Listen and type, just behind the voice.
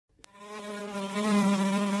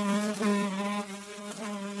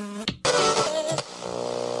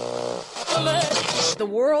The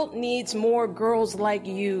world needs more girls like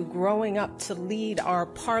you growing up to lead our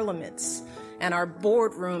parliaments and our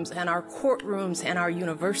boardrooms and our courtrooms and our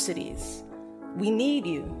universities. We need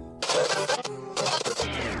you.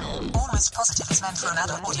 Almost Positive is meant for an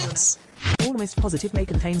adult audience. Almost Positive may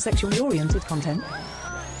contain sexually oriented content,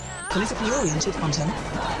 politically oriented content,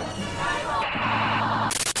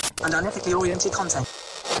 and unethically oriented content.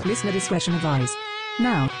 Listener discretion advised.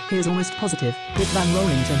 Now, here's Almost Positive with Van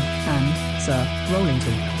Rollington and Sir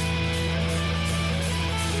Rollington.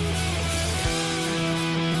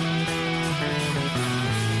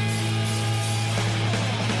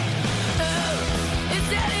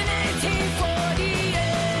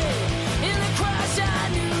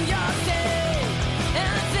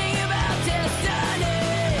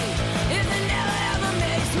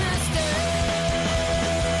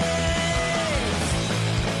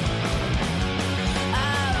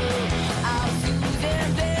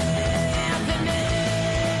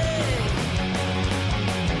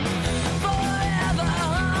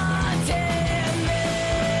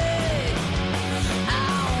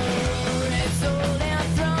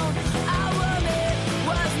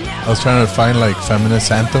 I was trying to find like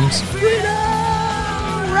feminist anthems,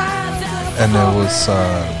 and it was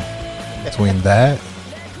between that,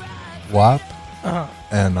 WAP,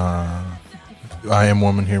 and I Am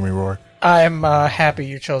Woman, Hear Me Roar. I'm happy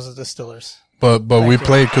you chose the Distillers. But we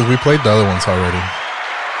played the other ones already.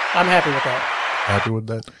 I'm happy with that. Happy with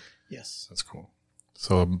that? Yes, that's cool.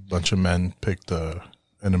 So a bunch of men picked an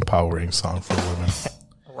empowering song for women.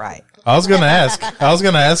 Right. I was gonna ask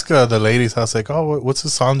the ladies. I was like, "Oh, what's the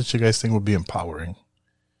song that you guys think would be empowering?"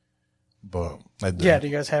 But I didn't. Yeah. Do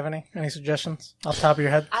you guys have any suggestions off the top of your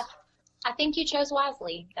head? I think you chose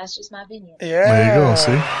wisely. That's just my opinion. Yeah. There you go.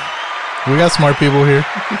 See, we got smart people here.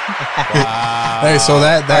 Wow. Hey, so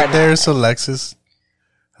that there's Alexis.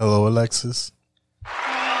 Hello, Alexis.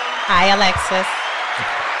 Hi, Alexis.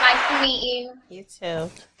 Nice to meet you. You too.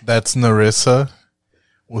 That's Narissa.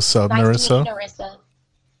 What's up, Nice Narissa? to meet you, Narissa.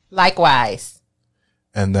 Likewise.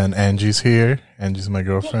 And then Angie's here. Angie's my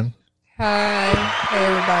girlfriend. Hi. Hey,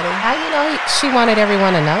 everybody. How you know she wanted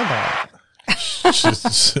everyone to know that?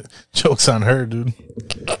 Joke's on her, dude.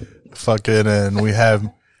 Fucking, and we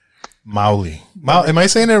have Mauli. Am I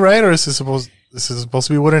saying it right, or is it supposed to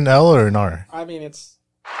be with an L or an R? I mean, it's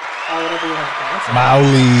whatever you want to pronounce it.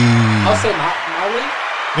 Mauli. I'll say Mauli.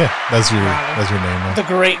 Yeah, that's your name. Man. The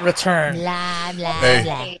Great Return. Blah, blah, Hey.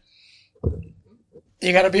 blah.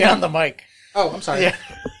 You got to be on the mic. Oh, I'm sorry. Yeah.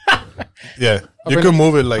 Yeah, you can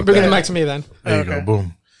move it like bring that. the mic to me then. There you go.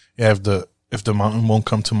 Boom. Yeah, if the mountain won't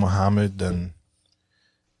come to Muhammad, then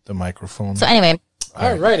the microphone. So anyway.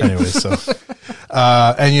 All right. Anyway, so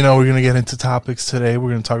and we're gonna get into topics today. We're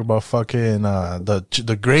gonna talk about fucking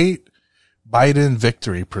the great Biden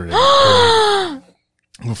victory parade.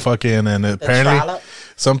 Fucking, and apparently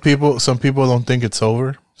some people don't think it's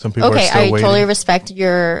over. Some people are still waiting. Totally respect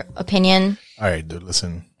your opinion. All right, dude,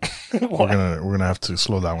 listen. we're gonna have to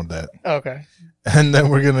slow down with that. Okay. And then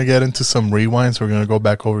we're gonna get into some rewinds. We're gonna go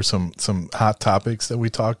back over some hot topics that we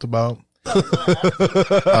talked about.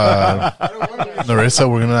 Narissa,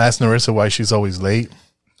 we're gonna ask Narissa why she's always late.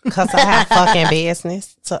 Because I have fucking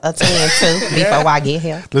business to attend to before I get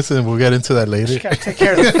here. Listen, we'll get into that later. You gotta take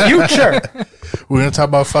care of the future. We're gonna talk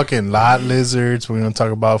about fucking lot lizards. We're gonna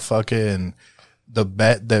talk about fucking the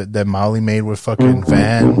bet that Molly made with fucking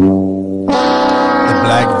Van, the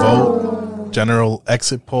black vote, general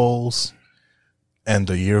exit polls, and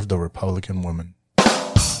the year of the Republican woman.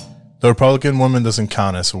 The Republican woman doesn't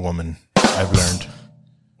count as a woman, I've learned.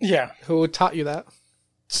 Yeah. Who taught you that?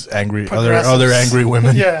 It's angry, other angry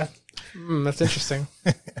women. Yeah. That's interesting.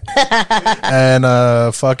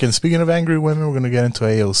 And fucking speaking of angry women, we're gonna get into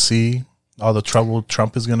AOC. All the trouble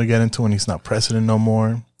Trump is gonna get into when he's not president no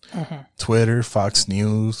more. Twitter, Fox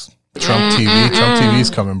News, Trump TV. Trump TV is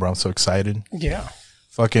coming, bro. I'm so excited. Yeah.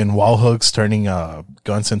 Fucking wall hooks turning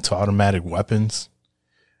guns into automatic weapons.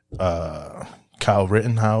 Kyle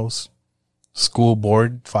Rittenhouse. School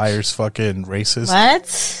board fires fucking racist.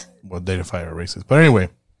 What? Well, they didn't fire a racist. But anyway.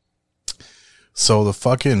 So the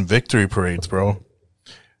fucking victory parades, bro.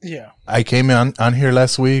 Yeah. I came on here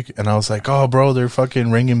last week and I was like, oh, bro, they're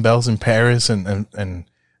fucking ringing bells in Paris and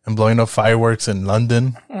blowing up fireworks in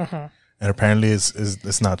London. And apparently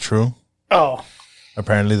it's not true. Oh.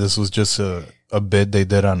 Apparently this was just a bid they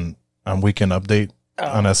did on Weekend Update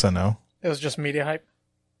on SNL. It was just media hype.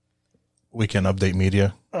 Weekend Update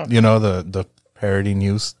Media. Okay. You know, the parody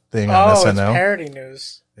news thing on SNL. Oh, it's parody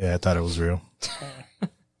news. Yeah, I thought it was real.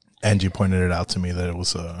 Angie pointed it out to me that it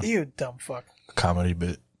was you dumb fuck. A comedy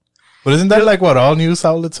bit. But isn't that like what all news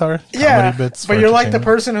outlets are? Yeah, Comedy bits but for you're like the entertainment?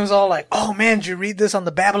 person who's all like, "Oh man, did you read this on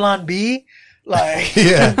the Babylon Bee?" Like,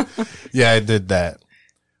 Yeah. Yeah, I did that.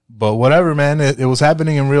 But whatever, man. It was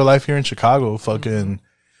happening in real life here in Chicago. Fucking,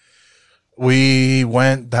 we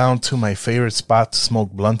went down to my favorite spot to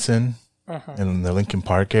smoke blunts in the Lincoln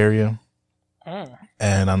Park area.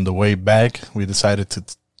 And on the way back, we decided to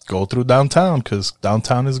go through downtown because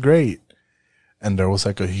downtown is great. And there was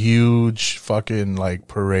like a huge fucking like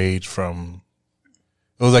parade from,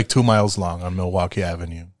 it was like 2 miles long on Milwaukee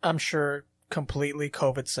Avenue. I'm sure completely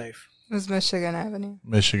COVID safe. It was Michigan Avenue.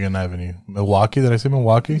 Michigan Avenue. Milwaukee? Did I say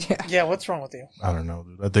Milwaukee? Yeah. Yeah, what's wrong with you? I don't know,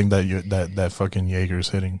 dude. I think that fucking Jaeger's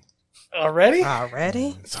hitting. Already?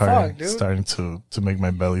 Already? It's hard, Fuck, dude. starting to make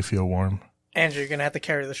my belly feel warm. Andrew, you're gonna have to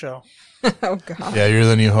carry the show. Oh god. Yeah, you're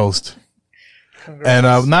the new host. Congrats.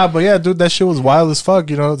 And but yeah, dude, that shit was wild as fuck.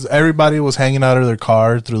 You know, everybody was hanging out of their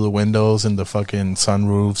car through the windows and the fucking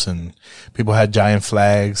sunroofs, and people had giant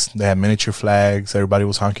flags. They had miniature flags. Everybody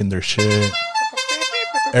was honking their shit.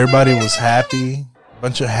 Everybody was happy.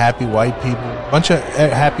 Bunch of happy white people. Bunch of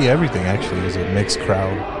happy everything. Actually, it was a mixed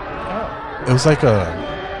crowd. It was like a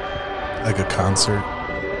concert.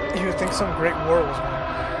 You would think some great war was won.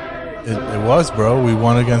 It was, bro. We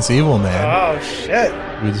won against evil, man. Oh shit!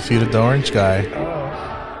 We defeated the orange guy.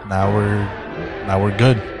 Oh. Now we're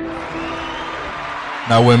good.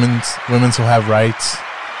 Now women's will have rights.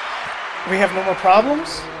 We have no more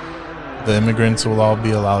problems. The immigrants will all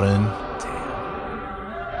be allowed in.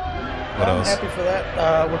 What I'm else? happy for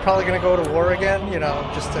that. We're probably gonna go to war again. You know,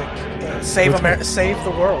 just to save America, save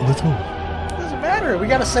the world. Let's go. Doesn't matter. We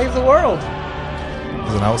gotta save the world.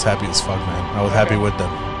 Listen, I was happy as fuck, man. I was happy with them.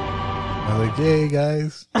 I was like, yay,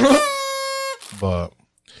 guys. But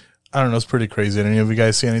I don't know. It's pretty crazy. Did any of you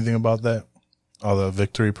guys see anything about that? All the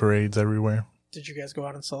victory parades everywhere. Did you guys go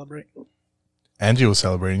out and celebrate? Angie was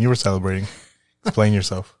celebrating. You were celebrating. Explain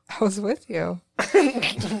yourself. I was with you.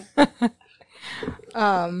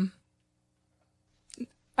 I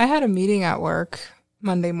had a meeting at work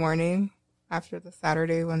Monday morning after the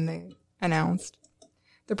Saturday when they announced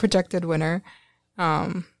the projected winner.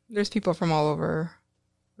 There's people from all over.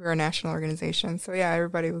 We're a national organization. So yeah,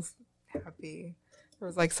 everybody was happy. There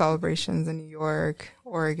was like celebrations in New York,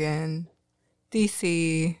 Oregon,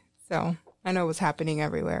 DC. So I know it was happening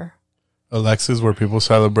everywhere. Alexis, were people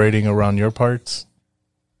celebrating around your parts?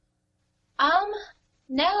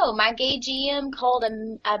 No, my gay GM called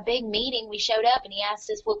a big meeting. We showed up and he asked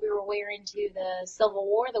us what we were wearing to the Civil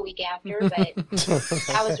War the week after, but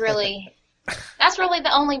that's really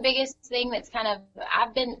the only biggest thing that's kind of,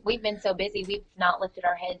 we've been so busy, we've not lifted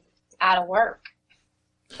our heads out of work.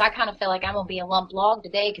 So I kind of feel like I'm going to be a lump log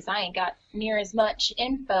today because I ain't got near as much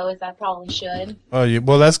info as I probably should. Oh, yeah.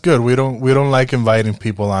 Well, that's good. We don't like inviting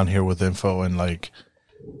people on here with info and like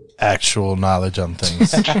actual knowledge on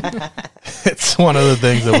things. It's one of the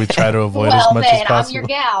things that we try to avoid as much as possible. I'm your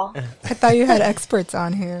gal. I thought you had experts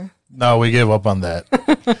on here. No, we gave up on that.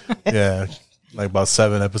 Yeah, like about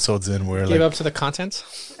 7 episodes in, we're Gave like, up to the content.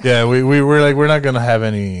 yeah, we were like, we're not gonna have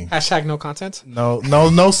any Hashtag no content.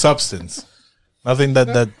 no substance, nothing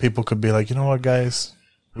that people could be like, you know what, guys,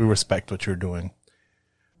 we respect what you're doing.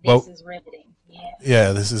 This is riveting.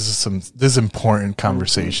 Yeah, this is important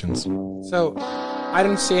conversations. So I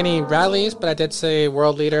didn't see any rallies, but I did see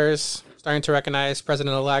world leaders starting to recognize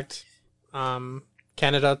President-elect.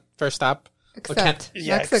 Canada, first stop. Except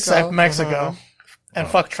Mexico. Except Mexico. And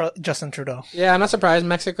fuck Justin Trudeau. Yeah, I'm not surprised.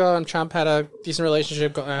 Mexico and Trump had a decent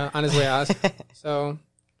relationship on his way out. So,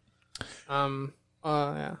 yeah.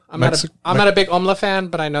 I'm not a big Omla fan,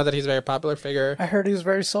 but I know that he's a very popular figure. I heard he was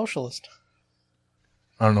very socialist.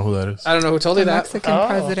 I don't know who that is. I don't know who told you that. Mexican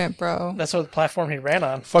president, bro. That's what the platform he ran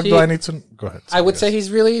on. Fuck, do I need to go ahead? I would say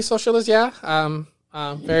he's really socialist, yeah.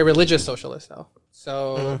 Very religious socialist, though.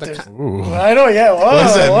 So I know, yeah. Whoa, what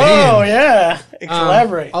does that mean? Yeah.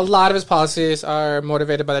 Elaborate. A lot of his policies are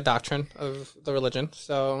motivated by the doctrine of the religion.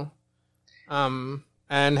 So,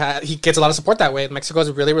 he gets a lot of support that way. Mexico is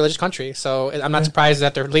a really religious country, so I'm not surprised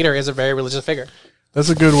that their leader is a very religious figure. That's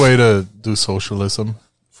a good way to do socialism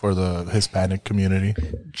for the Hispanic community.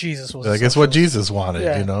 Jesus was. I guess what Jesus wanted,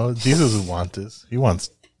 Yeah. you know, Jesus would want this. He wants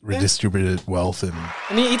redistributed wealth and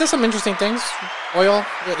he does some interesting things. Oil,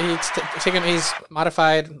 he's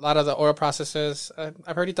modified a lot of the oil processes.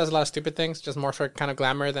 I've heard he does a lot of stupid things, just more for kind of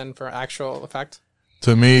glamour than for actual effect.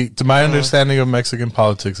 To my understanding of Mexican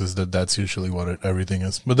politics is that that's usually what everything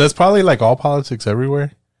is. But that's probably like all politics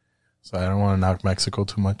everywhere. So I don't want to knock Mexico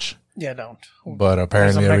too much. Yeah, don't. But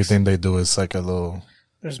apparently everything they do is like a little.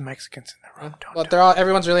 There's Mexicans in the room. Well,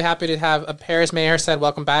 everyone's really happy to have Paris mayor said,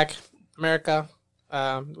 "Welcome back, America."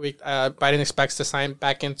 Biden expects to sign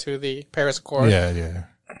back into the Paris Accord. Yeah.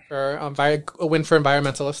 For a win for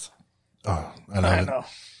environmentalists. Oh, I know.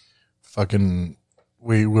 Fucking,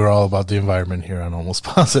 we're all about the environment here on Almost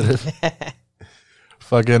Positive.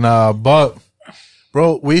 Fucking, but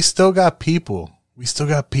bro, we still got people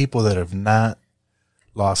that have not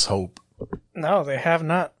lost hope. No, they have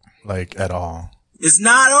not. Like, at all. It's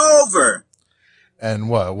not over. And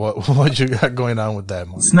what you got going on with that,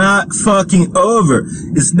 Mark? It's not fucking over.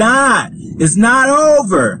 It's not. It's not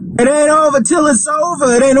over. It ain't over till it's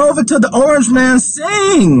over. It ain't over till the orange man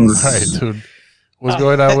sings. All right, dude. What's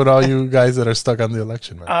going on with all you guys that are stuck on the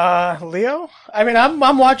election, man? Leo? I mean,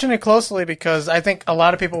 I'm watching it closely because I think a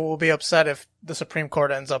lot of people will be upset if the Supreme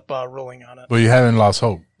Court ends up ruling on it. But you haven't lost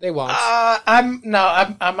hope. They won't. I'm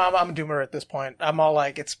a doomer at this point. I'm all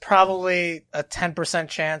like, it's probably a 10%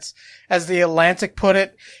 chance. As the Atlantic put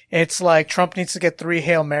it, it's like Trump needs to get 3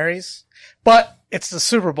 Hail Marys. But it's the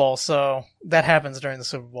Super Bowl, so that happens during the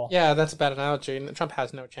Super Bowl. Yeah, that's a bad analogy. Trump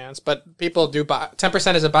has no chance. But people do buy.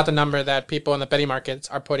 10% is about the number that people in the betting markets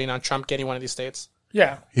are putting on Trump getting one of these states.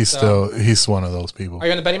 Yeah. He's one of those people. Are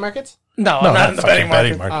you in the betting markets? No, I'm not in the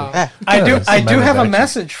betting market. I do have a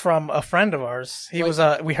message from a friend of ours. He was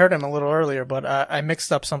we heard him a little earlier, but I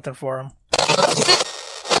mixed up something for him.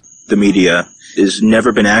 The media has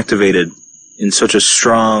never been activated in such a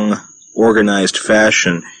strong, organized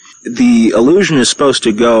fashion. The illusion is supposed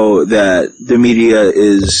to go that the media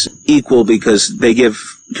is equal because they give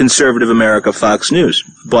conservative America Fox News.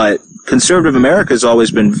 But conservative America has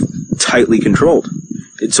always been tightly controlled.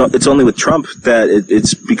 It's only with Trump that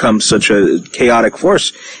it's become such a chaotic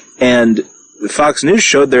force. And Fox News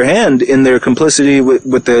showed their hand in their complicity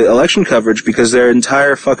with the election coverage because their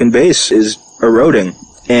entire fucking base is eroding.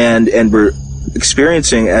 And we're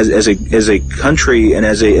experiencing as a country and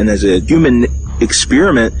as a human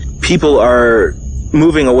experiment, people are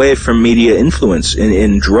moving away from media influence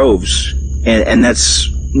in droves. And that's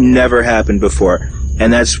never happened before.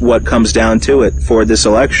 And that's what comes down to it for this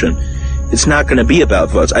election. It's not going to be about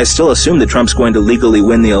votes. I still assume that Trump's going to legally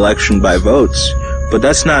win the election by votes, but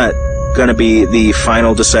that's not going to be the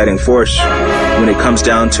final deciding force when it comes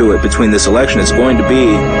down to it between this election. It's going to be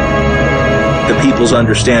the people's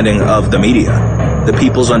understanding of the media, the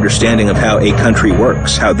people's understanding of how a country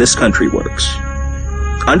works, how this country works.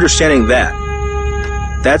 Understanding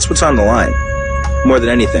that's what's on the line more than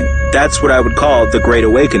anything. That's what I would call the Great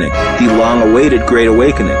Awakening, the long-awaited Great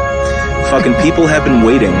Awakening. Fucking people have been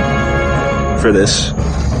waiting for this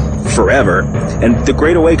forever. And the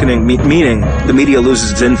Great Awakening, meaning the media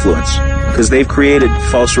loses its influence because they've created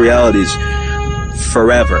false realities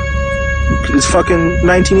forever. It's fucking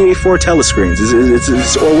 1984 telescreens.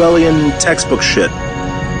 It's Orwellian textbook shit.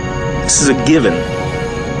 This is a given.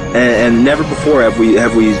 And never before have we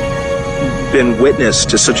been witness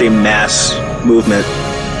to such a mass movement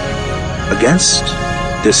against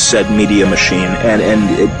this said media machine.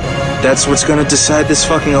 And that's what's going to decide this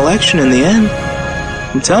fucking election in the end.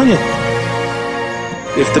 I'm telling you.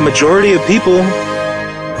 If the majority of people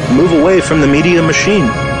move away from the media machine,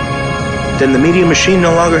 then the media machine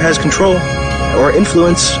no longer has control or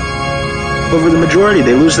influence over the majority.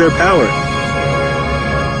 They lose their power.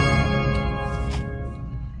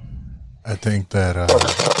 I think that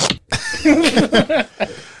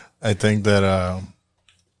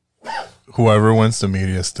whoever wins the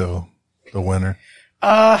media is still the winner.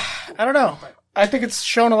 I don't know. I think it's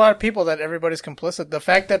shown a lot of people that everybody's complicit. The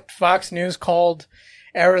fact that Fox News called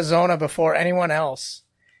Arizona before anyone else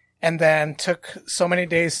and then took so many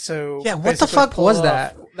days to... Yeah, what the fuck was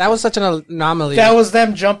that? That was such an anomaly. That was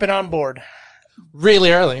them jumping on board.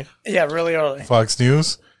 Really early. Yeah, really early. Fox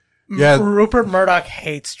News? Yeah. Rupert Murdoch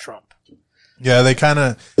hates Trump. Yeah,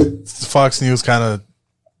 Fox News kind of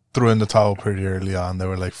threw in the towel pretty early on. They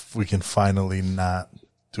were like, we can finally not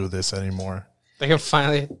do this anymore. They can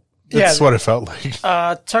finally... That's what it felt like.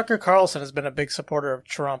 Tucker Carlson has been a big supporter of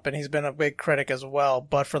Trump, and he's been a big critic as well.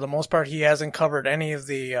 But for the most part, he hasn't covered any of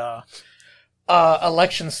the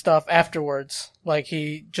election stuff afterwards. Like,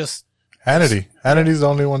 he just... Hannity's the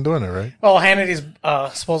only one doing it, right? Well, Hannity's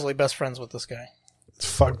supposedly best friends with this guy.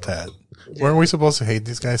 Fuck that. Yeah. Weren't we supposed to hate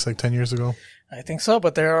these guys like 10 years ago? I think so,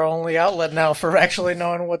 but they're our only outlet now for actually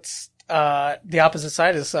knowing what's the opposite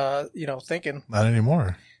side is, thinking. Not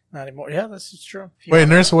anymore. Not anymore. Yeah, this is true. Wait,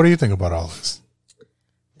 Nurse, what do you think about all this?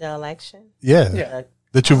 The election? Yeah.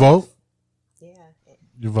 Did you vote? Yeah.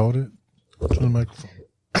 You voted? To the microphone.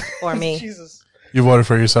 For me. Jesus. You voted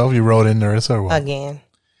for yourself? You wrote in Narissa or what? Again?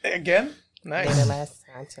 Nice. The last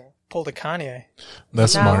time too. Pulled a Kanye.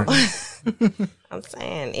 That's smart. I'm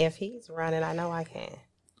saying, if he's running, I know I can.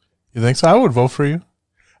 You think so? I would vote for you.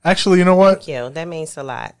 Actually, you know what? Thank you. That means a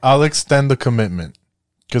lot. I'll extend the commitment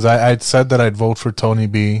because I'd said that I'd vote for Tony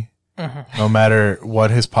B, no matter what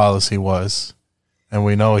his policy was, and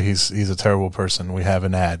we know he's a terrible person. We have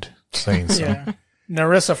an ad saying so. Yeah.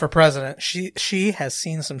 Narissa for president. She has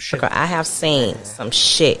seen some shit. I have seen some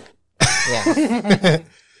shit. Yeah.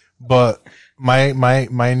 But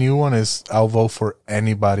my new one is I'll vote for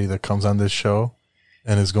anybody that comes on this show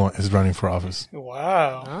and is running for office.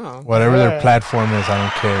 Wow. Oh. Whatever their platform is, I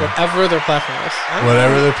don't care. Whatever their platform is.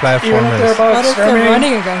 Whatever their platform Even if they're is. about What if they're exterminating-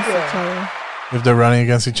 running against each other? If they're running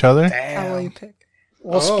against each other, How will you pick?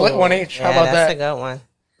 We'll split one each. How Yeah, about that's that? a good one.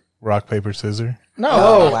 rock, paper, scissors. No.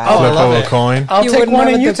 Oh, wow. Flip love over a it. coin. I'll You take wouldn't one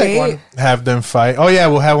have and a you take debate? one. Have them fight. Oh yeah,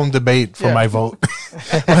 we'll have them debate for Yeah. my vote.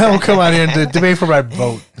 We'll have them come out here and debate for my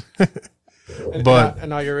vote. But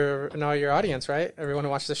and all your audience, right? Everyone who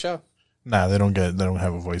watches the show. nah, they don't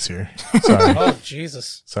have a voice here. Sorry. Oh,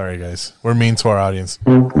 Jesus. Sorry, guys. We're mean to our audience.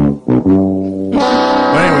 But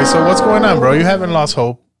anyway, so what's going on, bro? You haven't lost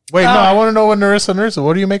hope. Wait, no, I want to know what Narissa,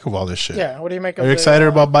 what do you make of all this shit? Yeah, what do you make of Are you excited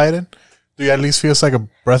about Biden? Do you at least feel it's like a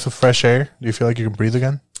breath of fresh air? Do you feel like you can breathe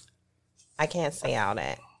again? I can't say all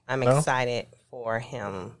that. I'm No? excited for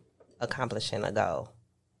him accomplishing a goal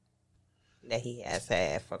that he has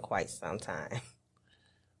had for quite some time.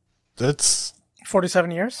 That's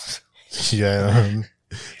 47 years? yeah.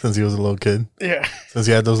 Since he was a little kid. Yeah. Since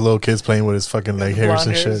he had those little kids playing with his fucking leg hairs Blonde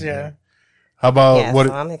and hairs, shit. yeah. How about Yeah, what?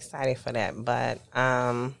 so I'm excited for that. But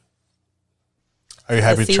Are you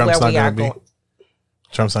happy see Trump's where not we are going to be? going.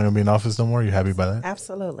 Trump's not going to be in office no more? You happy by that?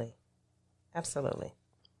 Absolutely. That's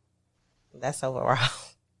overall.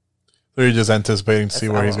 So you're just anticipating to see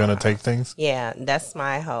That's where he's overall. going to take things? Yeah, that's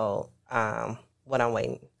my whole, what I'm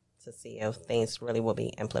waiting to see if things really will be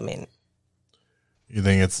implemented. You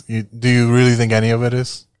think do you really think any of it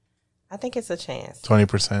is? I think it's a chance.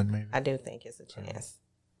 20% maybe? I do think it's a chance.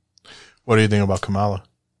 What do you think about Kamala?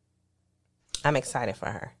 I'm excited for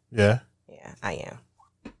her. Yeah? Yeah, I am.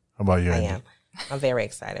 How about you, I Andy? am. I'm very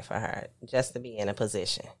excited for her just to be in a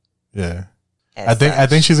position. Yeah. as I think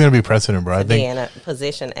such. she's going to be president, bro. I To be think, in a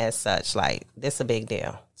position as such, like, this a big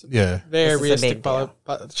deal. yeah. Very This is a realistic. big deal.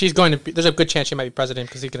 But she's going to be. There's a good chance she might be president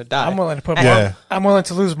because he's going to die. I'm willing to put Yeah. more, I'm willing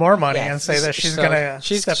to lose more money Yeah. and say that she's So, going to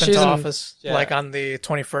she's- step she's into in- office yeah. like on the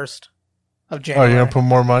 21st of Oh, January. you're going to put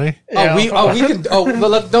more money? Yeah, we can. Oh,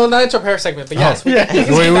 well, no, not into our segment, but yes, we Yeah.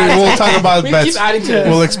 can We'll talk about we bets. keep adding to it.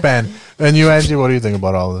 We'll expand. And you, Angie, what do you think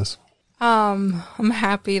about all this? I'm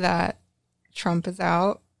happy that Trump is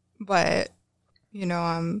out, but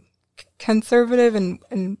I'm conservative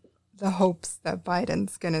in the hopes that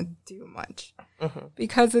Biden's gonna do much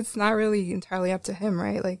because it's not really entirely up to him,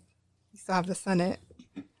 right? Like, you still have the Senate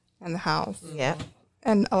and the House, Yeah.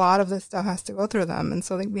 and a lot of this stuff has to go through them, and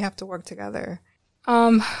so we have to work together.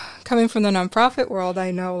 Coming from the nonprofit world,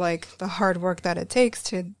 I know like the hard work that it takes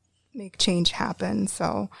to make change happen.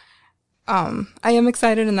 So I am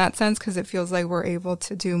excited in that sense because it feels like we're able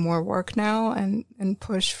to do more work now and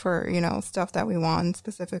push for, stuff that we want,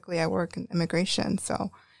 specifically at work and immigration.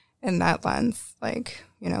 So in that lens, like,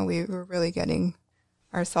 we were really getting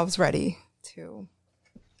ourselves ready to,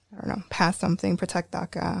 pass something, protect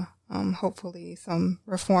DACA, hopefully some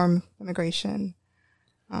reform immigration,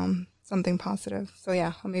 something positive. So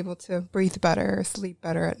yeah, I'm able to breathe better, sleep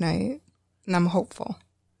better at night, and I'm hopeful.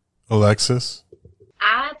 Alexis?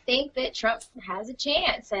 I think that Trump has a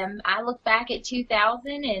chance. I look back at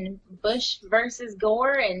 2000 and Bush versus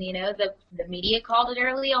Gore, and the media called it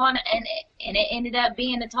early on, and it ended up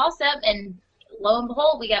being a toss-up. And lo and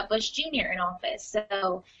behold, we got Bush Jr. in office.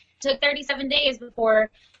 So it took 37 days before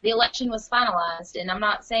the election was finalized. And I'm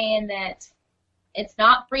not saying that it's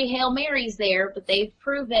not three Hail Marys there, but they've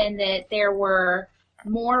proven that there were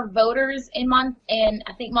more voters in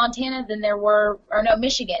I think Montana than there were, or no,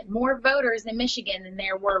 Michigan, more voters in Michigan than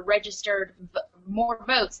there were more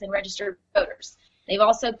votes than registered voters. They've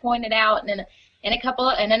also pointed out in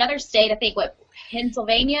another state, I think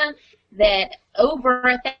Pennsylvania, that over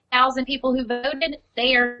 1,000 people who voted,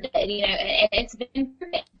 they are dead, and it's been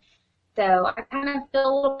proven. So I kind of feel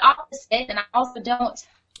a little opposite, and I also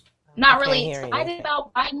not really excited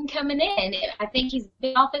about Biden coming in. I think he's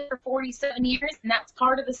been in office for 47 years, and that's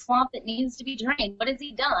part of the swamp that needs to be drained. What has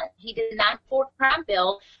he done? He did a 9/4 crime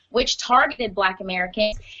bill, which targeted Black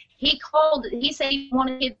Americans. He said he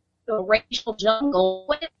wanted to get a racial jungle.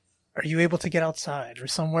 Are you able to get outside or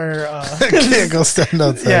somewhere? Can't go stand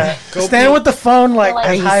outside. Yeah, stand with the phone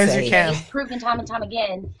as high as you can. It's proven time and time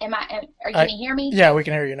again. Can you hear me? Yeah, we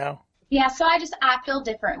can hear you now. Yeah, so I feel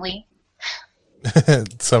differently.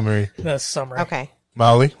 Summary. That's summary. Okay.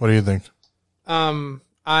 Molly, what do you think? I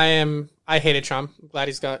I hated Trump. I'm glad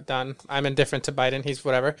he's got done. I'm indifferent to Biden. He's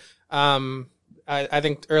whatever. I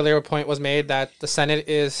think earlier a point was made that the Senate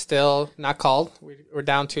is still not called. We're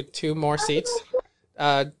down to 2 more seats.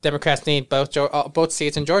 Democrats need both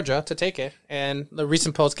seats in Georgia to take it, and the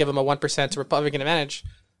recent polls give them a 1% Republican advantage.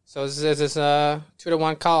 So this is a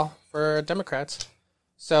 2-1 call for Democrats.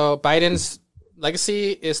 So Biden's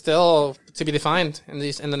legacy is still to be defined in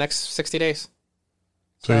the next 60 days.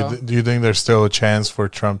 So do you think there's still a chance for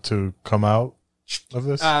Trump to come out of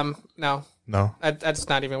this? No. No. That's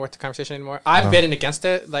not even worth the conversation anymore. I've been against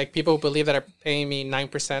it. Like, people who believe that are paying me 9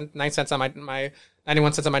 cents on my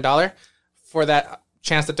 91 cents on my dollar for that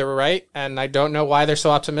chance that they were right, and I don't know why they're so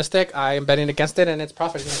optimistic. I am betting against it, and it's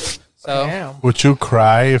profiting. So, Damn. Would you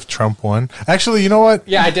cry if Trump won? Actually, you know what?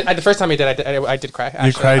 Yeah, I did. The first time he did, I did cry. Actually.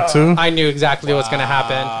 You cried too? I knew exactly what's going to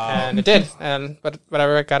happen, and it did. But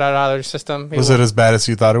whatever, it got out of the system. Was it as bad as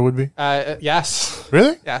you thought it would be? Yes.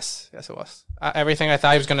 Really? Yes, it was. Everything I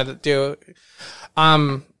thought he was going to do.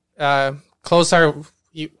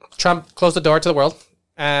 Trump closed the door to the world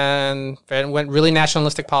and went really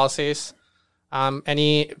nationalistic policies.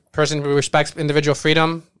 Any person who respects individual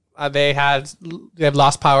freedom, they have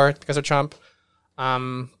lost power because of Trump.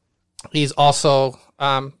 He's also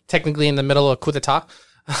technically in the middle of a coup d'etat.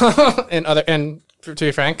 And to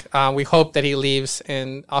be frank, we hope that he leaves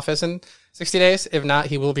in office in 60 days. If not,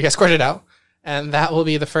 he will be escorted out, and that will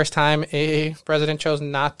be the first time a president chose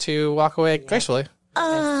not to walk away gracefully.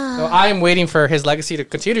 So I'm waiting for his legacy to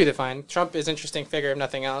continue to define. Trump is an interesting figure, if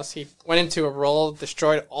nothing else. He went into a role,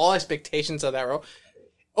 destroyed all expectations of that role,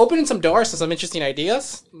 opening some doors to some interesting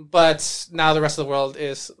ideas, but now the rest of the world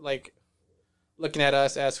is like looking at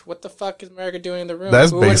us as, what the fuck is America doing in the room?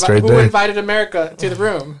 That's based right there. Who invited America to the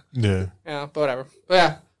room? Yeah. Yeah, but whatever. But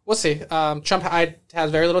yeah, we'll see. Trump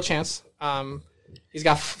has very little chance. He's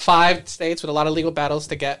got 5 states with a lot of legal battles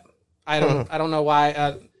to get. I don't know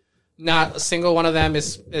why. Not a single one of them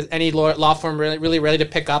is any law firm really ready to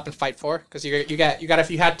pick up and fight for, because you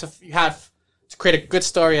have to create a good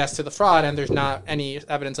story as to the fraud, and there's not any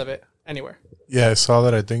evidence of it anywhere. Yeah, I saw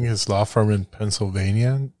that. I think his law firm in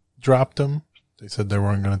Pennsylvania dropped him. They said they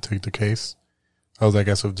weren't going to take the case. I was, I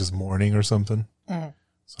guess, of just mourning or something. So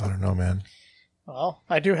I don't know, man. Well,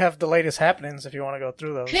 I do have the latest happenings if you want to go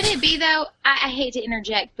through those. Could it be, though, I hate to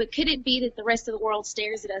interject, but could it be that the rest of the world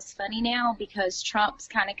stares at us funny now because Trump's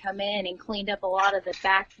kind of come in and cleaned up a lot of the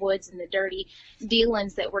backwoods and the dirty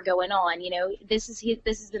dealings that were going on? You know, this has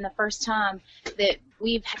been the first time that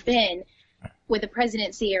we've been with a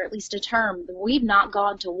presidency, or at least a term, we've not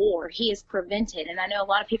gone to war. He has prevented. And I know a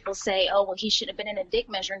lot of people say, oh, well, he should have been in a dick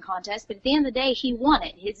measuring contest, but at the end of the day, he won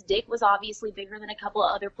it. His dick was obviously bigger than a couple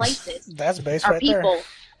of other places. That's based our right people.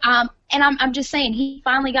 there. And I'm just saying, he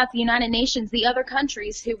finally got the United Nations, the other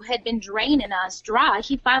countries who had been draining us dry,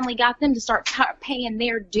 he finally got them to start paying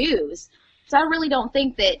their dues. So I really don't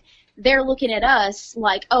think that they're looking at us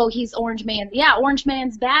like, oh, he's Orange Man. Yeah, Orange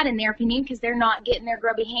Man's bad in their opinion because they're not getting their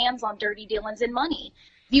grubby hands on dirty dealings and money.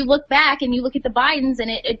 If you look back and you look at the Bidens and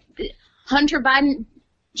Hunter Biden,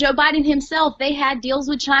 Joe Biden himself, they had deals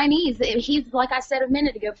with Chinese. He's, like I said a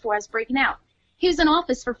minute ago before I was breaking out, he was in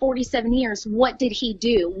office for 47 years. What did he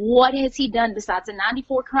do? What has he done besides a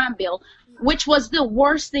 94 crime bill, which was the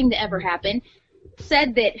worst thing to ever happen?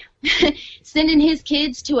 Said that sending his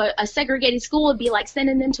kids to a segregated school would be like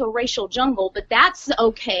sending them to a racial jungle, but that's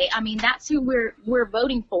okay. I mean, that's who we're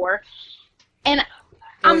voting for. And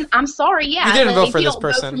I'm sorry, yeah. You didn't but vote for if you this don't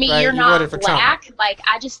person, vote for me, right? you're You not voted for black. Trump. Like,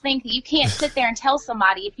 I just think that you can't sit there and tell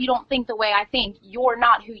somebody if you don't think the way I think, you're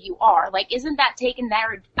not who you are. Like, isn't that taking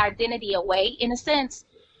their identity away in a sense?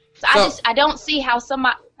 So I don't see how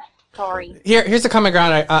somebody. Sorry. Here's the common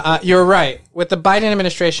ground. You're right. With the Biden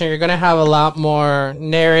administration, you're going to have a lot more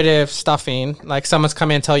narrative stuffing. Like, someone's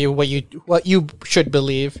coming and tell you what you should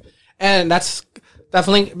believe, and that's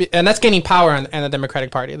definitely gaining power in the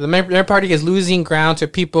Democratic Party. The Democratic Party is losing ground to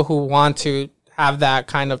people who want to have that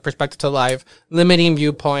kind of perspective to life, limiting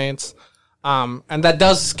viewpoints, and that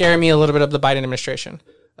does scare me a little bit of the Biden administration.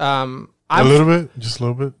 A little bit, just a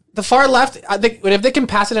little bit. The far left, I think, if they can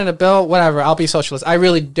pass it in a bill, whatever, I'll be socialist. I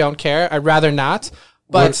really don't care. I'd rather not.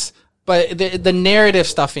 But the narrative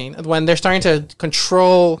stuffing, when they're starting to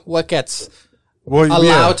control what gets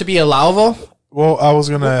allowed to be allowable, well, I was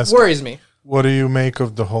going to ask, worries me. What do you make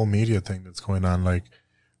of the whole media thing that's going on? Like,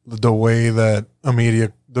 the way that the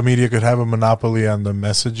media could have a monopoly on the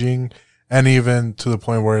messaging, and even to the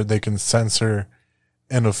point where they can censor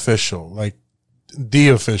an official, like the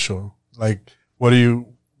official. Like,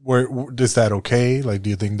 is that okay? Like, do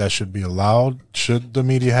you think that should be allowed? Should the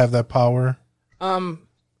media have that power?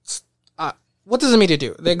 what does the media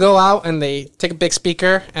do? They go out and they take a big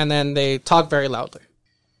speaker and then they talk very loudly.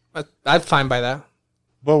 I'm fine by that.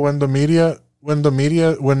 But when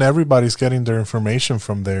everybody's getting their information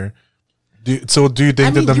from there, do you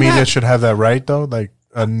think that the media should have that right though? Like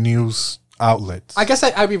a news outlet? I guess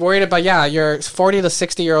I'd be worried about, your 40 to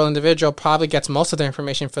 60-year-old individual probably gets most of their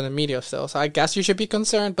information from the media still. So I guess you should be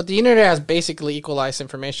concerned. But the internet has basically equalized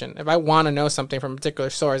information. If I want to know something from a particular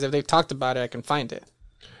source, if they've talked about it, I can find it.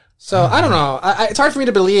 So I don't know. It's hard for me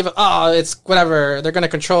to believe, it's whatever. They're going to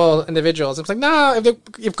control individuals. It's like, no,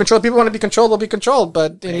 if people want to be controlled, they'll be controlled.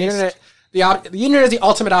 But in the internet, the internet is the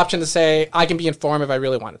ultimate option to say, I can be informed if I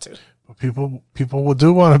really wanted to. People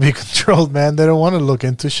do want to be controlled, man. They don't want to look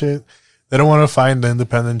into shit. They don't want to find the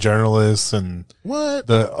independent journalists and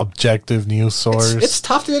the objective news source. It's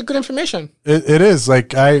tough to get good information. It is.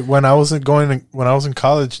 Like when I was in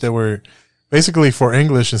college, they were basically for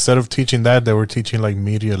English, instead of teaching that, they were teaching like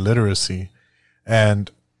media literacy.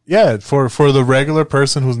 And yeah, for the regular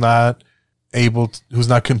person who's not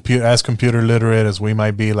computer literate as we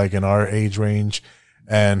might be, like in our age range,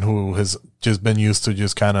 and who has just been used to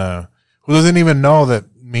just kind of, who doesn't even know that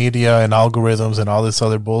media and algorithms and all this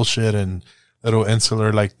other bullshit and little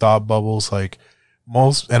insular like thought bubbles, like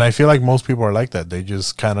and I feel like most people are like that. They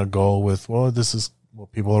just kind of go with, well, this is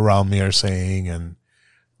what people around me are saying, and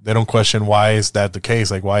they don't question why is that the case.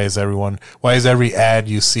 Like, why is every ad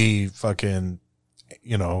you see fucking,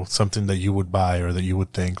 something that you would buy or that you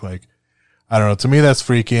would think, like, I don't know. To me, that's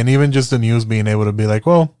freaky. And even just the news being able to be like,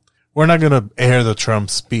 well, we're not going to air the Trump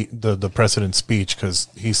the president's speech because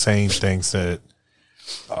he's saying things that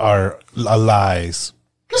are lies.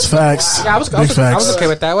 It's facts. Yeah, I was okay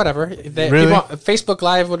with that. Whatever. Really? Facebook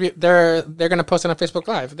Live would be. They're going to post it on Facebook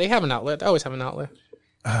Live. They have an outlet. They always have an outlet.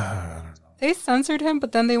 They censored him,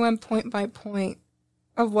 but then they went point by point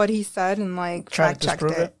of what he said and like fact checked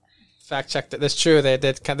it. Fact checked it. That's true. They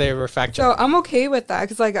did. They were fact checked. So I'm okay with that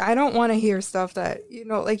because like I don't want to hear stuff that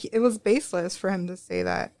like it was baseless for him to say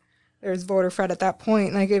that there's voter fraud at that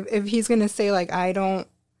point. Like if he's gonna say like I don't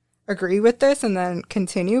agree with this and then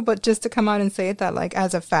continue, but just to come out and say it that like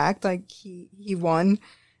as a fact, like he won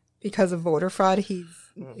because of voter fraud, he's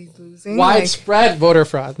losing. Widespread voter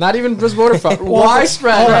fraud, not even just voter fraud.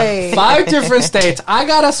 Widespread. Right. 5 different states. I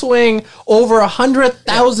gotta swing over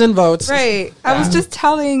 100,000 votes. Right. I was just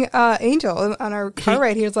telling Angel on our car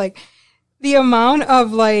ride here, it's like the amount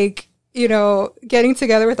of like getting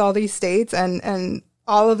together with all these states and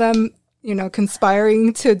all of them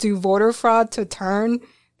conspiring to do voter fraud to turn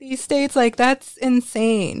these states, like that's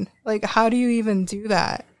insane. Like how do you even do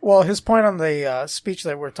that? Well, his point on the speech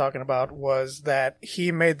that we're talking about was that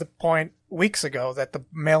he made the point weeks ago that the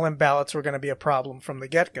mail-in ballots were going to be a problem from the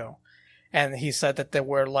get-go. And he said that there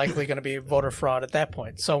were likely going to be voter fraud at that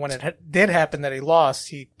point. So when it did happen that he lost,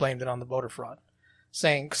 he blamed it on the voter fraud,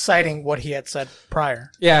 citing what he had said prior.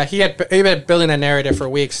 Yeah, he had building a narrative for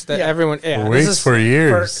weeks that everyone... Yeah, for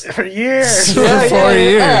years. For years. For 4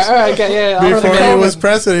 years. All right, Before he was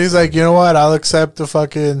president, he's like, you know what? I'll accept the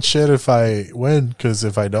fucking shit if I win, because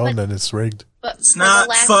if I don't, then it's rigged. But it's for not the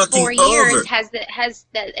last fucking 4 years, over.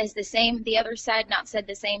 The other side not said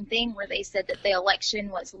the same thing, where they said that the election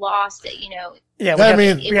was lost, that, Yeah,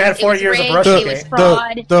 we had 4 years of Russiagate. It was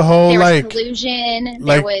fraud. The whole, there was like, collusion.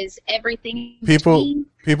 like, there was everything.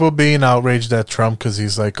 People being outraged at Trump because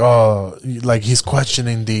he's like, he's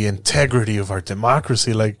questioning the integrity of our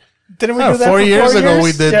democracy. Like, didn't we do that 4 years ago? years?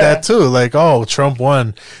 We did that too. Like, Trump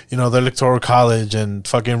won, the Electoral College and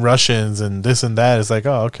fucking Russians and this and that. It's like,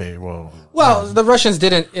 okay, well. Well, the Russians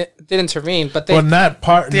didn't intervene, but they.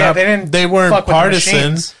 Well, they weren't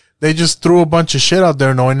partisans. They just threw a bunch of shit out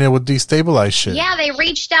there knowing it would destabilize shit. Yeah, they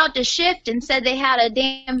reached out to Shift and said they had a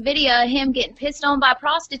damn video of him getting pissed on by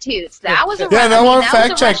prostitutes. That was a no one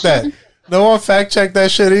fact checked that. No one fact checked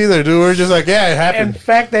that shit either, dude. We're just like, yeah, it happened. In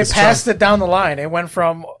fact, they passed it down the line. It went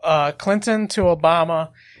from Clinton to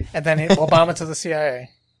Obama, and then Obama to the CIA.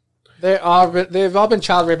 They've all been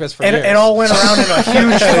child rapists for years. It all went around in a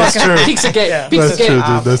huge fucking Pizzagate. Yeah. That's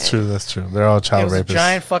true, dude. That's true. They're all child rapists. It was a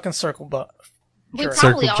giant fucking circle butt. We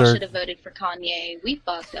probably all should have voted for Kanye. We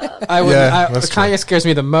fucked up. Kanye scares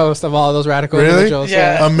me the most of all those radical individuals.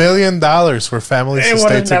 Yeah. $1 million for families to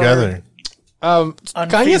stay together.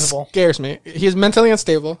 Kanye scares me. He's mentally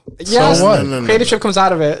unstable. Yes, so what? Creatorship comes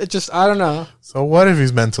out of it. It just, I don't know. So what if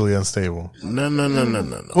he's mentally unstable? No.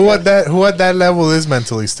 Who at that level is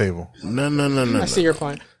mentally stable? No. I see your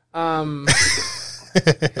point. But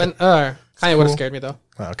Kanye would have scared me though.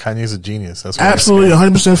 Kanye's a genius. That's absolutely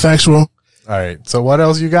 100% factual. All right. So what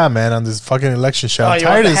else you got, man, on this fucking election shit? I'm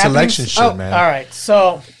tired of this election shit, man. All right.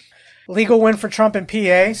 So Legal win for Trump in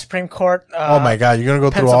PA. Supreme Court. Oh my God, you're gonna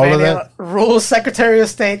go through all of that? Rules Secretary of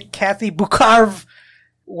State Kathy Bukarv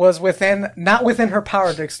was not within her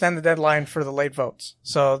power to extend the deadline for the late votes.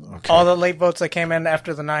 So all the late votes that came in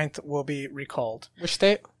after the 9th will be recalled. Which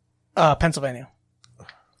state? Pennsylvania.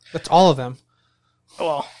 That's all of them.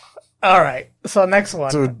 Well, all right. So next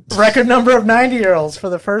one. Dude. Record number of 90-year-olds for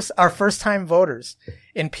our first-time voters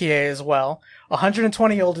in PA as well.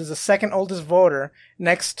 120-year-old is the second oldest voter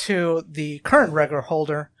next to the current record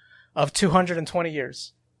holder of 220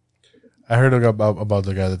 years. I heard about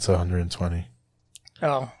the guy that's 120.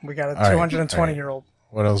 Oh, we got a All 220-year-old.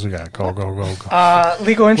 What else we got? Go.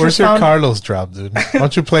 Legal interest. Where's your found- Carlos drop, dude? Why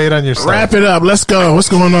don't you play it on your side? Wrap it up. Let's go. What's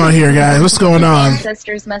going on here, guys? What's going on?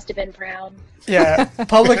 Ancestors must have been proud. Yeah.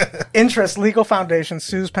 Public Interest Legal Foundation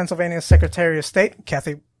sues Pennsylvania's Secretary of State,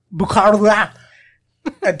 Kathy Bukarv,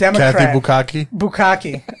 a Democrat. Kathy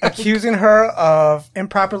Bukaki, accusing her of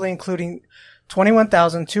improperly including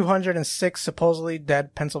 21,206 supposedly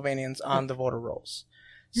dead Pennsylvanians on the voter rolls.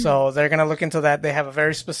 So they're going to look into that. They have a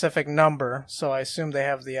very specific number, so I assume they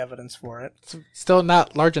have the evidence for it. It's still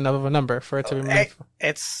not large enough of a number for it to be made.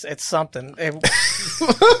 It's something.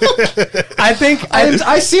 I think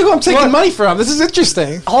I see who I'm taking money from. This is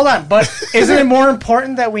interesting. Hold on, but isn't it more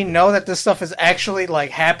important that we know that this stuff is actually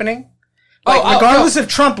happening? Regardless if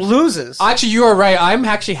Trump loses. Actually, you are right. I'm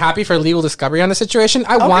actually happy for legal discovery on the situation.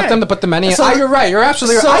 I want them to put the money in. You're right. You're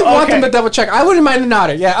absolutely right. I want them to double check. I wouldn't mind an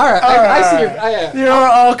audit. Yeah, all right. I see you. You're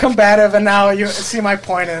all combative, and now you see my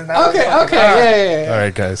point. Okay. Yeah. All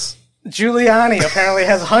right, guys. Giuliani apparently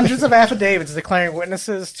has hundreds of affidavits declaring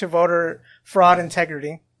witnesses to voter fraud and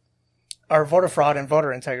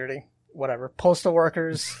voter integrity. Whatever. Postal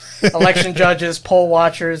workers, election judges, poll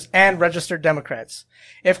watchers, and registered Democrats.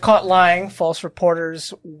 If caught lying, false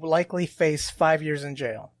reporters likely face 5 years in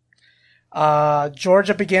jail.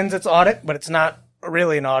 Georgia begins its audit, but it's not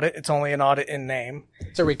really an audit. It's only an audit in name.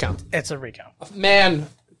 It's a recount. Man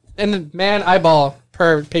eyeball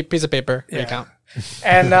per piece of paper recount.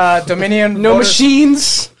 And Dominion no voters,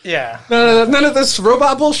 machines. Yeah. None of this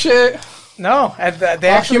robot bullshit. No. They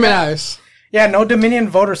actually human eyes. Yeah, no Dominion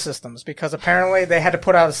voter systems, because apparently they had to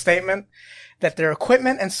put out a statement that their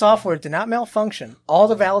equipment and software did not malfunction. All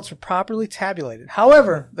the ballots were properly tabulated.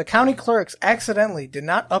 However, the county clerks accidentally did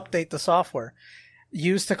not update the software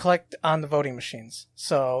used to collect on the voting machines.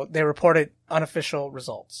 So they reported unofficial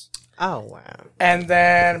results. Oh, wow. And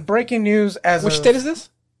then breaking news Which state is this?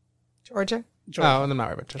 Georgia. Oh, I'm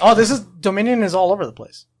not right. Oh, Dominion is all over the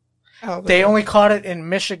place. Oh, they only caught it in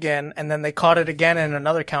Michigan, and then they caught it again in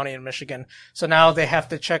another county in Michigan. So now they have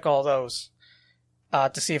to check all those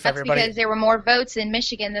to see if everybody. Because there were more votes in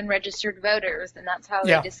Michigan than registered voters, and that's how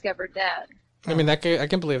they discovered that. I mean, I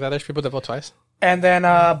can believe that. There's people that vote twice. And then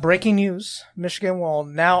breaking news: Michigan will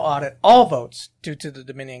now audit all votes due to the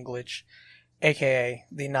Dominion glitch, aka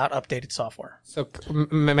the not updated software. So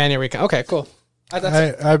manual recount. Okay, cool. I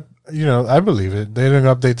believe it. They didn't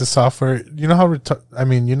update the software. You know how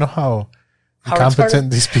how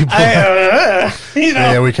incompetent these people are.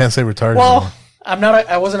 Yeah, we can't say retarded. Well,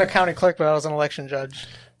 I wasn't a county clerk, but I was an election judge.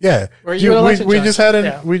 Yeah, Were you an election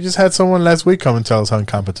judge? We just had someone last week come and tell us how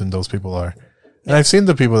incompetent those people are, and I've seen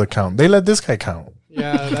the people that count. They let this guy count.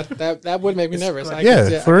 Yeah, that would make me nervous.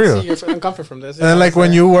 For real. I see your uncomfort from this. And then,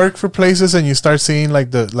 when you work for places and you start seeing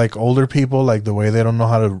the older people, the way they don't know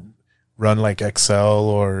how to run Excel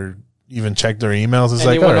or even check their emails. It's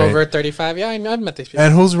anyone over 35. Yeah, I've met these people.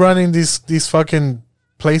 And who's running these fucking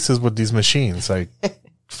places with these machines?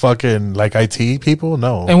 Fucking IT people?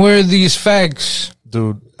 No. And where are these facts?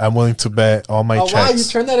 Dude, I'm willing to bet all my checks. Wow, you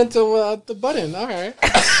turned that into the button. All right.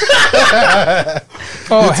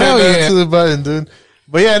 Hell yeah. To the button, dude.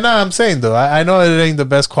 But yeah, I'm saying though, I know it ain't the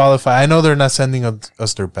best qualified. I know they're not sending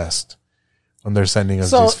us their best when they're sending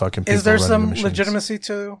us these fucking people. Is there some the legitimacy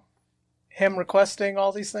to him requesting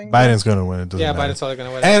all these things? Biden's gonna win. Biden's totally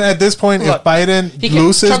gonna win. And at this point, if Biden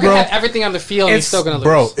loses, Trump bro, had everything on the field, and he's still gonna lose.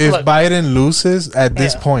 Bro, if Biden loses at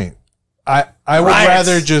this point, I would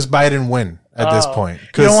rather just Biden win at this point.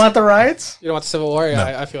 You don't want the riots? You don't want the Civil War?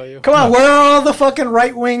 Yeah, I feel you. Come on, where are all the fucking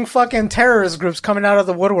right-wing fucking terrorist groups coming out of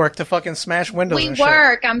the woodwork to fucking smash windows We and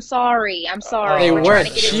work. I'm sorry. They work.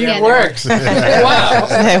 She works.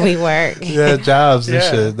 Wow. We work. Yeah, jobs and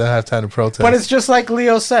shit. They have time to protest. But it's just like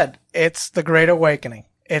Leo said. It's the Great Awakening.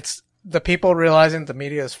 It's the people realizing the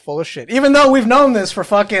media is full of shit. Even though we've known this for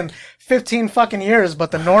fucking 15 fucking years,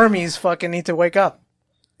 but the normies fucking need to wake up.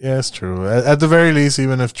 Yeah, it's true. At the very least,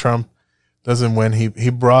 even if Trump doesn't win, he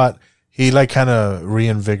kind of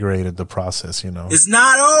reinvigorated the process, It's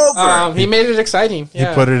not over. He made it exciting. He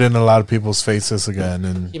put it in a lot of people's faces again,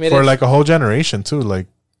 and for a whole generation too.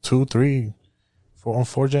 2, 3,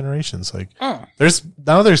 4 generations. Like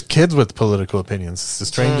there's kids with political opinions. It's the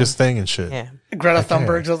strangest thing and shit. Yeah. Greta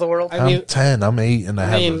Thunbergs of the world. I'm 10. I'm 8, and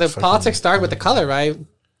I mean, the politics start with the color, right?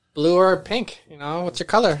 Blue or pink. You know, what's your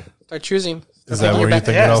color? Start choosing. Is that where you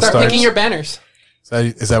think it all Start starts? picking your banners.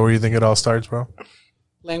 Is that where you think it all starts, bro?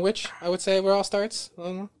 Language, I would say, where it all starts.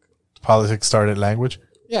 Politics started language.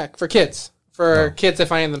 Yeah, for kids. Kids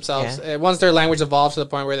defining themselves. Once their language evolves to the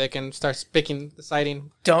point where they can start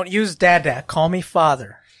deciding. Don't use dada. Call me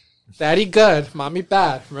father. Daddy good, mommy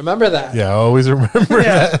bad. Remember that. Yeah, I always remember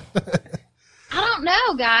that. I don't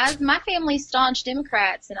know, guys. My family's staunch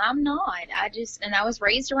Democrats, and I'm not. I was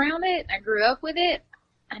raised around it. I grew up with it,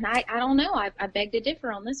 and I don't know. I beg to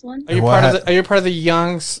differ on this one. Are you part of the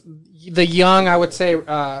young? I would say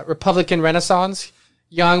Republican Renaissance.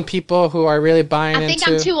 Young people who are really buying into... I think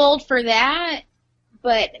I'm too old for that,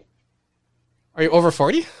 but... Are you over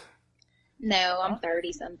 40? No, I'm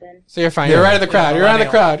 30-something. So you're fine. Yeah. You're right in the crowd. You're right in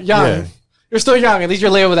the crowd. Young. Yeah. You're still young. At least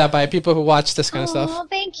you're labeled that by people who watch this kind of stuff. Oh,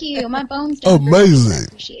 thank you. My bones don't amazing. I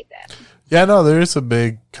appreciate that. Yeah, no, there is a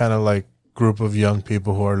big kind of like group of young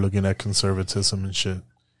people who are looking at conservatism and shit.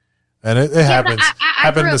 And it happens.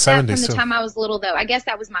 I grew in the up 70s from the too. time I was little, though. I guess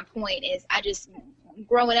that was my point, is I just...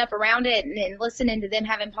 growing up around it and listening to them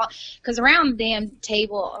having because around the damn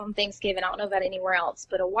table on Thanksgiving, I don't know about anywhere else,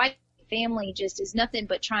 but a white family just is nothing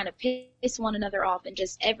but trying to piss one another off and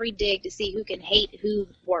just every dig to see who can hate who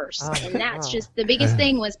worse. And that's just the biggest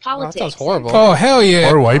thing was politics. That sounds horrible. Oh, hell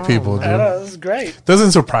yeah. Or white people, dude. That was great.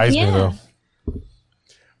 Doesn't surprise me, though.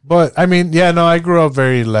 But, I mean, yeah, no, I grew up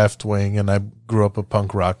very left-wing, and I grew up a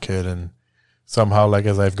punk rock kid, and somehow, like,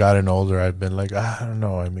 as I've gotten older, I've been like, I don't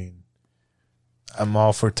know, I mean, I'm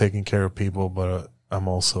all for taking care of people, but I'm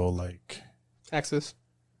also like... Taxes.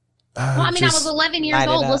 Well, I mean, I was 11 years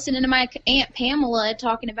old listening to my Aunt Pamela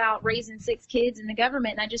talking about raising 6 kids in the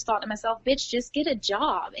government, and I just thought to myself, bitch, just get a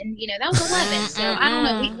job. And, that was 11, so I don't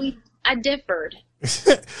know. I differed.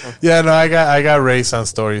 Yeah, no, I got raised on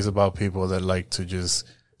stories about people that like to just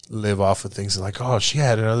live off of things like, oh, she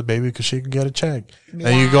had another baby because she could get a check.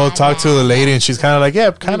 And you go talk to the lady and she's kind of like,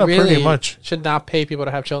 yeah, kind of pretty much. Should not pay people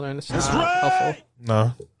to have children. It's just not helpful.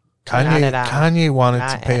 No. Kanye wanted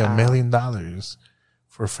to pay $1 million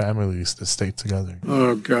for families to stay together.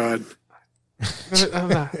 Oh, God.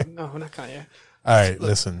 No, not Kanye. All right,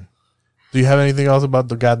 listen. Do you have anything else about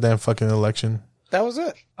the goddamn fucking election? That was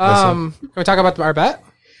it. Can we talk about our bet?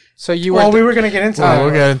 So we were going to get into that.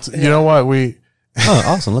 We'll get into, you know what? Oh,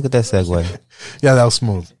 awesome. Look at that segue. Yeah, that was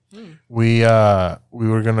smooth. We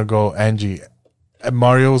were going to go Angie.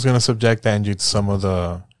 Mario was going to subject Angie to some of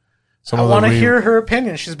the... I want to hear her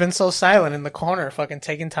opinion. She's been so silent in the corner, fucking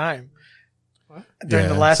taking time. During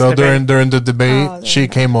the last debate. During the debate, she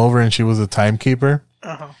came over and she was a timekeeper.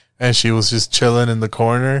 And she was just chilling in the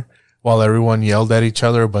corner while everyone yelled at each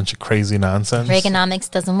other a bunch of crazy nonsense. Reaganomics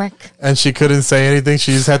doesn't work. And she couldn't say anything.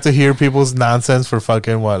 She just had to hear people's nonsense for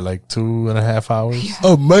fucking, 2.5 hours?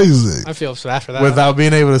 Yeah. Amazing. I feel bad for that. Without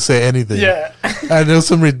being able to say anything. Yeah. And there was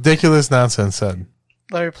some ridiculous nonsense said.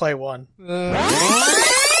 Let me play one.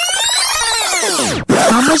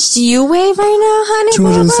 How much do you weigh right now, honey?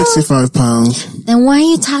 265 pounds. Then why are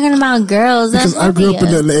you talking about girls? Because I grew up in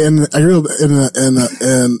a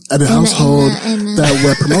household that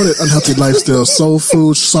were promoted unhealthy lifestyle, soul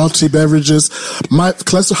food, salty beverages. High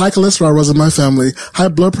cholesterol runs in my family. High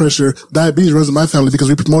blood pressure, diabetes runs in my family because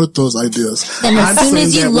we promoted those ideas. Then as soon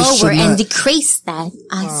as you lower and decrease that,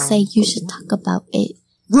 I say you should talk about it.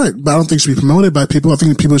 Right, but I don't think it should be promoted by people. I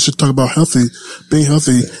think people should talk about being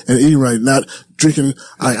healthy and eating right, not drinking.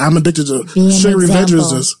 I'm addicted to sugary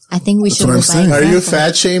beverages. I think we should. That's what I'm saying. Are you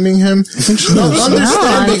fat shaming him? I think she is.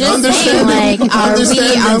 Understanding. Are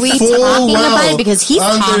we talking about it because he's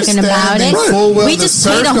talking about it? We just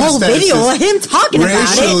played a whole video of him talking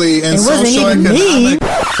about it. It wasn't even me.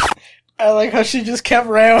 I like how she just kept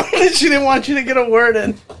rambling. She didn't want you to get a word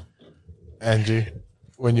in. Angie,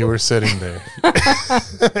 when you were sitting there,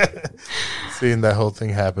 seeing that whole thing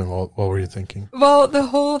happen, what were you thinking? Well, the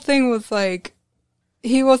whole thing was like,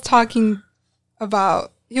 he was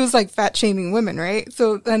like fat shaming women, right?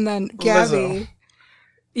 So, and then Gabby,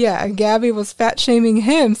 Gabby was fat shaming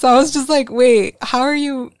him. So I was just like, wait, how are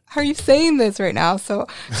you saying this right now? So,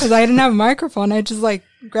 cause I didn't have a microphone, I just like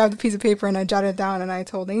grabbed a piece of paper and I jotted it down and I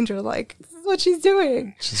told Angel, like, this is what she's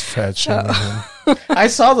doing. She's fat shaming him. I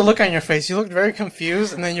saw the look on your face. You looked very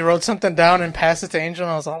confused, and then you wrote something down and passed it to Angel,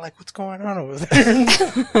 and I was all like, what's going on over there?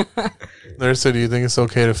 Larissa, do you think it's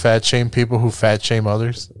okay to fat shame people who fat shame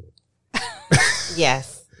others?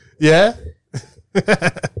 Yes. Yeah?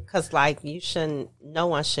 Because, no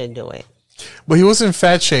one should do it. But he wasn't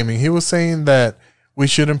fat shaming. He was saying that we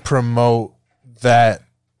shouldn't promote that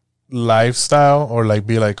lifestyle or like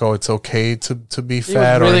be like, oh, it's okay to be He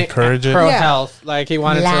fat was or really encourage it. pro health. Like he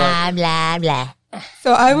wanted to. blah blah.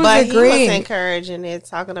 So I was But agreeing. he was encouraging it,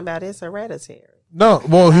 talking about it's hereditary. No,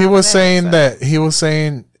 well, he was saying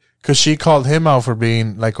because she called him out for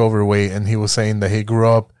being like overweight, and he was saying that he grew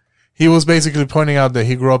up. He was basically pointing out that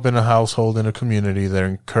he grew up in a household in a community that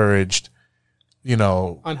encouraged,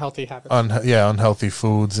 Unhealthy habits. unhealthy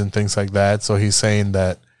foods and things like that. So he's saying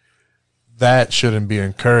that shouldn't be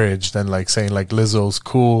encouraged, and like saying like Lizzo's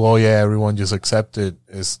cool. Oh yeah, everyone just accept it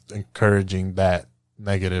is encouraging that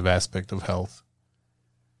negative aspect of health.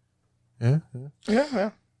 Yeah.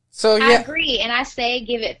 So I agree, and I say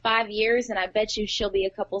give it 5 years, and I bet you she'll be a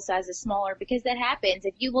couple sizes smaller because that happens.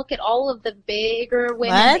 If you look at all of the bigger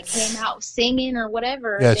women that came out singing or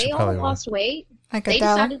whatever, they all lost weight. Like they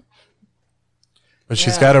Adele. decided. But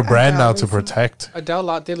she's got a brand now to protect.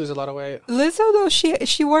 Adele did lose a lot of weight. Lizzo though,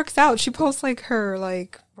 she works out. She posts like her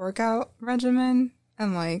workout regimen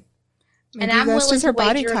and like. And maybe I'm that's willing just to her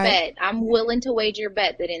body wager a type. bet. I'm willing to wager a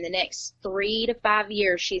bet that in the next 3 to 5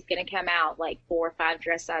 years, she's going to come out like 4 or 5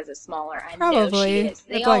 dress sizes smaller. I know she Probably is.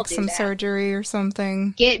 They with all like do some that. surgery or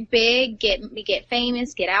something. Get big, get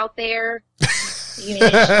famous, get out there.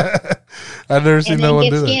 I've never seen and no then one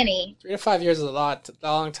get do that. skinny. 3 to 5 years is a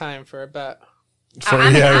long time for a bet. Well,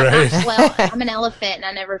 I'm an elephant and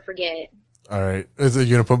I never forget. All right, is it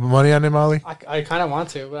you gonna put money on it, Molly? I kind of want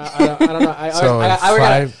to, but I don't know. So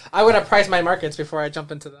I would have priced my markets before I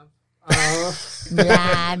jump into them.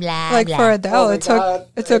 Blah blah. Like blah. for Adele, Oh my it took God.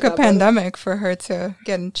 it took a pandemic for her to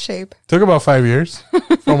get in shape. Took about 5 years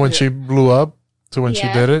from when she blew up to when she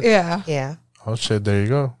Yeah. did it. Yeah. Oh shit! There you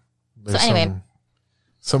go. There's So anyway.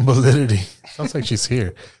 some validity. Sounds like she's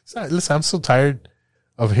here. Listen, I'm so tired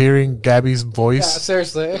of hearing Gabby's Yeah, voice.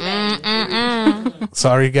 seriously.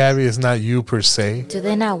 Sorry, Gabby, it's not you per se. Do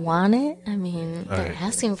they not want it? I mean, All they're right.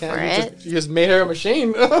 asking for Yeah, it. you just made her a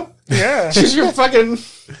machine. Yeah. She's your fucking.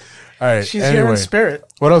 All right. She's here in spirit.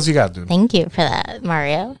 What else you got, dude? Thank you for that,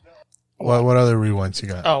 Mario. What other rewinds you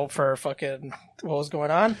got? Oh, for fucking what was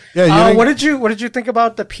going on? Yeah, you didn't- what did you think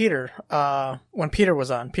about the Peter? When Peter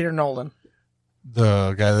was on, Peter Nolan.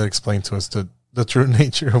 The guy that explained to us the true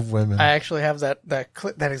nature of women. I actually have that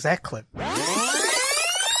exact clip.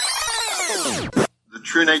 The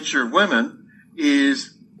true nature of women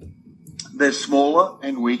is they're smaller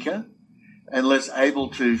and weaker and less able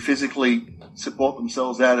to physically support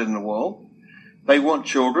themselves out in the world. They want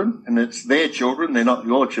children, and it's their children, they're not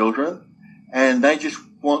your children, and they just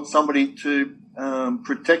want somebody to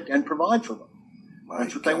protect and provide for them.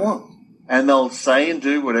 That's what they want. And they'll say and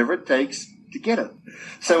do whatever it takes to get it.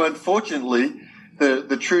 So unfortunately,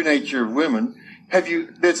 the true nature of women,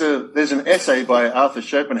 there's an essay by Arthur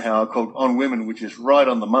Schopenhauer called On Women, which is right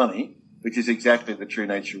on the money, which is exactly the true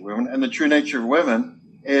nature of women. And the true nature of women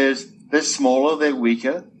is they're smaller, they're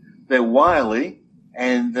weaker, they're wily,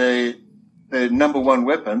 and their number one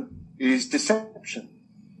weapon is deception.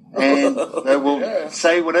 And they will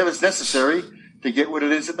say whatever's necessary to get what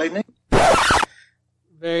it is that they need.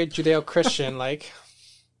 Very Judeo-Christian, like.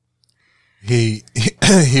 He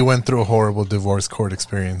went through a horrible divorce court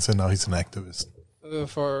experience, and now he's an activist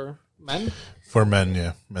For men? for men.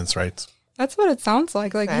 Yeah, men's rights. That's what it sounds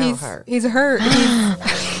like. Like Sound he's hurt. he's hurt.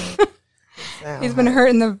 He's been hurt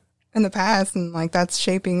in the past, and like that's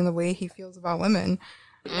shaping the way he feels about women.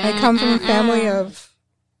 I come from a family of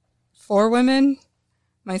 4 women.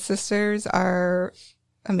 My sisters are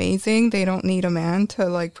amazing. They don't need a man to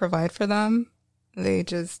like provide for them. They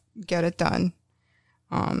just get it done.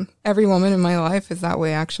 Every woman in my life is that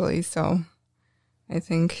way, actually. So I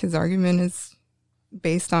think his argument is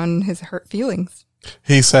based on his hurt feelings.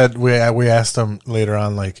 He said we asked him later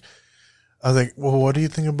on, like, I was like, well, what do you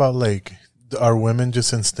think about like, are women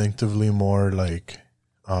just instinctively more like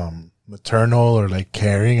maternal or like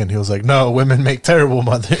caring? And he was like, no, women make terrible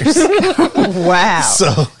mothers. Wow.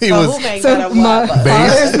 So he was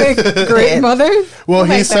fathers make great mothers. Well,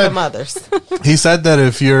 he Who make better said mothers. he said that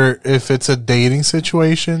if it's a dating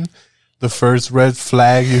situation, the first red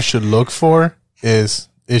flag you should look for is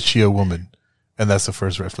she a woman? And that's the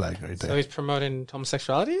first red flag right there. So he's promoting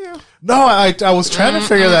homosexuality? No, I was trying to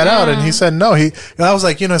figure that out, and he said no. And I was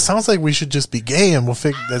like, it sounds like we should just be gay, and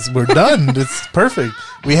we're done. It's perfect.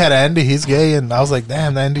 We had Andy, he's gay, and I was like,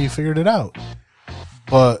 damn, Andy, you figured it out.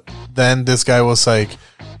 But then this guy was like,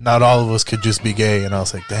 not all of us could just be gay, and I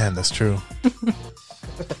was like, damn, that's true.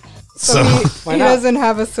 So he doesn't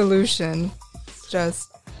have a solution.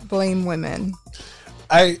 Just blame women.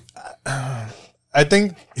 I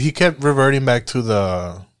think he kept reverting back to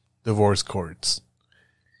the divorce courts.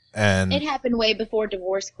 And It happened way before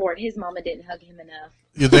divorce court. His mama didn't hug him enough.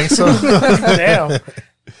 you think so? Damn.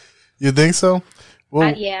 You think so? Well,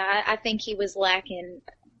 I think he was lacking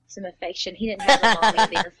some affection. He didn't have a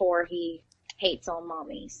mommy, therefore he hates on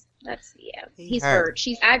mommies. He's hurt.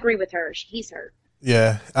 I agree with her. He's hurt.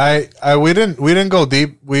 yeah. We didn't go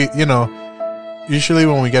deep. Usually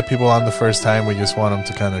when we get people on the first time, we just want them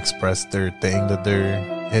to kind of express their thing that they're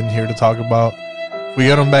in here to talk about. If we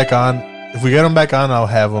get them back on, I'll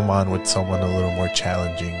have them on with someone a little more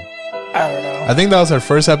challenging. I don't know. I think that was our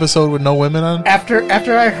first episode with no women on. After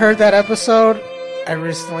I heard that episode, I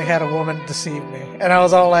recently had a woman deceive me, and I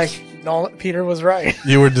was all like, "No, Peter was right."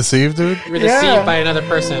 You were deceived, dude? You were deceived by another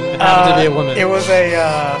person. It happened to be a woman. It was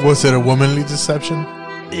a. Was it a womanly deception?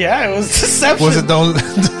 Yeah, it was deception. Was it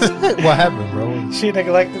what happened, bro? She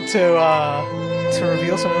neglected to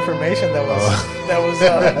reveal some information that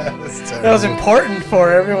was important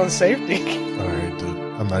for everyone's safety. All right, dude.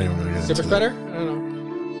 I'm not even gonna get Super into spreader? that. I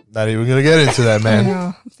don't know. Not even gonna get into that, I man.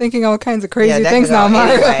 know. I'm thinking all kinds of crazy that things could now, go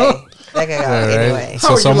Mario. anyway. That could go anyway.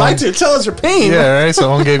 So you like to tell us your pain. Yeah, right.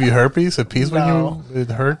 Someone gave you herpes, a piece No. when it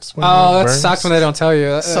hurts. When Oh, it that burns? sucks when they don't tell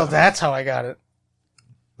you. So that's how I got it.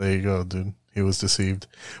 There you go, dude. He was deceived.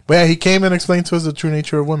 But yeah, he came and explained to us the true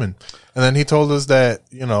nature of women. And then he told us that,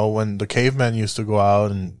 when the cavemen used to go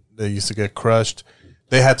out and they used to get crushed,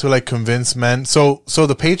 they had to like convince men. So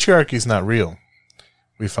the patriarchy is not real.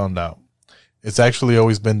 We found out. It's actually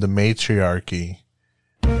always been the matriarchy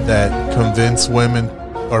that convinced women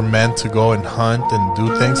or men to go and hunt and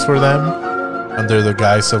do things for them under the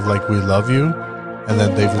guise of like, we love you. And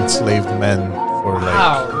then they've enslaved men for like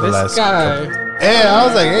Wow, the this last guy. couple. Hey, I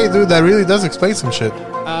was like, hey, dude, that really does explain some shit.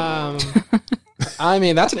 I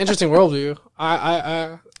mean, that's an interesting worldview.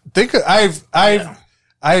 Think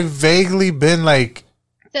I've vaguely been like,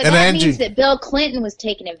 So and that Angie, means that Bill Clinton was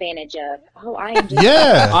taken advantage of. Oh, I am just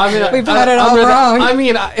yeah. I mean, We've had it all wrong. I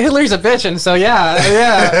mean, Hillary's a bitch, and so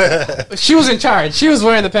yeah. She was in charge. She was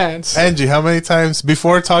wearing the pants. Angie, how many times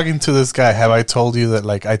before talking to this guy have I told you that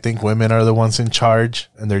like I think women are the ones in charge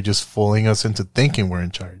and they're just fooling us into thinking we're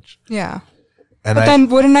in charge? Yeah. And But then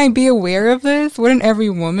wouldn't I be aware of this? Wouldn't every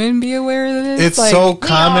woman be aware of this? it's so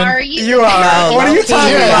common. You are. What are you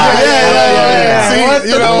talking about? See, What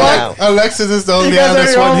you the know fuck? what? Alexis is the You only guys are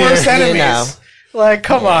honest your one own here. worst enemies. Like,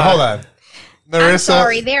 come on. Hold on. Narissa, I'm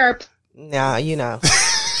sorry, there are No, you know.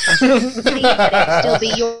 plenty that still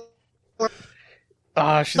be your.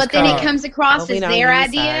 She's But then it calm. comes across We as don't their use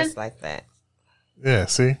idea. ours like that. Yeah,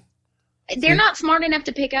 see? They're not smart enough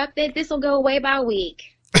to pick up that this will go away by a week.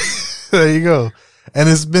 There you go. And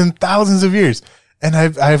it's been thousands of years. And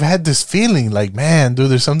I've had this feeling like, man,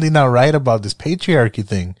 dude, there's something not right about this patriarchy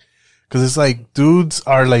thing. Because it's like dudes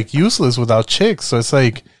are like useless without chicks. So it's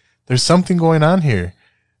like there's something going on here.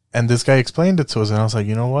 And this guy explained it to us. And I was like,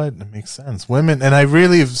 you know what? It makes sense. Women, and I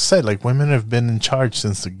really have said, like, women have been in charge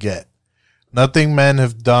since the get. Nothing men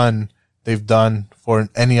have done, they've done for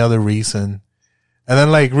any other reason. And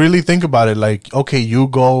then, like, really think about it. Like, okay, you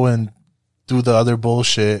go and do the other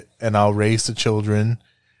bullshit and I'll raise the children.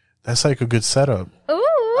 That's like a good setup.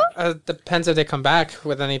 Depends if they come back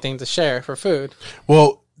with anything to share for food.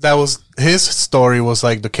 Well, that was his story was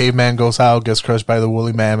like the caveman goes out, gets crushed by the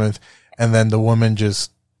woolly mammoth, and then the woman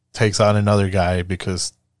just takes on another guy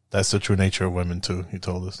because that's the true nature of women too, he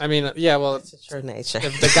told us. I mean, yeah, well, It's a true nature.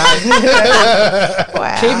 if the guy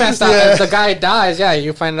Wow. caveman style, if the guy dies, yeah,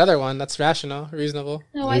 you find another one. That's rational, reasonable.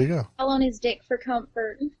 No, There you I go. fell on his dick for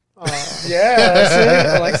comfort.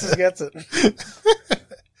 Yeah, see? Alexis gets it.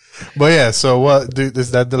 But yeah, so what, dude,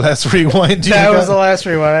 is that the last rewind? you That got? was the last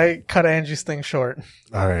rewind. I cut Angie's thing short.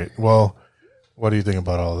 All right. Well, what do you think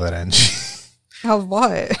about all that, Angie? How's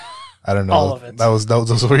what? I don't know. All of it. Those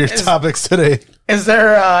were your topics today. Is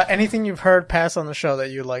there anything you've heard pass on the show that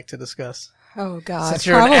you'd like to discuss? Oh God! Since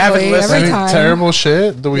you're an avid Probably listener. every Any time. terrible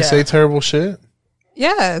shit? Do we Yeah. say terrible shit?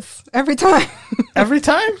 Yes, every time. Every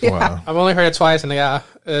time? Wow. I've only heard it twice, and yeah,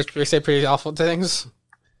 we say pretty awful things.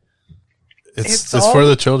 It's all- for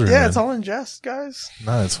the children. Yeah, man. it's all in jest, guys.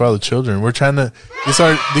 No, it's for all the children. We're trying to. These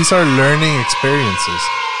are learning experiences.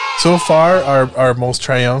 So far, our most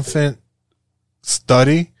triumphant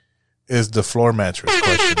study is the floor mattress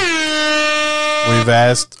question. We've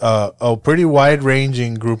asked a pretty wide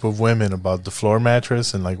ranging group of women about the floor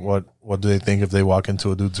mattress and like what do they think if they walk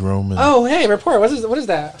into a dude's room and Oh, hey, report. What is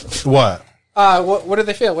that? what. What do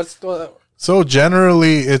they feel? So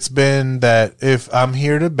generally, it's been that if I'm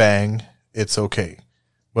here to bang, it's okay.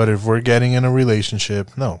 But if we're getting in a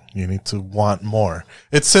relationship, no, you need to want more.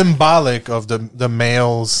 It's symbolic of the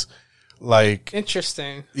male's, like,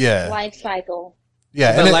 Interesting. yeah. Life cycle.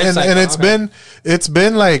 Yeah, The life cycle, and okay. it's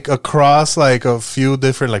been like across like a few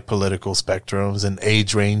different like political spectrums and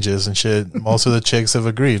age ranges and shit. Most of the chicks have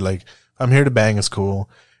agreed. Like, I'm here to bang is cool.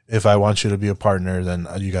 If I want you to be a partner, then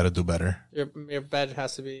you got to do better. Your bed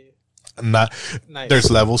has to be Not nice. There's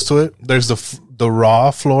levels to it. There's the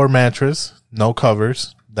raw floor mattress, no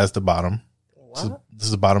covers. That's the bottom. So this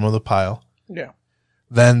is the bottom of the pile. Yeah.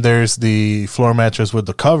 Then there's the floor mattress with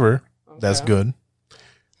the cover. That's good.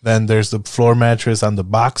 Then there's the floor mattress on the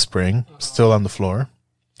box spring, still on the floor.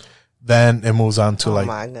 Then it moves on to Oh like.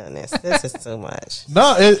 my goodness, this is too much.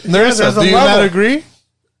 No, there's a do you level. not agree?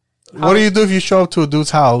 What do you do if you show up to a dude's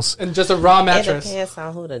house? And just a raw It mattress. depends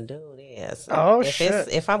on who the dude is. Oh, if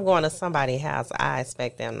if I'm going to somebody's house, I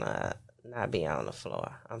expect them to not be on the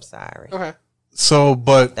floor. I'm sorry. Okay. So,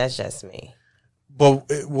 but That's just me. but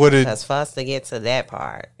would it? Because for us to get to that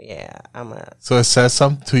part, So it says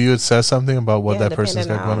something to you. It says something about what yeah, that person's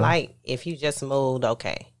depending got going on. like if you just moved,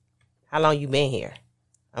 okay. How long you been here?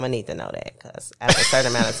 I'm gonna need to know that because after a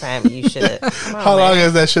certain amount of time, you should. How long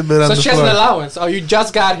has that shit been on So the she has floor? an allowance. Oh, you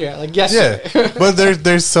just got here. Like, yes. Yeah, but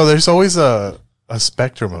there's always a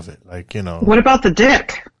spectrum of it. Like, you know. What about the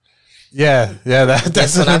dick? Yeah, that's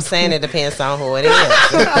That's what I'm saying. It depends on who it is.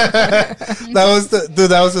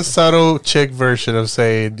 that was a subtle chick version of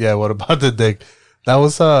saying, yeah, what about the dick? That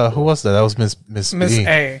was who was that? That was Miss Miss B.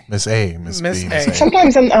 A. Miss A. Miss Miss B. A.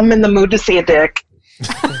 Sometimes I'm in the mood to see a dick.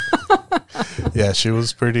 Yeah, she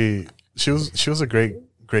was pretty. She was a great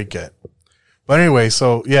get. But anyway,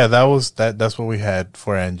 so yeah, that's what we had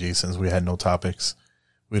for Angie since we had no topics.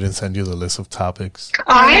 We didn't send you the list of topics.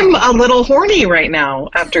 I'm a little horny right now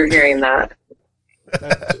after hearing that.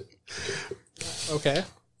 Okay.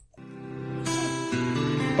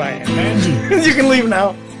 Bye, Angie. You can leave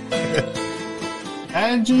now.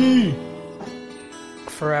 Angie.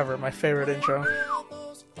 Forever, my favorite intro.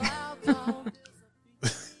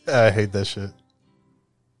 I hate that shit.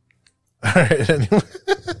 All right, anyway.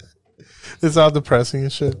 It's all depressing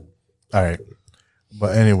and shit. All right.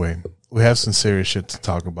 But anyway, we have some serious shit to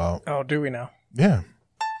talk about. Oh, do we now? Yeah.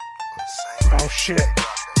 Oh, shit.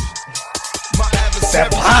 That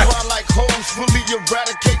I like hoes, fully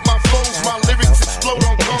eradicate my foes. My lyrics explode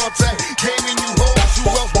on contact. Came in you hoes, who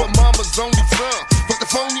else but mama's only son? Fuck the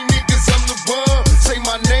phony niggas, I'm the one. Say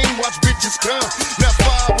my name, watch bitches come. Now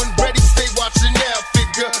fire when ready, stay watching now.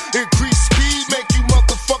 Figure, increase speed, make you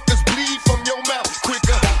motherfuckers bleed from your mouth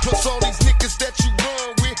quicker. Plus all these niggas that you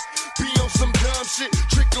run with, be on some dumb shit.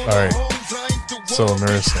 Trick on All right. the hoes, I ain't the one. So,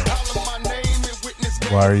 Nerissa,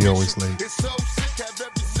 why are you always late?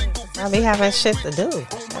 I be having shit to do.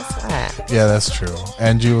 That's why. Yeah, that's true.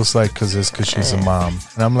 Angie was like, because she's a mom.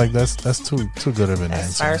 And I'm like, that's too good of an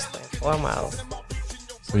That's answer. first and foremost.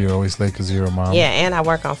 So you're always late because you're a mom? Yeah, and I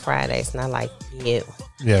work on Fridays, not like you.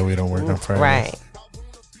 Yeah, we don't work on Fridays. Right.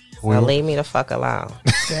 We- So leave me the fuck alone.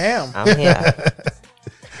 Damn. I'm here.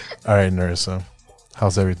 All right, Nerissa.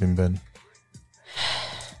 How's everything been?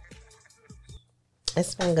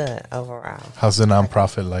 It's been good overall. How's the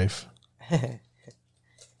nonprofit life?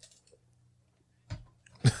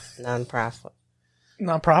 Non-profit.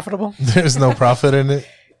 Non-profitable? There's no profit in it?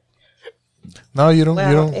 No, you don't. Well,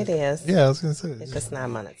 you don't. it is. Yeah, I was gonna say. It's just not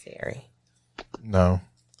monetary. No.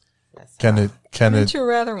 Can it? Wouldn't you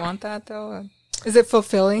rather want that though? Is it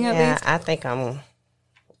fulfilling at Yeah, least? I think I'm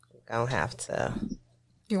gonna have to.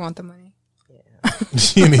 You want the money?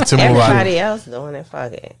 You need to move Everybody on. else doing it.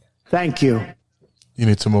 Fuck it. Thank you. You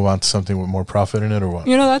need to move on to something with more profit in it, or what?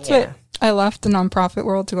 You know, that's what I left the nonprofit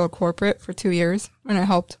world to go corporate for 2 years, and it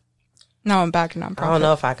helped. Now I'm back in nonprofit. I don't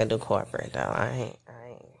know if I could do corporate though. I ain't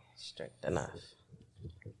strict enough.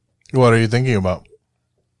 What are you thinking about?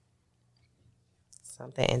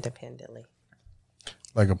 Something independently.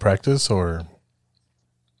 Like a practice, or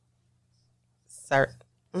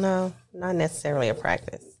No, not necessarily a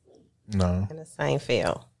practice. no? In the same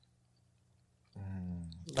field.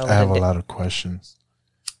 But I have a with lot of questions.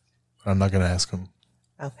 I'm not gonna ask them.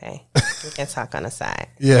 Okay, we can talk on the side.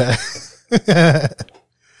 Yeah.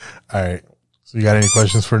 All right. So you got any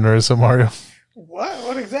questions for Nerissa, Mario? What?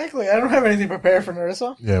 What exactly? I don't have anything prepared for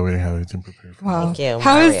Nerissa. Yeah, we didn't have anything prepared. Wow. Thank you,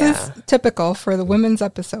 How is Maria. this typical for the women's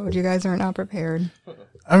episode? You guys are not prepared.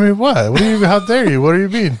 I mean, what? What do you? How dare you? What do you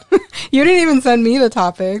mean? You didn't even send me the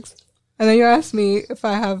topics, and then you asked me if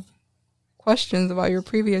I have questions about your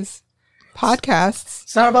previous podcasts.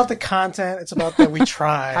 It's not about the content. It's about that we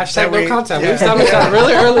try. Hashtag That no content. We established that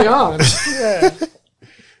really early on. Yeah.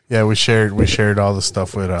 Yeah, we shared all the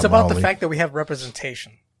stuff with. It's about the Molly. fact that we have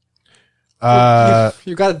representation.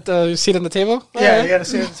 You got a seat on the table? Yeah, you got to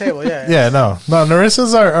sit at the table. Yeah. Yeah, no.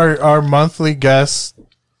 Narissa's our monthly guest,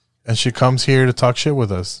 and she comes here to talk shit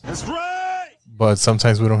with us. That's right. but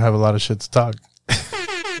sometimes we don't have a lot of shit to talk.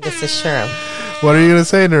 This is true. What are you gonna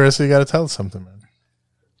say, Narissa? You got to tell us something, man.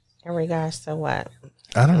 In regards to what?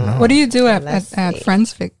 I don't know. What do you do at Let's see.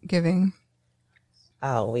 Friendsgiving?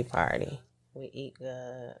 Oh, we party. We eat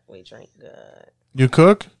good. We drink good. You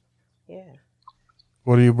cook? Yeah.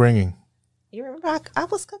 What are you bringing? You remember I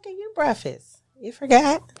was cooking you breakfast. You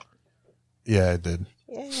forgot? Yeah, I did.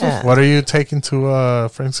 Yeah. What are you taking to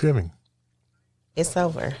Thanksgiving? It's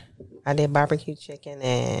over. I did barbecue chicken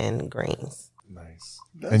and greens. Nice.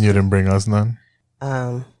 And you didn't bring us none?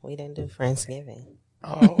 We didn't do Friendsgiving.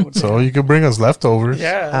 Oh, so you could bring us leftovers.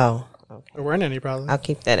 Yeah. Oh, okay. There weren't any, probably. I'll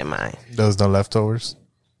keep that in mind. There's no leftovers?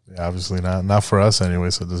 Yeah, obviously not. Not for us anyway,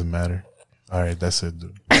 so it doesn't matter. All right, that's it,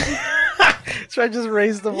 dude. Should I just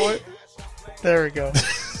raise the voice? There we go.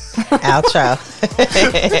 Outro.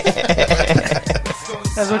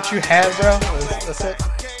 That's what you had, bro? That's it?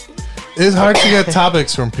 It's hard to get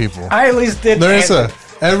topics from people. I at least did. Larissa,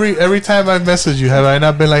 every time I message you, have I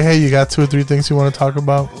not been like, hey, you got 2 or 3 things you want to talk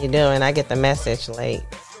about? You do, and I get the message late.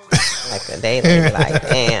 Like a day late. Like,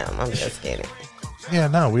 damn, I'm just kidding. Yeah,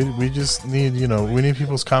 no, we just need, we need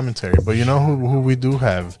people's commentary. But you know who we do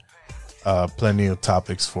have plenty of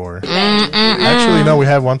topics for? Actually, no, we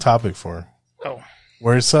have one topic for. Oh.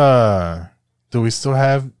 Where's, do we still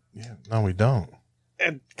have, no, we don't.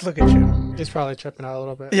 Look at you. He's probably tripping out a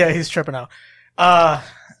little bit. Yeah, he's tripping out.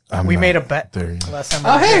 We made a bet last time.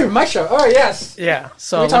 Oh, hey, my show. Oh, yes. Yeah.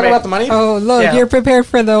 So Can we talk about the money? Oh, look, Yeah. you're prepared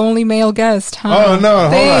for the only male guest, huh? Oh, no,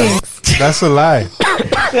 Thanks. hold on. That's a lie.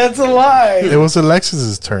 That's a lie. It was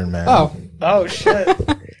Alexis's turn, man. Oh, shit.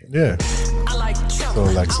 Yeah. So,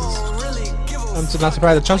 Alexis. I'm not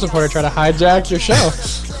surprised the Trump supporter tried to hijack your show.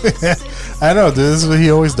 I know. This is what he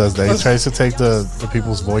always does. That he tries to take the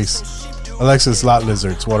people's voice. Alexis, lot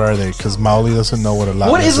lizards. What are they? Because Mauli doesn't know what a lot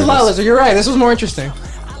What lizard is a lot lizard? You're right. This was more interesting.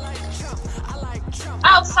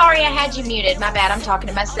 Oh, sorry, I had you muted. My bad. I'm talking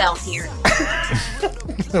to myself here.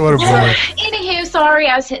 What a boomer. Anywho, sorry,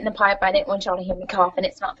 I was hitting the pipe. I didn't want y'all to hear me cough, and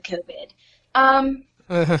it's not the COVID.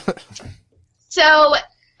 So,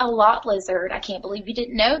 a lot lizard. I can't believe you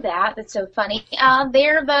didn't know that. That's so funny.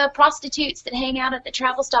 They're the prostitutes that hang out at the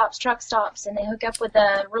travel stops, truck stops, and they hook up with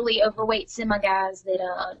really overweight semi guys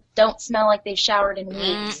that don't smell like they've showered in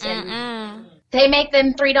weeks. And they make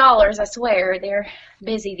them $3, I swear. They're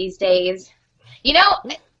busy these days. You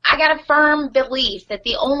know, I got a firm belief that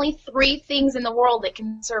the only 3 things in the world that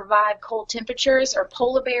can survive cold temperatures are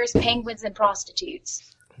polar bears, penguins, and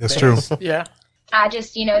prostitutes. That's true. Yeah. I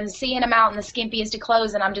just, seeing them out in the skimpiest of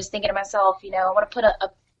clothes, and I'm just thinking to myself, I want to put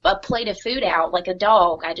a plate of food out like a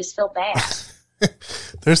dog. I just feel bad.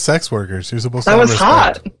 They're sex workers. You're supposed to That have was respect.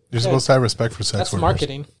 hot. You're supposed to have respect for sex That's workers.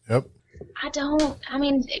 marketing. Yep.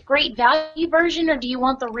 Great value version, or do you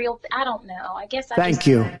want the real? I don't know. I guess I Thank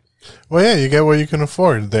you. Well, yeah, you get what you can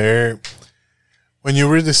afford. When you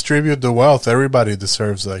redistribute the wealth, everybody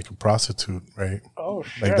deserves like a prostitute, right? Oh,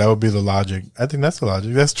 shit. Like that would be the logic. I think that's the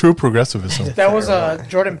logic. That's true progressivism. That was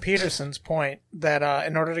Jordan Peterson's point that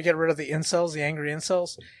in order to get rid of the incels, the angry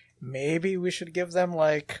incels, maybe we should give them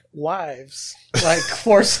like wives, like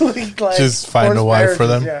forcibly, like Just find a forced wife for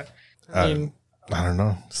them. marriages, I mean, I don't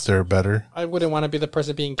know. Is there better? I wouldn't want to be the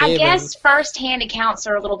person being I gay. guess first-hand accounts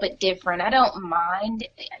are a little bit different. I don't mind.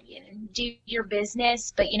 Do your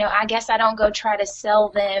business, but I guess I don't go try to sell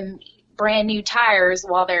them brand new tires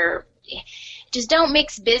while they're. Just don't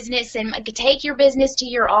mix business and take your business to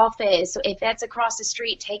your office. If that's across the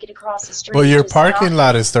street, take it across the street. Well, your Just parking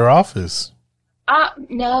lot is their office.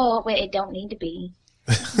 no, it don't need to be.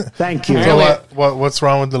 Thank you. So what's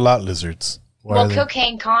wrong with the lot lizards? Why Well, are they-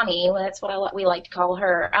 Cocaine Connie, that's what we like to call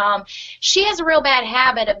her. She has a real bad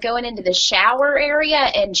habit of going into the shower area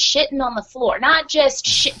and shitting on the floor. Not just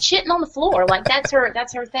shitting on the floor, like that's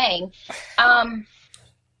her thing.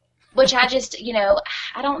 Which I just,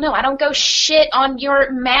 I don't know. I don't go shit on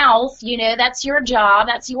your mouth. That's your job.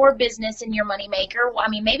 That's your business and your moneymaker. I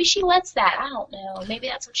mean, maybe she lets that. I don't know. Maybe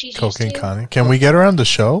that's what she's Cocaine used to. Connie. Can we get her on the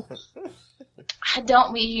show? I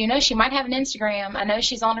don't. She might have an Instagram. I know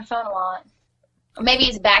she's on her phone a lot. Or maybe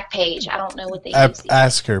it's Backpage. I don't know what they use.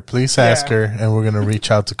 Ask her. Please ask her, and we're going to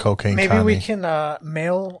reach out to Cocaine Maybe Connie. we can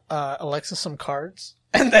mail Alexa some cards,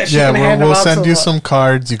 and that she can Yeah, hand we'll them out send to you some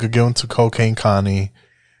cards. You could give them to Cocaine Connie,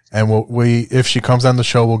 and if she comes on the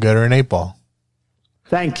show, we'll get her an 8-ball.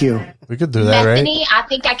 Thank you. We could do that, right? Methany, I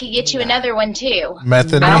think I could get you another one too.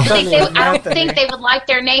 Methany? I don't think they would like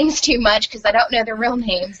their names too much because I don't know their real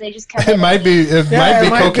names. They just come. It might be. It might be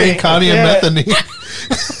Cocaine Connie and Methany.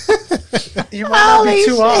 You might not be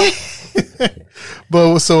too off.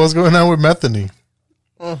 But so what's going on with Methany?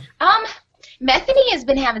 Methany has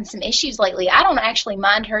been having some issues lately. I don't actually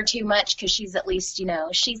mind her too much because she's at least,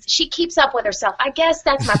 she keeps up with herself. I guess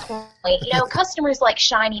that's my point. Customers like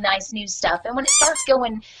shiny, nice new stuff. And when it starts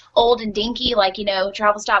going old and dinky, like,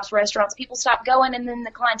 travel stops, restaurants, people stop going and then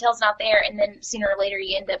the clientele's not there. And then sooner or later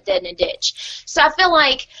you end up dead in a ditch. So I feel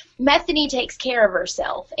like Methany takes care of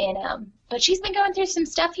herself. And, but she's been going through some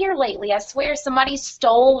stuff here lately. I swear somebody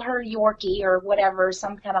stole her Yorkie or whatever,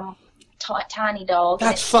 some kind of tiny dog.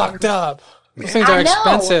 That's fucked up. Those things are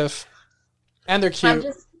expensive. And they're cute.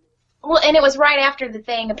 And it was right after the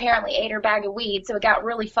thing apparently ate her bag of weed, so it got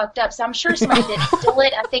really fucked up. So I'm sure somebody didn't steal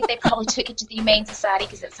it. I think they probably took it to the Humane Society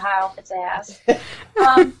because it's high off its ass.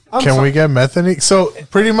 Can we get Methany? So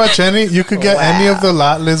pretty much you could get any of the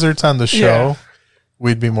lot lizards on the show. Yeah.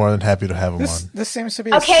 We'd be more than happy to have them on. This seems to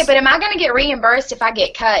be okay, but am I going to get reimbursed if I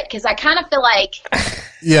get cut? Because I kind of feel like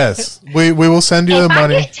yes, we will send you the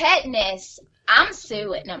money. If I get tetanus, I'm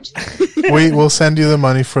suing. No, I'm just kidding. We will send you the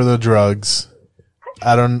money for the drugs.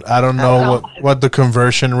 I don't know what the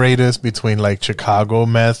conversion rate is between like Chicago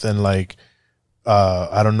meth and like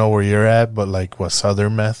I don't know where you're at, but like what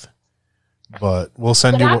Southern meth. But we'll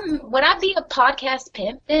send would I be a podcast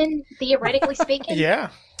pimp then, theoretically speaking? Yeah.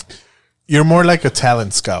 You're more like a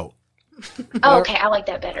talent scout. Oh, okay, I like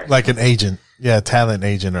that better. Like an agent. Yeah, a talent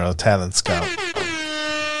agent or a talent scout.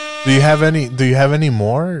 Do you have any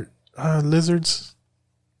more lizards?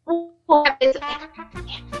 I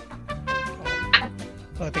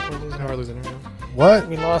think we're losing her. What?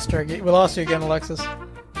 We lost her. We lost you again, Alexis.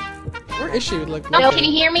 We're issued. Like, no, can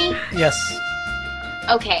you hear me? Yes.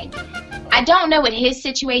 Okay. I don't know what his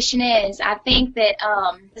situation is. I think that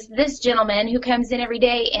this gentleman who comes in every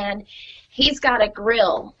day and he's got a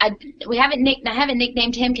grill. I haven't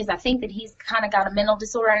nicknamed him because I think that he's kind of got a mental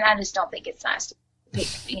disorder, and I just don't think it's nice to make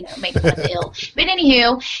fun ill. But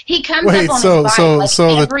anywho, he comes up on his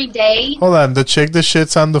bike every day. Hold on, the chick that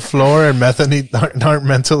shits on the floor and Methany aren't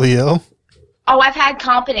mentally ill? Oh, I've had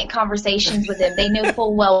competent conversations with them. They know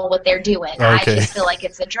full well what they're doing. Okay. I just feel like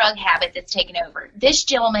it's a drug habit that's taken over. This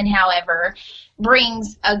gentleman, however,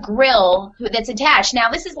 brings a grill that's attached. Now,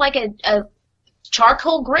 this is like a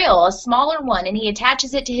charcoal grill, a smaller one, and he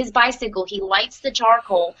attaches it to his bicycle. He lights the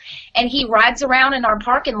charcoal, and he rides around in our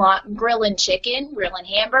parking lot grilling chicken, grilling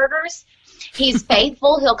hamburgers. He's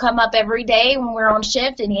faithful. He'll come up every day when we're on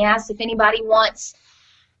shift, and he asks if anybody wants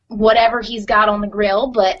whatever he's got on the grill.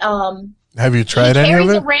 But have you tried any of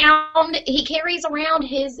it? He carries around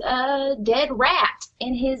his dead rat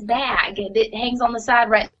in his bag that hangs on the side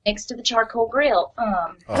right next to the charcoal grill.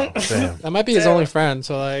 Oh, damn. That might be his only friend,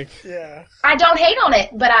 so like... Yeah. I don't hate on it,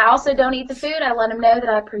 but I also don't eat the food. I let him know that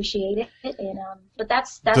I appreciate it. And but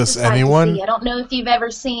that's Does the sight anyone... to see. I don't know if you've ever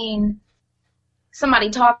seen somebody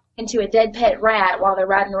talking to a dead pet rat while they're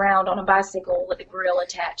riding around on a bicycle with a grill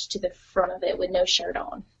attached to the front of it with no shirt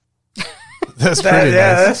on. That's pretty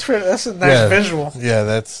nice. That's a nice visual. Yeah,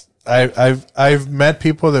 that's I've met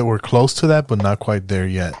people that were close to that, but not quite there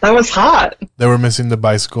yet. That was hot. They were missing the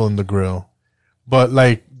bicycle and the grill. But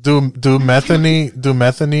like, do methany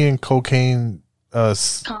and cocaine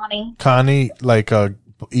Connie like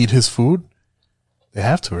eat his food? They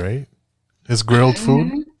have to, right? His grilled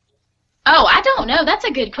food. Oh, I don't know. That's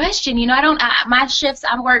a good question. My shifts,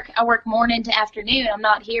 I work morning to afternoon. I'm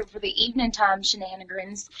not here for the evening time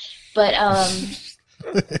shenanigans. But,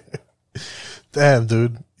 damn,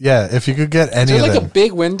 dude. Yeah, if you could get any of them. Is there like a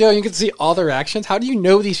big window and you can see all their actions? How do you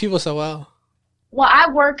know these people so well? Well, I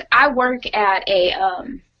work at a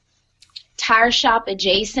tire shop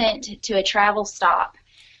adjacent to a travel stop.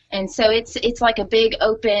 And so it's like a big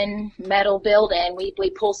open metal building.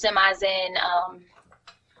 We pull semis in,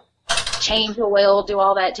 change oil, do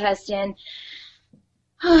all that testing,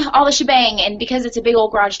 all the shebang. And because it's a big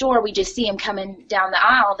old garage door, we just see them coming down the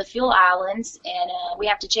aisle, the fuel islands, and we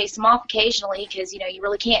have to chase them off occasionally because, you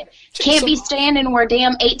really can't be standing where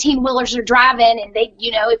damn 18-wheelers are driving, and they,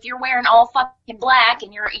 if you're wearing all fucking black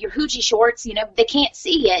and your hoochie shorts, they can't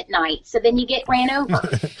see you at night. So then you get ran over.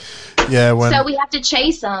 Yeah. So we have to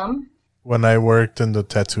chase them. When I worked in the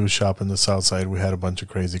tattoo shop in the South Side, we had a bunch of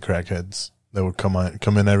crazy crackheads that would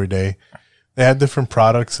come in every day. They had different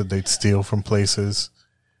products that they'd steal from places.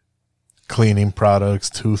 Cleaning products,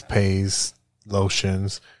 toothpaste,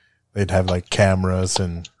 lotions. They'd have like cameras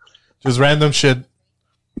and just random shit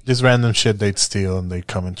they'd steal, and they'd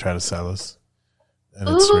come and try to sell us. And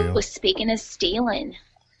it's real. Speaking of stealing,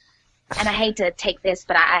 and I hate to take this,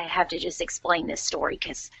 but I have to just explain this story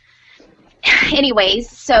because anyways,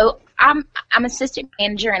 so I'm assistant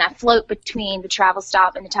manager, and I float between the travel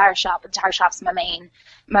stop and the tire shop. The tire shop's my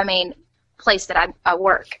main place that I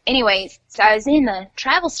work. Anyways, so I was in the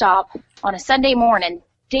travel stop on a Sunday morning,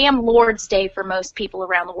 damn Lord's Day for most people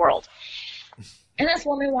around the world. And this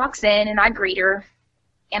woman walks in, and I greet her,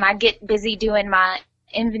 and I get busy doing my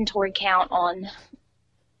inventory count on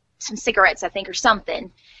some cigarettes, I think, or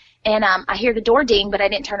something. And I hear the door ding, but I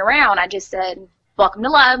didn't turn around. I just said, welcome to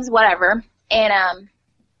Love's, whatever. And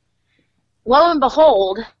lo and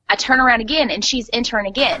behold, I turn around again, and she's entering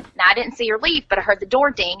again. Now, I didn't see her leave, but I heard the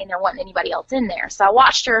door ding, and there wasn't anybody else in there. So I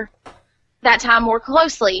watched her that time more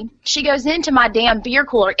closely. She goes into my damn beer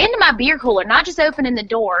cooler, not just opening the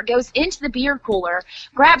door, goes into the beer cooler,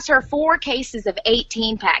 grabs her 4 cases of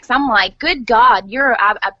 18 packs. I'm like, good God, you're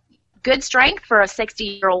a good strength for a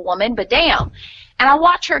 60-year-old woman, but damn. And I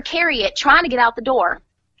watch her carry it, trying to get out the door.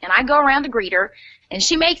 And I go around to greet her, and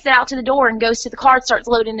she makes it out to the door and goes to the car, starts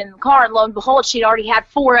loading in the car, and lo and behold, she'd already had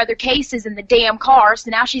 4 other cases in the damn car, so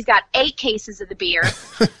now she's got 8 cases of the beer.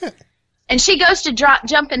 And she goes to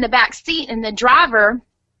jump in the back seat, and the driver,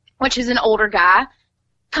 which is an older guy,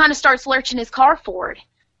 kind of starts lurching his car forward.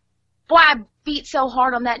 Boy, I beat so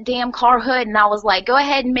hard on that damn car hood, and I was like, go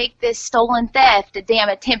ahead and make this stolen theft a damn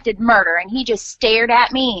attempted murder. And he just stared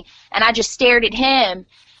at me, and I just stared at him.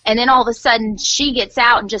 And then all of a sudden, she gets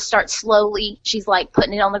out and just starts slowly, she's like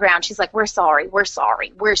putting it on the ground. She's like, we're sorry, we're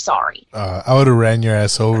sorry, we're sorry. I would have ran your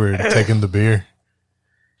ass over and taken the beer.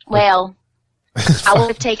 Well, I would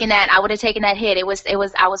have taken that. I would have taken that hit.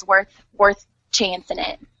 I was worth chancing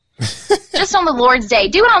it. Just on the Lord's Day.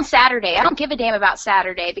 Do it on Saturday. I don't give a damn about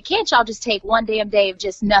Saturday, but can't y'all just take one damn day of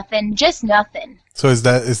just nothing? Just nothing. So is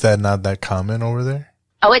that not that common over there?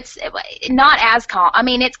 Oh, it's not as common. I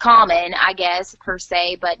mean, it's common, I guess, per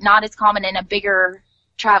se, but not as common in a bigger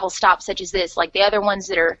travel stop such as this. Like the other ones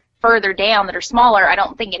that are further down, that are smaller, I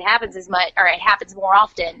don't think it happens as much, or it happens more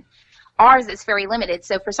often. Ours is very limited,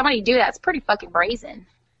 so for somebody to do that, it's pretty fucking brazen.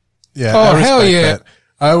 Yeah. Oh, hell yeah. That.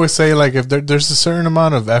 I always say, like, if there's a certain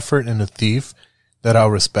amount of effort in a thief that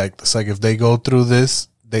I'll respect. It's like if they go through this,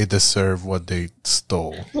 they deserve what they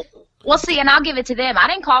stole. Well, see, and I'll give it to them. I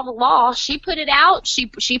didn't call the law. She put it out. She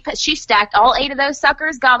stacked all 8 of those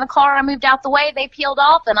suckers, got in the car, I moved out the way, they peeled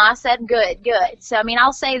off, and I said, good. So, I mean,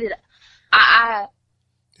 I'll say that I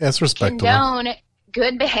it's respectable. Condone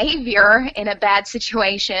good behavior in a bad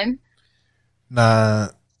situation. Nah,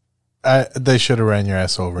 they should have ran your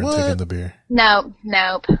ass over and taken the beer. Nope.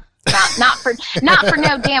 Not for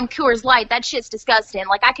no damn Coors Light. That shit's disgusting.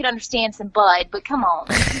 Like, I could understand some Bud, but come on.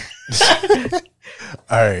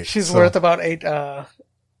 All right. She's worth about 8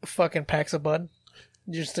 fucking packs of Bud.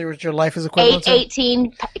 You just see what your life is equivalent to?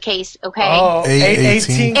 18 case, okay? Oh,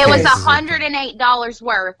 18 It was $108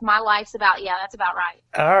 worth. My life's that's about right.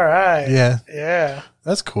 All right. Yeah.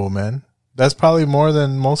 That's cool, man. That's probably more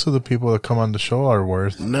than most of the people that come on the show are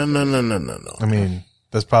worth. No. I mean,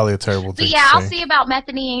 that's probably a terrible thing. But yeah, to I'll say. see about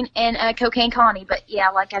Methadone and Cocaine Connie. But yeah,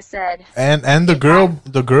 like I said, And the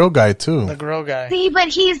girl guy too. The girl guy. See, but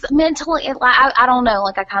he's mentally. I don't know.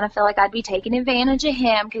 Like, I kind of feel like I'd be taking advantage of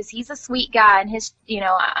him because he's a sweet guy, and his,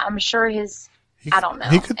 I'm sure his. I don't know.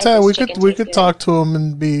 He could tell. We could talk to him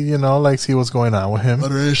and be, like, see what's going on with him.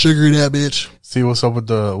 Butter and sugar that bitch. See what's up with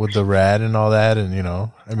the rat and all that, and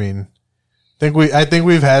I mean, I think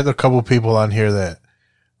we've had a couple people on here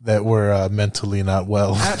that were mentally not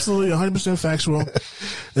well. Absolutely, 100% factual.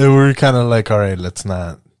 And we're kind of like, all right, let's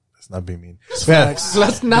not be mean.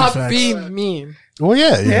 Let's not be mean. Well,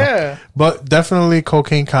 yeah. Yeah. But definitely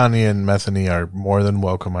Cocaine Connie and Methany are more than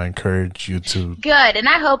welcome. I encourage you to. Good, and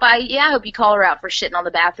I hope you call her out for shitting on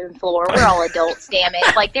the bathroom floor. We're all adults, damn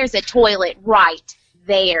it. Like, there's a toilet right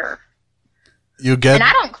there. And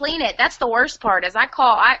I don't clean it. That's the worst part. Is I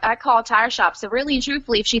call a tire shop. So really and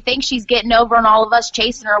truthfully, if she thinks she's getting over on all of us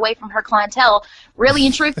chasing her away from her clientele, really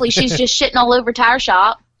and truthfully, she's just shitting all over tire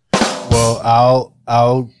shop. Well,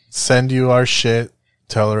 I'll send you our shit.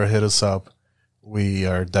 Tell her to hit us up. We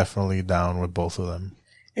are definitely down with both of them.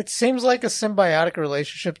 It seems like a symbiotic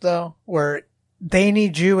relationship, though, where they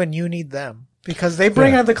need you and you need them because they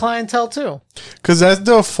bring out the clientele too. Because that's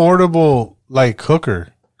the affordable, like, hooker.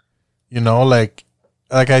 Like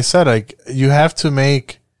I said, like, you have to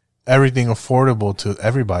make everything affordable to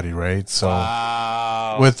everybody, right? So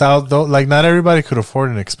without not everybody could afford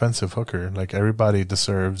an expensive hooker. Like, everybody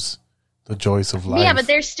deserves the joys of life. Yeah, but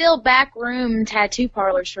there's still backroom tattoo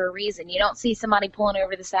parlors for a reason. You don't see somebody pulling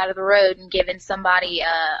over the side of the road and giving somebody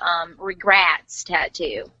regrets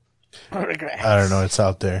tattoo. Regrets. I don't know. It's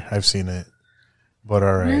out there. I've seen it. But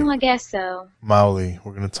all right. Well, I guess so. Mauli.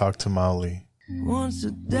 We're going to talk to Mauli. Once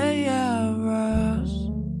a day I rise,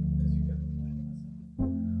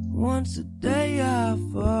 once a day I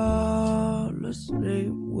fall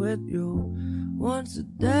asleep with you. Once a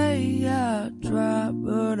day I try,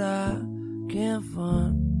 but I can't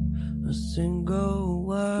find a single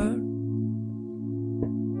word.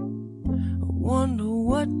 I wonder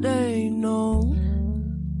what they know.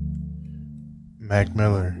 Mac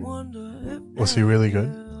Miller. Was he really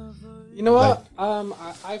good? You know what?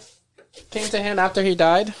 I came to him after he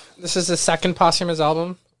died. This is his second posthumous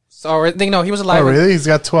album. So I think no, he was alive. Oh, really? He's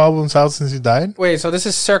got 2 albums out since he died? Wait, so this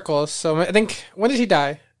is Circles. So I think when did he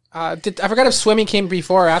die? I forgot if Swimming came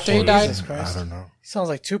before or after he died. I don't know. He sounds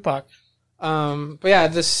like Tupac. But yeah,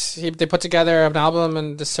 they put together an album,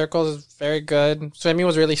 and the Circles is very good. Swimming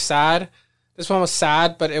was really sad. This one was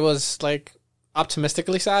sad, but it was like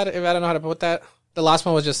optimistically sad. If I don't know how to put that. The last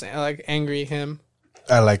one was just like angry him.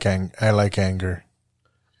 I like anger.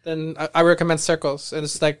 Then I recommend Circles.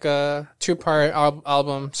 It's like a 2-part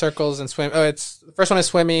album, Circles and Swim. Oh, it's the first one is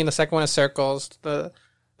Swimming, the second one is Circles. The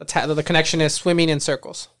connection is Swimming and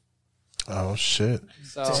Circles. Oh shit!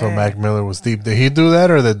 So Mac Miller was deep. Did he do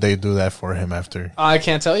that, or did they do that for him after? I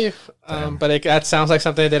can't tell you, but that sounds like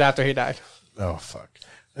something they did after he died. Oh fuck!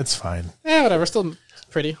 It's fine. Yeah, whatever. Still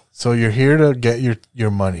pretty. So you're here to get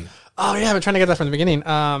your money. Oh yeah, I've been trying to get that from the beginning.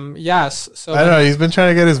 Yes. So I don't know. He's been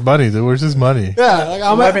trying to get his money, dude. Where's his money? Yeah.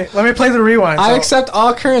 Like, let me play the rewind. I accept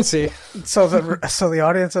all currency. So the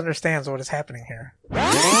audience understands what is happening here.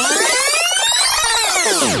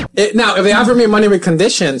 Now, if they offer me money with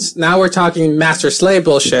conditions, now we're talking master slave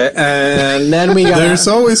bullshit, and then we got. There's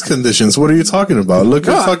always conditions. What are you talking about? Look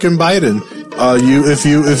at fucking Biden. If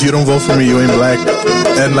you don't vote for me, you ain't black.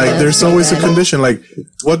 And like, there's always a condition. Like,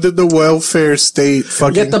 what did the welfare state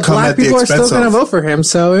fucking Yet the come black at the people are expense still going to of? vote for him,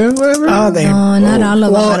 so whatever. No, not all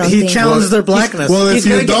of them. I don't he think. challenged their blackness. Well, if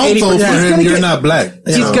you don't vote for him, you're not black.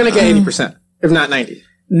 He's going to get 80%, if not 90.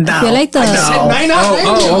 No. I feel like the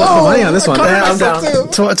money on this one. Yeah, I'm down.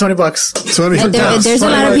 $20. 20. there's a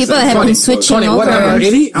lot of people that have been switching 20, over. whatever.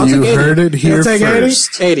 80? I'll You take 80. heard it here You'll take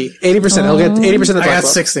first. 80. 80%. He'll get 80% of the I black got vote.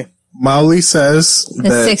 60. Molly says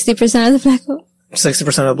that 60% of the black vote. 60%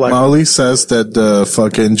 of the black. Molly says that the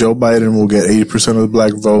fucking Joe Biden will get 80% of the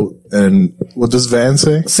black vote. And what does Van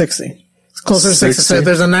say? 60. It's closer to 60. 60. So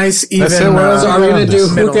there's a nice even. That's it. What else are we going to do?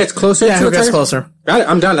 Who middle. gets closer? Yeah, to who the gets third? closer? Got it.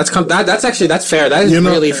 I'm done. That's fair. That is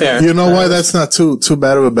really fair. You know why that's not too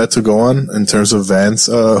bad of a bet to go on in terms of Van's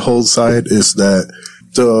whole side is that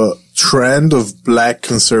the trend of black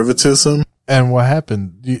conservatism. And what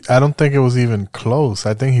happened? I don't think it was even close.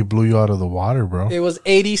 I think he blew you out of the water, bro. It was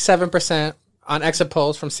 87% on exit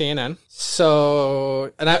polls from CNN.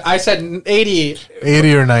 So, and I said 80.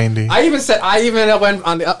 80 or 90. I even went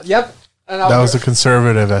on the, yep. And That was a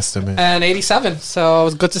conservative estimate. And 87. So it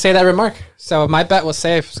was good to say that remark. So my bet was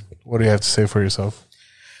safe. What do you have to say for yourself?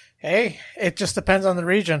 Hey, it just depends on the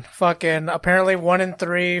region. Fucking, apparently 1 in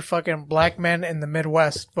 3 fucking black men in the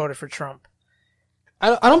Midwest voted for Trump.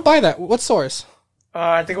 I don't buy that. What source?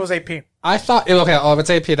 I think it was AP. I thought, okay, if it's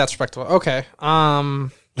AP, that's respectable. Okay.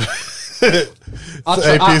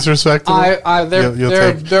 AP's respectable.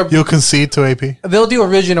 You'll concede to AP. They'll do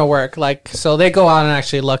original work, so they go out and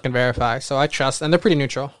actually look and verify. So I trust, and they're pretty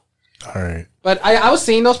neutral. All right. But I was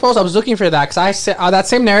seeing those polls. I was looking for that because I said that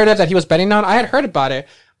same narrative that he was betting on. I had heard about it,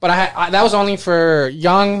 but that was only for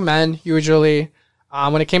young men usually.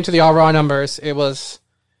 When it came to the overall numbers, it was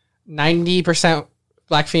 90%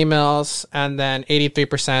 black females and then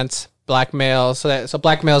 83% black males. So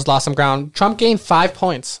black males lost some ground. Trump gained 5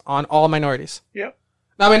 points on all minorities. Yep.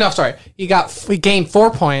 Sorry. He gained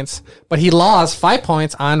 4 points, but he lost 5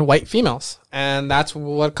 points on white females, and that's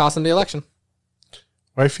what cost him the election.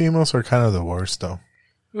 White females are kind of the worst, though.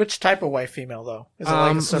 Which type of white female, though? Is it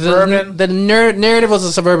like a suburban? The narrative was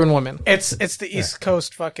a suburban woman. It's the East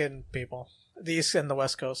Coast fucking people. The East and the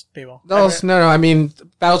West Coast people. No. I mean,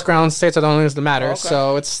 battleground states are the only ones that matter. Okay.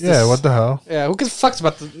 So it's yeah. What the hell? Yeah. Who gives fucks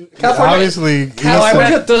about the California? Obviously,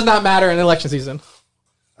 California does not matter in election season.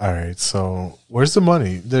 All right. So where's the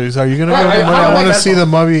money? Are you gonna? I want to see the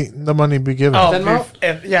money be given. Oh, Venmo?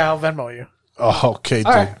 I'll Venmo you. Oh, okay.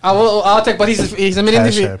 All right. I'll take. But he's admitting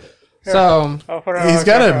defeat. So he's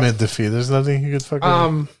got to admit defeat. There's nothing he could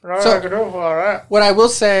fucking. What I will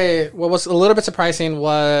say, what was a little bit surprising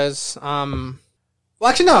was, well,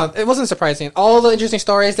 actually no, it wasn't surprising. All the interesting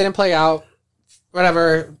stories didn't play out.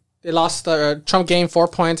 Whatever, they lost. Trump gained 4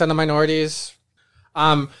 points on the minorities.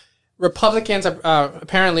 Republicans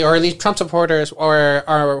apparently, or at least Trump supporters,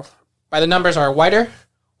 are by the numbers are whiter,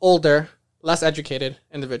 older, less educated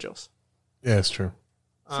individuals. Yeah, it's true.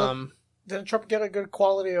 Didn't Trump get a good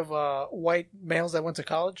quality of white males that went to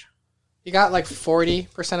college? He got like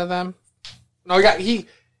 40% of them. No, he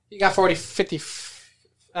got 50.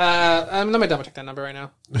 Let me double check that number right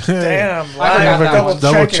now. Damn, I forgot that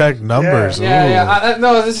double check numbers. Yeah.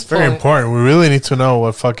 No, this is very important. We really need to know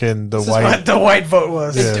what fucking the white vote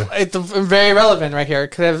was. Yeah. It's very relevant right here.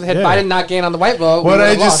 Because had Biden not gained on the white vote, what did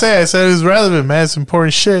I just say? I said it was relevant, man. It's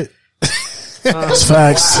important shit. It's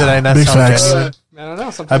facts. Did I not Big sound facts. genuine? I don't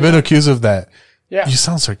know. I've been accused of that. Yeah. You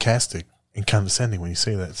sound sarcastic and condescending when you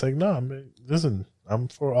say that. It's like, no, listen, I'm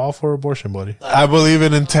all for abortion, buddy. I believe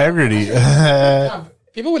in integrity.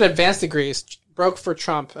 People with advanced degrees broke for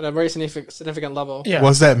Trump at a very significant level. Yeah.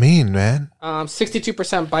 What's that mean, man?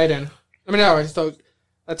 62% Biden. I mean, no,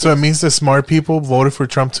 So it means that smart people voted for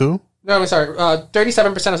Trump too? No, I'm sorry.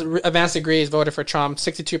 37% of advanced degrees voted for Trump.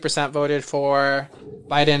 62% voted for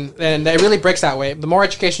Biden, and it really breaks that way. The more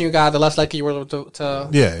education you got, the less likely you were to go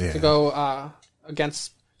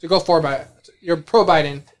for Biden. You're pro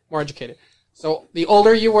Biden, more educated. So the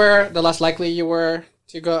older you were, the less likely you were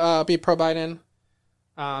to go be pro Biden.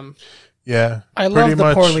 Yeah, I love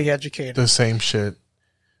the poorly educated. The same shit.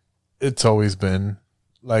 It's always been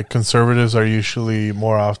like conservatives are usually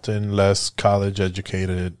more often less college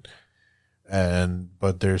educated,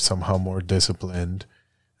 but they're somehow more disciplined,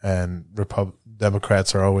 and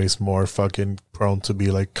Democrats are always more fucking prone to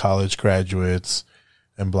be like college graduates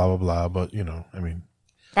and blah blah blah. But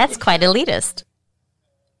that's quite elitist.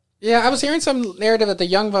 Yeah, I was hearing some narrative that the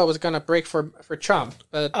young vote was going to break for Trump,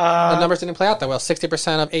 but the numbers didn't play out that well.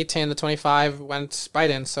 60% of 18 to 25 went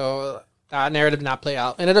Biden, so that narrative did not play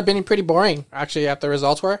out. It ended up being pretty boring, actually, after the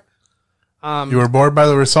results were. You were bored by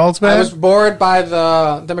the results, man? I was bored by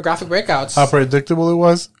the demographic breakouts. How predictable it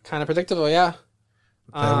was? Kind of predictable, yeah.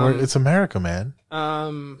 It's America, man.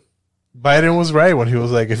 Biden was right when he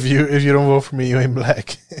was like, if you don't vote for me, you ain't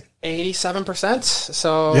black. 87%.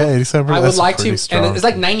 So yeah, 87%. I would like to, strong. and it's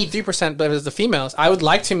like 93%, but it's the females. I would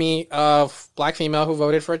like to meet a black female who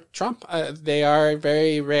voted for Trump. They are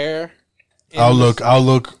very rare. I'll look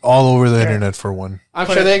all over the internet for one. I'm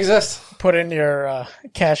sure they exist. Put in your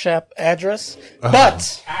Cash App address,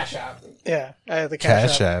 but Cash App. Yeah, the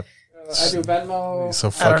Cash App. I do Venmo.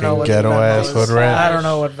 So fucking ghetto ass hood rat. I don't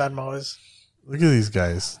know what Venmo is. Look at these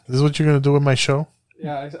guys. This is what you're gonna do with my show?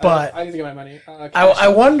 Yeah, but I need to get my money. I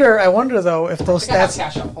wonder though if those stats.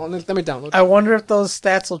 Cash App. Let me download. I wonder if those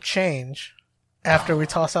stats will change after we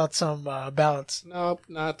toss out some ballots. Nope,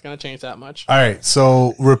 not gonna change that much. All right,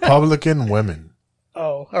 so Republican women.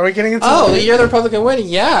 Oh, are we getting into? Oh, the year the Republican winning?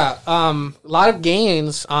 Yeah, a lot of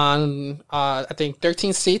gains on I think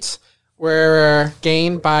 13 seats were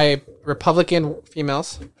gained by Republican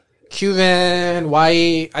females. Cuban,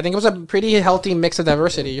 white. I think it was a pretty healthy mix of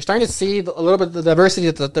diversity. You're starting to see a little bit of the diversity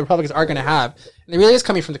that the Republicans are going to have. And it really is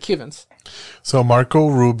coming from the Cubans. So Marco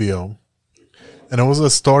Rubio, and it was a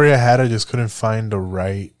story I had. I just couldn't find the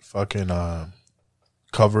right fucking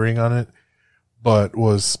covering on it, but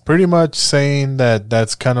was pretty much saying that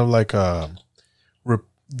that's kind of like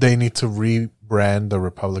they need to rebrand the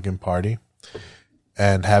Republican Party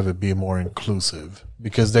and have it be more inclusive,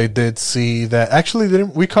 because they did see that actually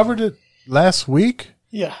we covered it last week.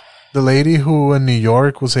 Yeah. The lady who in New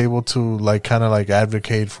York was able to kind of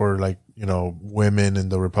advocate for women in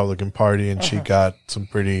the Republican Party, and she got some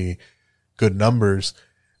pretty good numbers.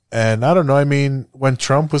 And I don't know, I mean, when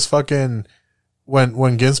Trump was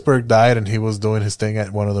when Ginsburg died and he was doing his thing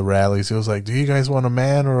at one of the rallies, he was like, do you guys want a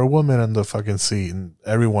man or a woman on the fucking seat? And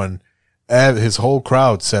everyone, his whole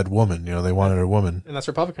crowd said woman. They wanted a woman. And that's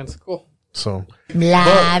Republicans. Cool. So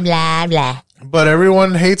blah blah blah. But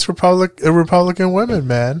everyone hates Republican women,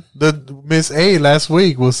 man. The Miss A last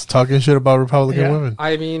week was talking shit about Republican women.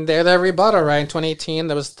 I mean, they're the rebuttal, right? In 2018,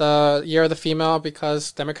 that was the year of the female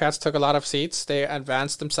because Democrats took a lot of seats. They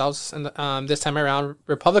advanced themselves, and this time around,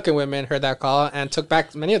 Republican women heard that call and took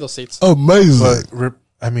back many of those seats. Amazing. But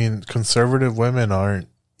I mean, conservative women aren't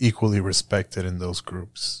equally respected in those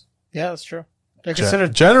groups. Yeah, that's true. They're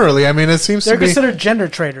considered generally. I mean, it seems they're to be considered gender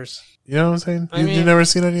traitors. You know what I'm saying? You never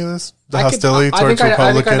seen any of this? The hostility I towards think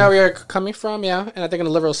Republican. I think I know where you're coming from, yeah. And I think in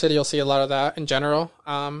the liberal city, you'll see a lot of that in general.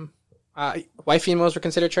 White females were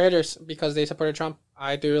considered traitors because they supported Trump.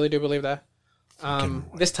 I really do believe that.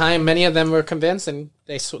 This time, many of them were convinced, and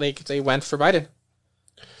they went for Biden.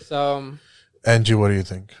 So, Angie, what do you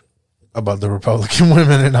think about the Republican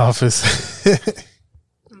women in office?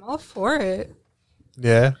 I'm all for it.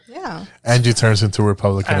 Yeah? Yeah. Angie turns into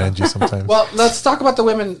Republican Angie sometimes. Well, let's talk about the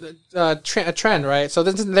women trend, right? So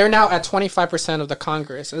they're now at 25% of the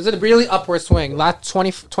Congress. It's a really upward swing. Last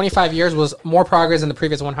 25 years was more progress than the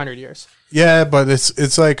previous 100 years. Yeah, but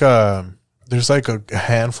it's like there's like a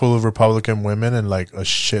handful of Republican women and like a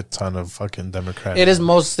shit ton of fucking Democrats. It is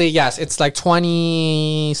mostly, yes, it's like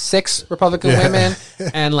 26 Republican women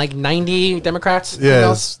and like 90 Democrats. Yeah, you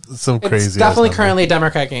know? it's some crazy. It's definitely ass number. currently a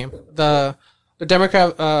Democrat game. The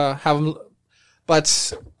Democrat have,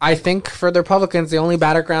 but I think for the Republicans, the only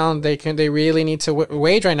battleground they really need to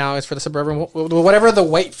wage right now is for the suburban, whatever the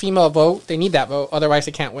white female vote, they need that vote. Otherwise,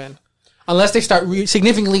 they can't win. Unless they start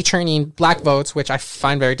significantly turning black votes, which I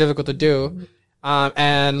find very difficult to do,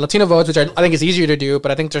 and Latino votes, which I think is easier to do,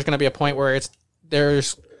 but I think there's going to be a point where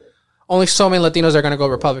there's only so many Latinos are going to go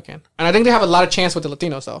Republican. And I think they have a lot of chance with the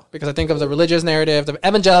Latinos, though, because I think of the religious narrative, the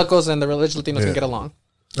evangelicals and the religious Latinos can get along.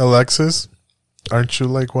 Alexis, aren't you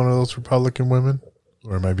like one of those Republican women?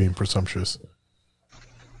 Or am I being presumptuous?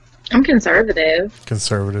 I'm conservative.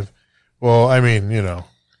 Conservative. Well, I mean, you know.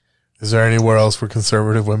 Is there anywhere else for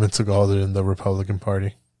conservative women to go other than the Republican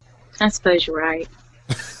Party? I suppose you're right.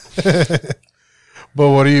 But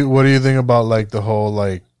what do you think about like the whole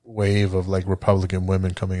like wave of like Republican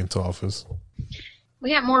women coming into office? We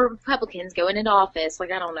got more Republicans going into office.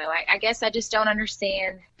 Like, I don't know. I guess I just don't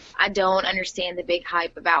understand. I don't understand the big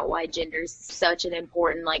hype about why gender is such an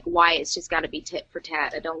important, like, why it's just got to be tit for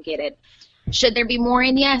tat. I don't get it. Should there be more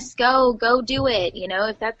in? Yes, go do it. You know,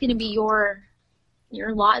 if that's going to be your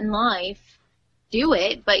lot in life, do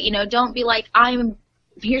it. But, you know, don't be like,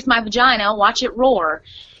 here's my vagina, watch it roar.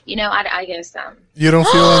 You know, I guess. You don't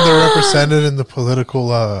feel underrepresented in the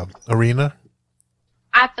political arena?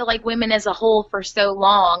 I feel like women as a whole for so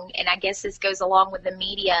long, and I guess this goes along with the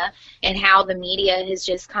media and how the media has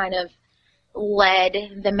just kind of led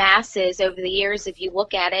the masses over the years. If you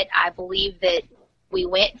look at it, I believe that we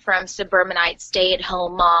went from suburbanite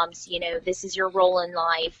stay-at-home moms, you know, this is your role in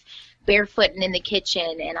life, barefooting in the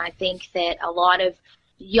kitchen, and I think that a lot of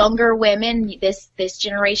younger women, this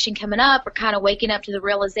generation coming up, are kind of waking up to the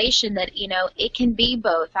realization that, you know, it can be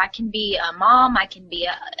both. I can be a mom, I can be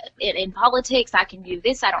in politics, I can do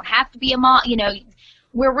this, I don't have to be a mom. You know,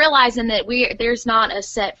 we're realizing that there's not a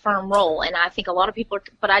set firm role, and I think a lot of people are,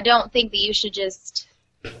 but I don't think that you should just,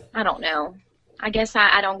 I don't know. I guess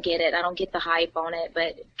I don't get it. I don't get the hype on it,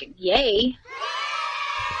 but yay.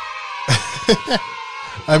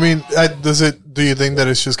 I mean, do you think that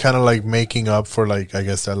it's just kind of like making up for, like, I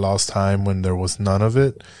guess that lost time when there was none of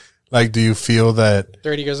it? Like, do you feel that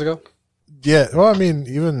 30 years ago? Yeah. Well, I mean,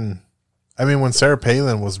 when Sarah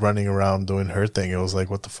Palin was running around doing her thing, it was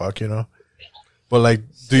like, what the fuck, you know? But like,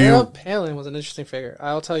 Sarah Palin was an interesting figure.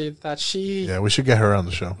 I'll tell you that Yeah, we should get her on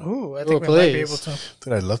the show. Ooh, I think we might be able to.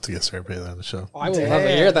 Dude, I'd love to get Sarah Palin on the show. Oh, I would love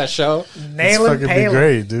to hear that show. Nailing Palin. Palin. Be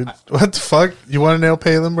great, dude. What the fuck? You want to nail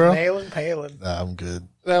Palin, bro? Nailing Palin. Nah, I'm good.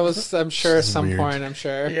 That was, I'm sure, at some weird. point, I'm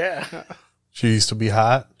sure. Yeah. She used to be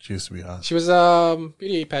hot. She was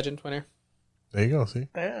beauty pageant winner. There you go, see?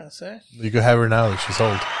 Yeah, see? You could have her now that she's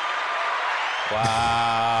old.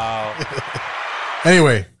 Wow.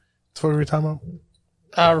 Anyway, what were we talking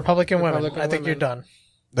about? Republican women. I think you're done.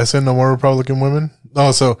 That's it. No more Republican women.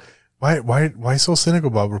 No. So why so cynical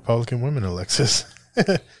about Republican women, Alexis?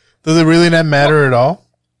 Does it really not matter at all?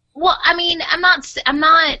 Well, I mean,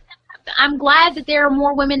 I'm glad that there are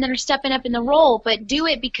more women that are stepping up in the role, but do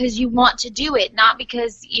it because you want to do it, not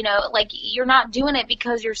because, you know, like, you're not doing it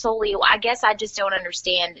because you're solely, I guess I just don't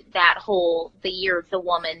understand that whole, the year of the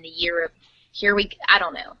woman, the year of, I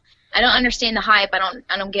don't know. I don't understand the hype.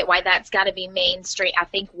 I don't get why that's got to be mainstream. I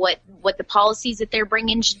think what the policies that they're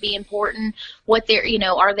bringing should be important. What they're, you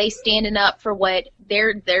know, are they standing up for what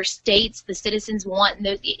their states, the citizens want,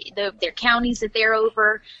 and their counties that they're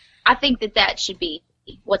over? I think that should be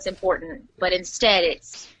what's important. But instead,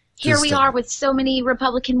 it's here we are with so many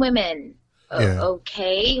Republican women. Yeah.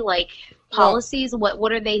 Okay, like policies. What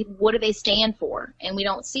do they stand for? And we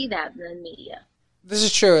don't see that in the media. This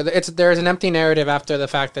is true. There's an empty narrative after the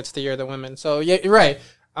fact that's the year of the women. So yeah, you're right.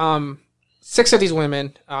 6 of these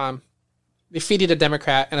women defeated a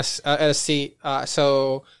Democrat in a seat.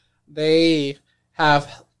 So they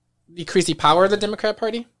have decreased the power of the Democrat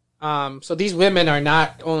Party. So these women are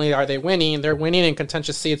not only are they winning, they're winning in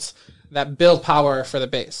contentious seats that build power for the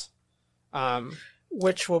base.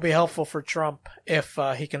 Which will be helpful for Trump if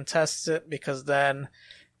he contests it, because then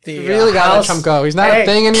the really gotta let Trump go. He's not a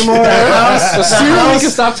thing anymore. The sooner we can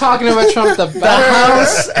stop talking about Trump, the better. The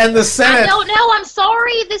House and the Senate. I don't know. I'm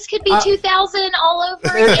sorry. This could be 2000 all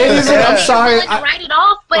over it again. is, I'm sorry. To write it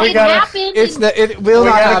off, but it happened. It will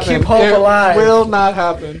not happen. Keep hope alive. It will not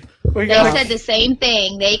happen. They said the same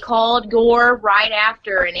thing. They called Gore right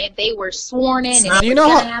after, and they were sworn in. And do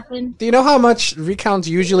you know how much recounts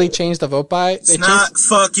usually change the vote by? It's not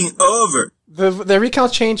fucking over. The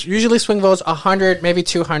recounts change, usually swing votes 100, maybe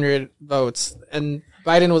 200 votes. And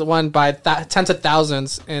Biden was won by tens of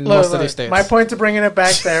thousands in Look, most of these states. My point to bringing it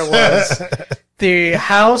back there was the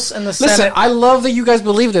House and the Senate. Listen, I love that you guys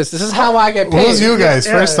believe this. This is how I get paid. Who's you guys?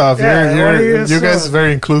 First off, you guys are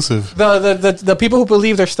very inclusive. The people who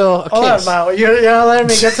believe they're still a Hold case. on, Mao. You're not letting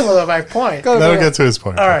me get to my point. Let him get to his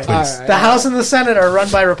point. All right. Please. The House and the Senate are run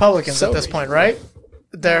by Republicans at this point, right?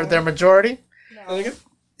 They're majority.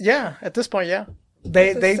 Yeah, at this point, yeah.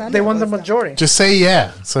 They won the majority. Just say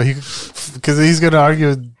yeah, so because he's going to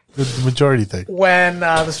argue the majority thing. When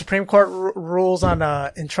the Supreme Court rules on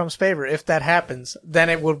in Trump's favor, if that happens, then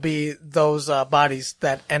it will be those bodies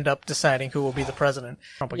that end up deciding who will be the president.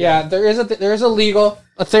 Trump again. Yeah, there is a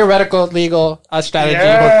theoretical legal strategy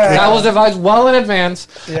Yeah. that was devised well in advance.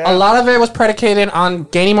 Yeah. A lot of it was predicated on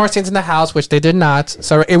gaining more seats in the House, which they did not.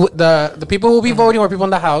 So the people who will be voting were people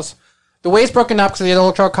in the House. The way it's broken up because of the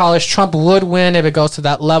Electoral College, Trump would win if it goes to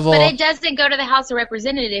that level. But it doesn't go to the House of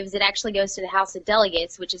Representatives. It actually goes to the House of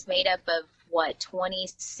Delegates, which is made up of,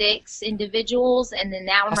 26 individuals? And then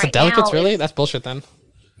that one House right of Delegates, now really? is- That's bullshit then.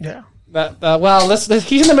 Yeah. Well,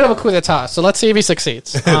 he's in the middle of a coup d'etat, so let's see if he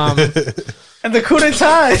succeeds. And the coup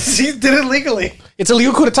d'etat is he did it legally. It's a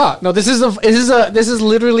legal coup d'etat. No, this is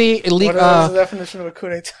literally illegal. What is the definition of a coup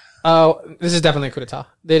d'etat? This is definitely a coup d'etat.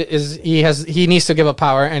 He needs to give up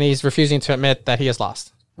power, and he's refusing to admit that he has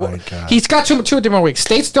lost. He's got two more weeks.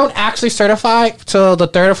 States don't actually certify till the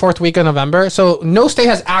 3rd or 4th week of November, so no state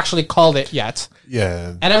has actually called it yet.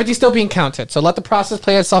 Yeah, and everything's still being counted. So let the process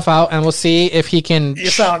play itself out, and we'll see if he can. You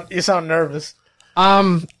sound nervous.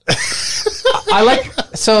 I like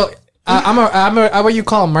so. I'm a what you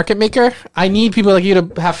call a market maker. I need people like you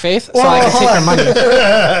to have faith so I can take their money.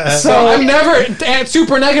 So I'm never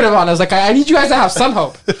super negative on it. I was like, I need you guys to have some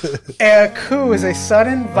hope. A coup is a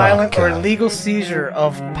sudden, violent, or illegal seizure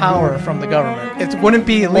of power from the government. It wouldn't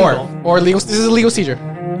be illegal. Or legal. This is a legal seizure.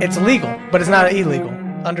 It's legal, but it's not illegal.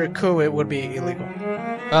 Under coup, it would be illegal.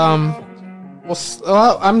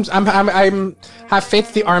 Well, I'm have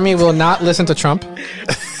faith the army will not listen to Trump.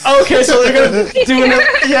 Okay, so they're gonna do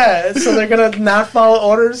it. Yeah, so they're gonna not follow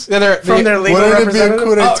orders from their legal Wouldn't it representative. be a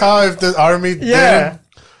coup d'etat if the army didn't?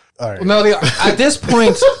 All right. No, at this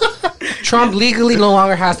point, Trump legally no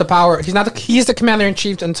longer has the power. He's the commander in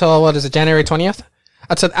chief until January 20th.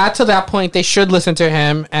 To that point, they should listen to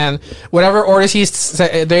him, and whatever orders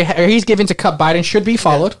he's given to cut Biden should be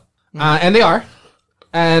followed, and they are.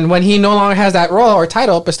 And when he no longer has that role or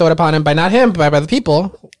title bestowed upon him by not him, but by the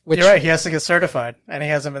people, which You're right. He has to get certified, and he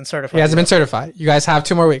hasn't been certified. he hasn't been certified. You guys have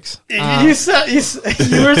 2 more weeks. You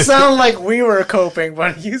sound like we were coping,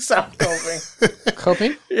 but you sound coping.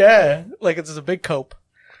 Coping? Yeah, like it's a big cope.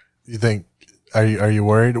 You think? Are you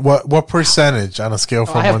worried? What percentage on a scale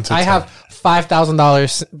from 1 to 10? I have $5,000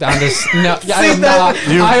 on this. No, I am not.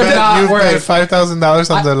 You've I am not bet worried.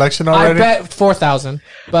 $5,000 on the election already. I bet 4,000,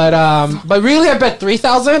 but really I bet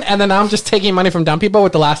 3,000, and then I'm just taking money from dumb people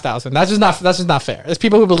with the last 1,000. That's just not fair. There's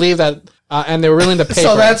people who believe that, and they're willing to pay.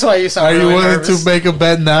 So for that's it. why you sound. Are you really willing nervous. to make a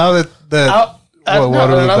bet now that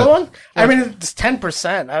another one? I mean, it's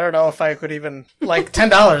 10%. I don't know if I could even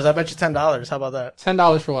 $10. I bet you $10. How about that?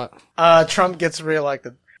 $10 for what? Trump gets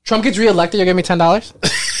reelected. Trump gets reelected. You're giving me $10.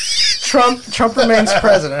 Trump remains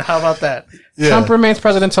president. How about that? Yeah. Trump remains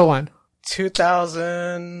president till when?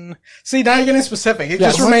 2000. See, now you're getting specific. He Yeah,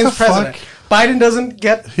 just what remains the fuck? president. Biden doesn't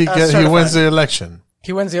get. he certified. wins the election?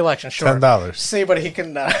 He wins the election. Sure. $10. See, but he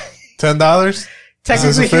can. $10. Is this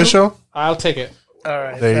Technically, official? I'll take it. All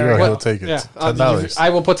right. There you go. we He'll take it. Yeah, $10. I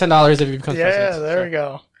will put $10 if he becomes president. Yeah, there we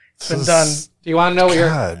go. It's been This done. is- Do you want to know what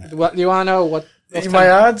God. your? Do you want to know what? what's My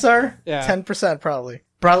 10? odds are Yeah. 10% probably.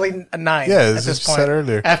 Probably a 9 Yeah, at as this you point. said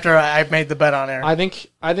earlier. After I made the bet on air. I think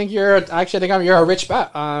you're a rich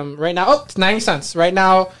bet. Right now, it's 90 cents. Right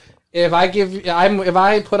now, if I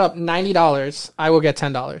put up $90, I will get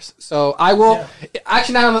 $10. So I will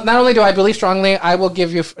actually not only do I believe strongly, I will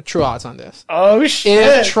give you true odds on this. Oh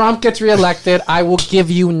shit! If Trump gets reelected, I will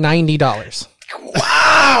give you $90.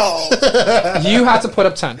 Wow! You have to put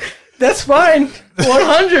up 10. That's fine.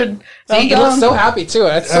 100. See, he looks so happy too.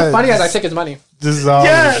 It's so funny as I take his money. This is all.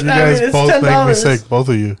 Yeah, you I guys mean, it's both make me $10. sick. Both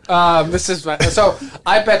of you. This is so.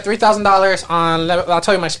 I bet $3,000 on. I'll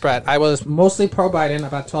tell you my spread. I was mostly pro Biden,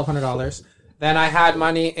 about $1,200. Then I had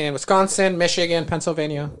money in Wisconsin, Michigan,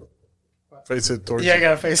 Pennsylvania. Face it towards Yeah, I you.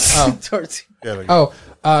 gotta face towards you.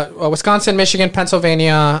 Yeah, Wisconsin, Michigan,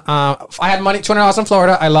 Pennsylvania. I had money $200 in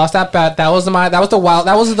Florida. I lost that bet. That was what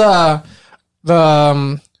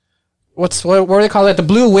do they call it? The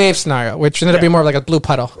blue wave scenario, which ended up being more of like a blue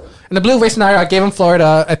puddle. In the blue wave scenario, I gave him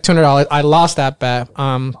Florida at $200. I lost that bet.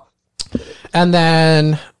 And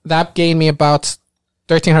then that gained me about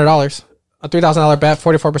 $1,300. A $3,000 bet,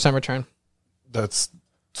 44% return. That's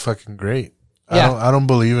fucking great. Yeah. I don't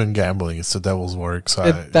believe in gambling. It's the devil's work. So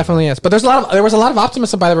It definitely is. But there was a lot of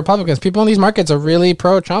optimism by the Republicans. People in these markets are really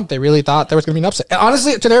pro-Trump. They really thought there was going to be an upset. And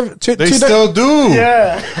honestly, they still do.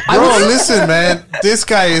 Yeah. Bro, listen, man. This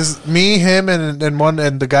guy is me, him, and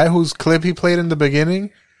the guy whose clip he played in the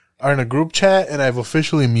beginning are in a group chat, and I've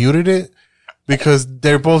officially muted it because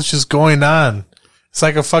they're both just going on. It's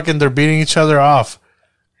like they're beating each other off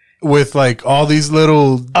with like all these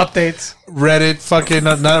little updates. Reddit fucking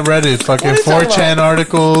not Reddit fucking 4chan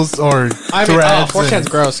articles or threads. 4chan's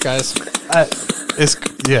gross, guys.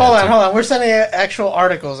 Hold on. We're sending actual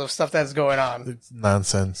articles of stuff that's going on. It's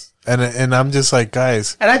nonsense. And I'm just like,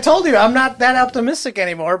 guys. And I told you I'm not that optimistic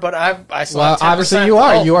anymore, but I saw. Well, obviously you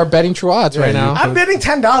are. You are betting true odds right now. I'm betting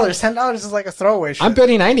 $10. $10 is like a throwaway shit. I'm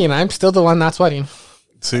betting 90, and I'm still the one not sweating.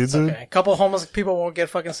 See, dude? Okay. A couple homeless people won't get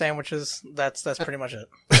fucking sandwiches. That's pretty much it.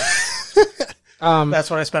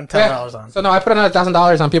 That's what I spent $10 on. So no, I put another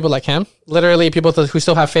 $1,000 on people like him. Literally, people who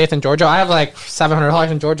still have faith in Georgia. I have like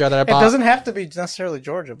 $700 in Georgia that I bought. It doesn't have to be necessarily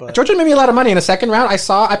Georgia, but Georgia made me a lot of money in the second round.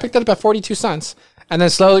 I picked it up at 42 cents, and then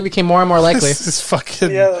slowly became more and more likely. This is fucking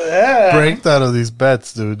breakdown of these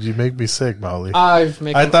bets, dude. You make me sick, Molly. I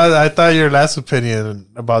thought your last opinion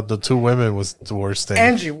about the two women was the worst thing.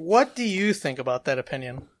 Angie, what do you think about that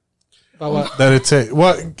opinion? About what? That it's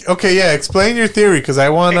okay, yeah. Explain your theory because I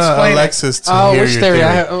want Alexis to hear which your theory?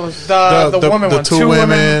 The woman the one. Two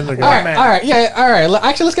women. All right.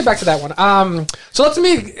 Actually, let's get back to that one. So let's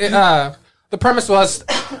meet. The premise was,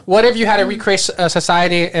 what if you had to recreate a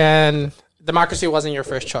society and democracy wasn't your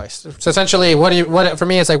first choice? So essentially, for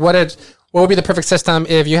me, it's like what would be the perfect system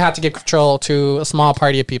if you had to give control to a small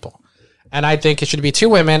party of people? And I think it should be two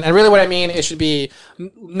women. And really, what I mean, it should be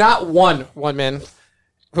not one woman,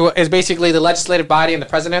 who is basically the legislative body and the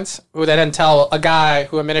presidents, who then tell a guy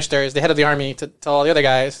who administers, the head of the army, to tell all the other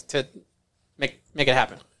guys to make it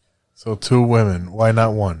happen. So two women. Why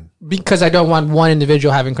not one? Because I don't want one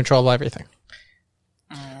individual having control of everything.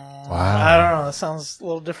 Wow. I don't know. That sounds a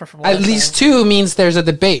little different from what At I'm least saying. two means there's a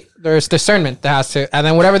debate. There's discernment that has to, and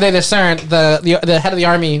then whatever they discern, the head of the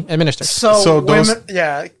army administers. So women,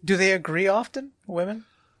 do they agree often? Women?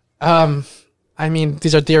 I mean,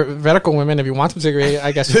 these are theoretical women. If you want them to agree,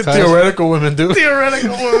 I guess you could. Theoretical women do.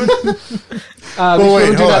 Theoretical women. These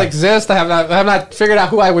women do not exist. I have not figured out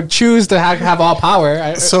who I would choose to have all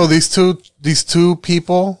power. So these two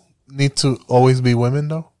people need to always be women,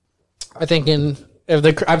 though. I think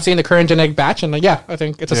I've seen the current genetic batch, and I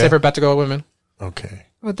think it's a safer bet to go with women. Okay.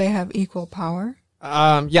 Would they have equal power?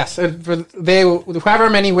 Yes. However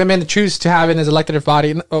many women choose to have in his elected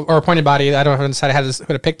body or appointed body, I don't know who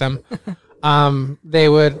to pick them. They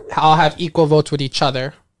would all have equal votes with each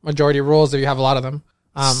other. Majority rules if you have a lot of them.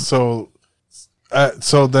 So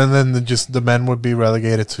then just the men would be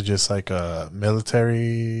relegated to just like a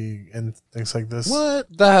military and things like this. What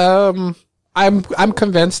I'm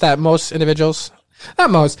convinced that most individuals,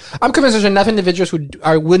 I'm convinced there's enough individuals who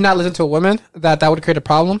would not listen to a woman that would create a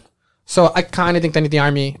problem. So I kind of think they need the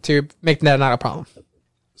army to make that not a problem.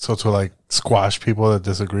 So to like squash people that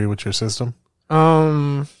disagree with your system.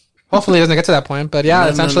 Hopefully it doesn't get to that point, but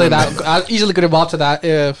essentially that I easily could evolve to that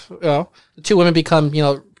if the two women become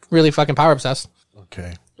really fucking power obsessed.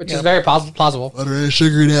 Okay, which is very plausible. Butter and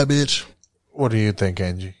sugar that bitch. What do you think,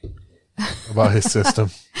 Angie, about his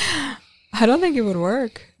system? I don't think it would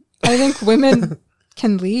work. I think women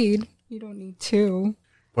can lead. You don't need two.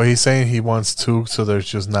 Well, he's saying he wants two, so there's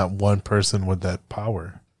just not one person with that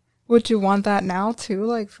power. Would you want that now too?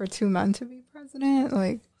 Like for two men to be president?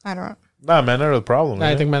 Like I don't. Nah, men are the problem.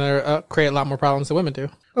 I think men create a lot more problems than women do.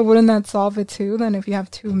 But wouldn't that solve it too? Then if you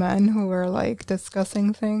have two men who are like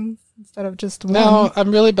discussing things instead of just one. No,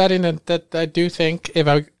 I'm really betting that I do think if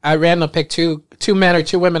I randomly pick two men or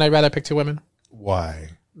two women, I'd rather pick two women. Why?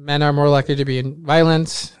 Men are more likely to be in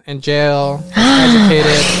violence, in jail,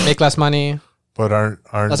 educated, make less money. But aren't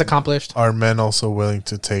less accomplished? Are men also willing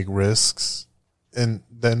to take risks than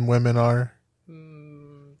women are?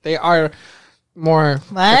 They are more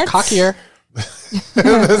cockier.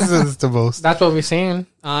 This is the most. That's what we've seen,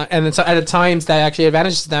 and it's at times that actually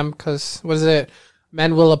advantages them because what is it?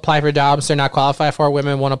 Men will apply for jobs they're not qualified for.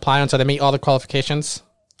 Women won't apply until they meet all the qualifications.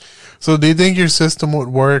 So, do you think your system would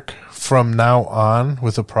work from now on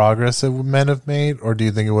with the progress that men have made, or do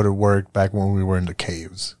you think it would have worked back when we were in the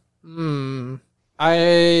caves?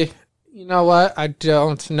 You know what? I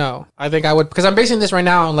don't know. I think I would, because I'm basing this right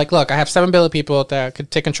now on like, look, I have 7 billion people that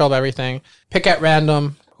could take control of everything. Pick at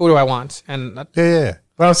random. Who do I want? And yeah.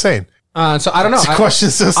 What I'm saying. So I don't know. The question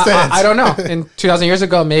still stands. I don't know. In 2,000 years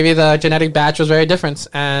ago, maybe the genetic batch was very different,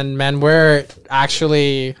 and men were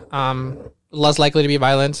actually less likely to be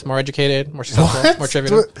violent, more educated, more successful, more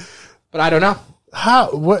trivial. But I don't know.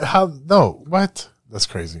 How? What? How? No. What? That's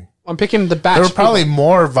crazy. I'm picking the batch. They were probably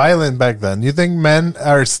more violent back then. You think men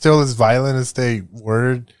are still as violent as they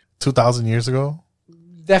were 2,000 years ago?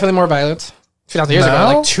 Definitely more violent. 2,000 years ago,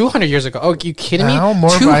 like 200 years ago. Oh, you kidding me? Now,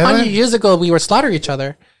 more 200 violent? years ago, we were slaughtering each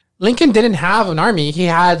other. Lincoln didn't have an army. He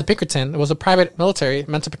had the Pinkerton. It was a private military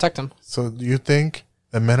meant to protect him. So do you think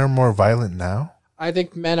that men are more violent now? I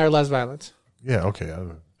think men are less violent. Yeah, okay.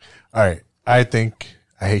 All right. I think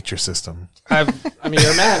I hate your system. I mean,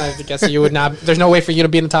 you're a man. I guess you would not. There's no way for you to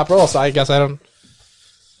be in the top role, so I guess I don't.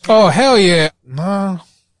 Oh, hell yeah. No.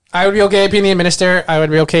 I would be okay being the minister. I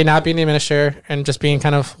would be okay not being the minister and just being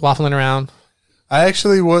kind of waffling around. I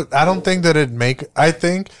actually would. I don't think that I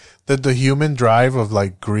think that the human drive of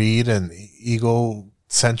like greed and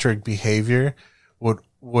egocentric behavior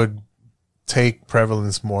would take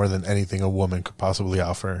prevalence more than anything a woman could possibly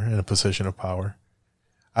offer in a position of power.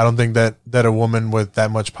 I don't think that a woman with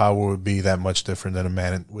that much power would be that much different than a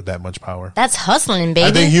man with that much power. That's hustling, baby.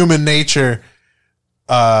 I think human nature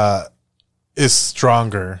is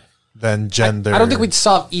stronger than gender. I don't think we'd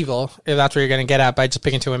solve evil, if that's what you're going to get at, by just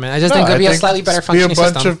picking two women. I just think it would be a slightly better functioning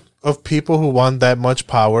system. Be a bunch of people who want that much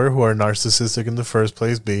power, who are narcissistic in the first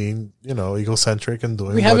place, being, egocentric and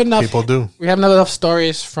doing what people do. We have enough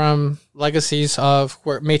stories from legacies of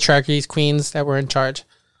matriarchies, queens that were in charge.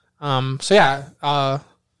 So yeah.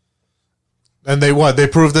 And they what? They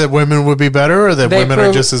proved that women would be better, or that women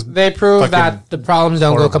are just as... They prove that the problems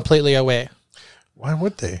don't go completely away. Why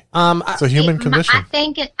would they? It's a human condition.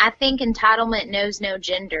 I think entitlement knows no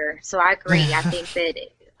gender. So I agree. I think that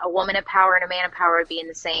a woman of power and a man of power would be in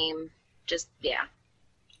the same.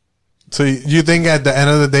 So you think at the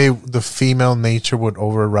end of the day, the female nature would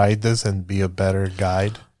override this and be a better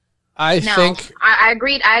guide? I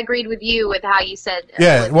agreed with you with how you said.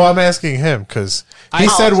 Yeah. Well, I'm asking him because he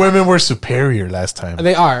said women were superior last time.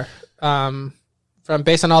 They are.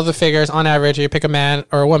 Based on all the figures, on average, you pick a man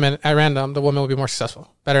or a woman at random, the woman will be more successful,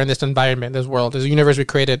 better in this environment, this world, this universe we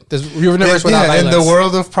created, this universe without violence. In the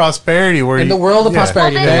world of prosperity,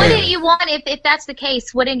 prosperity. Well, then wouldn't you want, if that's the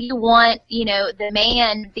case, wouldn't you want, the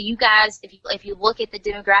man, you guys, if you look at the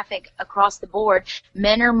demographic across the board,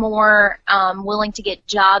 men are more willing to get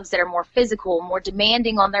jobs that are more physical, more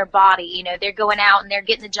demanding on their body. They're going out and they're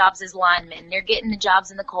getting the jobs as linemen, they're getting the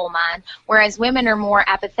jobs in the coal mine, whereas women are more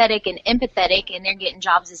apathetic and empathetic, and they're getting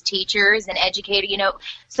jobs as teachers and educators,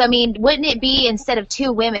 So, I mean, wouldn't it be instead of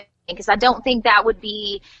two women? Because I don't think that would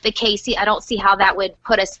be the case. I don't see how that would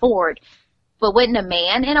put us forward. But wouldn't a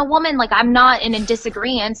man and a woman, I'm not in a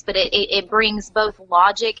disagreement, but it brings both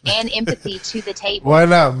logic and empathy to the table. Why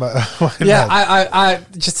not?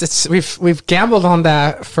 We've gambled on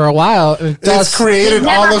that for a while. It's created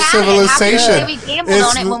all of civilization. We gambled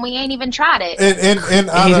on it when we ain't even tried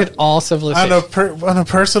it. All civilization. On a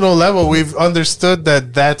personal level, we've understood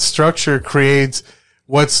that structure creates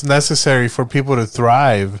what's necessary for people to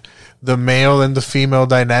thrive. The male and the female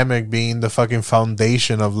dynamic being the fucking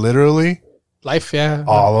foundation of literally life, yeah.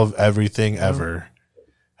 All of everything ever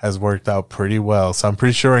has worked out pretty well. So I'm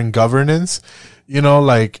pretty sure in governance,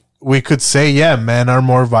 we could say, yeah, men are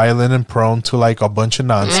more violent and prone to a bunch of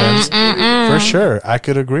nonsense. For sure. I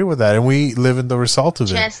could agree with that. And we live in the result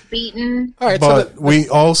of it. Chest beaten. All right, but we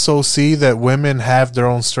also see that women have their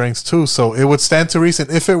own strengths too. So it would stand to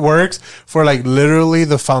reason if it works for literally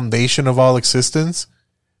the foundation of all existence,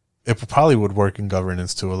 it probably would work in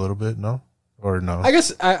governance too a little bit, no? Or no? I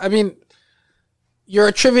guess, I mean... You're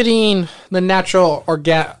attributing the natural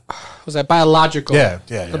biological? Yeah.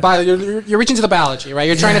 You're reaching to the biology, right?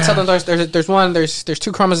 You're trying to tell them there's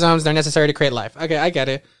two chromosomes, they're necessary to create life. Okay, I get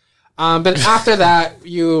it. But after that,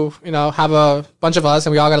 you have a bunch of us,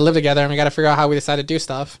 and we all got to live together, and we got to figure out how we decide to do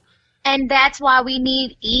stuff. And that's why we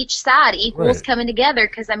need each side equals coming together.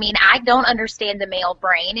 Because I don't understand the male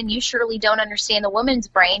brain, and you surely don't understand the woman's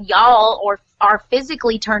brain. Y'all are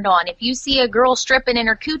physically turned on. If you see a girl stripping in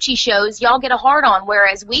her coochie shows, y'all get a hard on.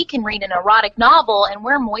 Whereas we can read an erotic novel, and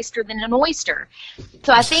we're moister than an oyster.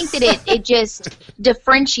 So I think that it just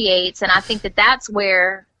differentiates, and I think that's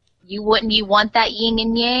where you want that yin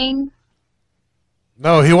and yang.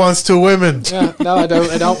 No, he wants two women. Yeah, no, I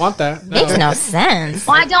don't want that. No. Makes no sense.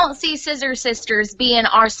 Well, I don't see Scissor Sisters being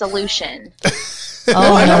our solution.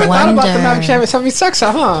 I never thought about them having sex,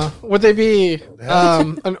 huh? Would they be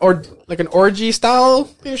an orgy style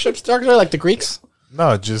leadership structure like the Greeks?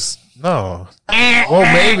 No, no. Well,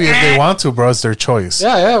 maybe if they want to, bro, it's their choice.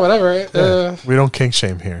 Yeah, whatever. Yeah. We don't kink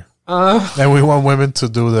shame here, and we want women to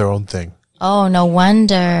do their own thing. Oh, no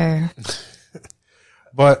wonder.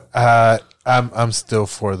 But I'm still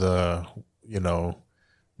for the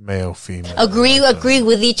Male, female. Agree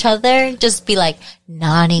with each other. Just be like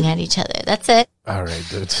nodding at each other. That's it. All right,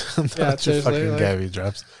 dude. Yeah, Not your seriously, fucking like- Gabby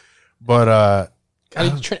drops. But How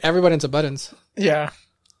do you turn everybody into buttons? Yeah.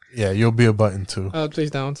 yeah, you'll be a button too. Oh,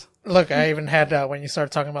 please don't. Look, I even had when you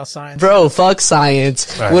started talking about science. Bro, fuck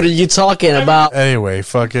science. Right. What are you talking about? Anyway,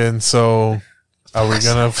 fucking. So, are we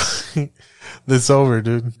gonna? This over,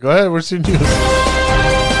 dude. Go ahead. What's your news?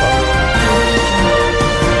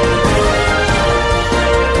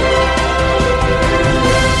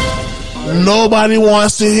 Nobody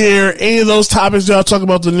wants to hear any of those topics y'all talk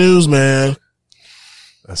about the news, man.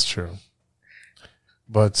 That's true.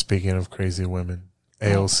 But speaking of crazy women,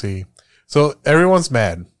 AOC. So everyone's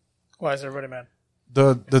mad. Why is everybody mad?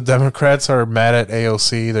 The Democrats are mad at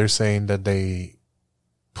AOC. They're saying that they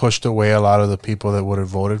pushed away a lot of the people that would have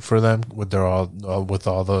voted for them with with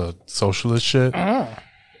all the socialist shit. And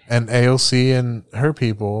AOC and her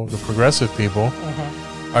people, the progressive people,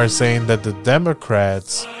 are saying that the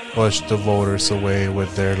Democrats pushed the voters away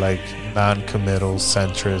with their like non-committal,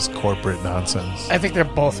 centrist, corporate nonsense. I think they're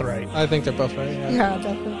both right. I think they're both right. Yeah,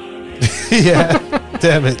 definitely. Yeah,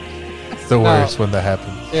 damn it. It's the worst when that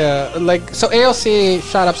happens. Yeah, like so AOC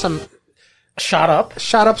shot up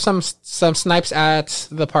some snipes at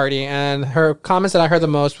the party, and her comments that I heard the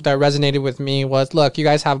most that resonated with me was, look, you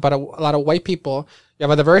guys have about a lot of white people, you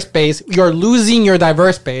have a diverse base, you're losing your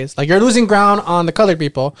diverse base, like you're losing ground on the colored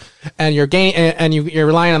people, and you're gaining, and you're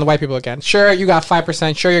relying on the white people again. Sure, you got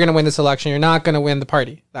 5%, sure, you're going to win this election, you're not going to win the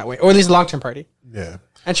party that way, or at least the long-term party. Yeah.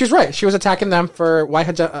 And she was right, she was attacking them for white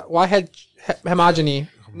homogeny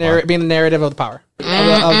being the narrative of the power.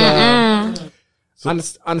 On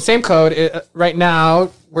the same code, right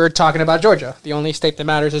now, we're talking about Georgia. The only state that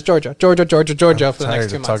matters is Georgia. Georgia for the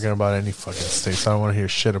next 2 months. Talking about any fucking states. I don't want to hear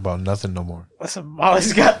shit about nothing no more. Listen,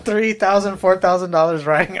 Molly's got $3,000, $4,000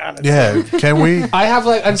 riding on it. Yeah, can we? I have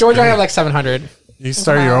in Georgia, I have 700. You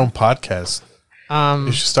start your own podcast.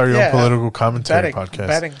 You should start your own political commentary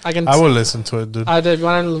podcast. I will listen to it, dude. If you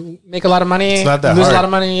want to make a lot of money, It's not that lose hard. a lot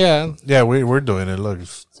of money, yeah. Yeah, we're doing it. Look,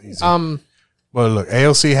 it's easy. Well, look,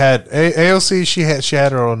 AOC had AOC. She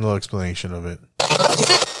had her own little explanation of it.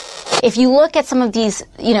 If you look at some of these,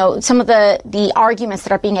 some of the arguments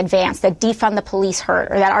that are being advanced, that defund the police hurt,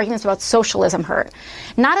 or that arguments about socialism hurt,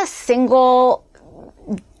 not a single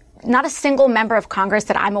member of Congress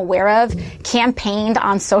that I'm aware of campaigned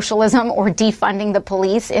on socialism or defunding the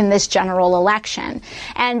police in this general election.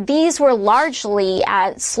 And these were largely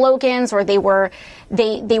slogans, or they were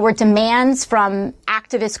demands from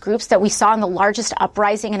activist groups that we saw in the largest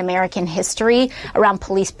uprising in American history around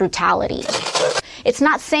police brutality. It's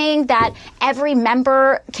not saying that every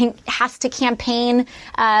member has to campaign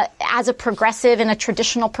as a progressive in a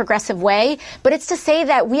traditional progressive way, but it's to say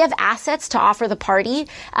that we have assets to offer the party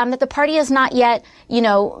that the party has not yet,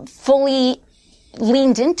 fully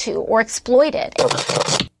leaned into or exploited.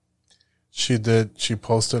 She did. She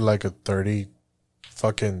posted like a 30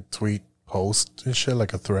 fucking tweet post and shit,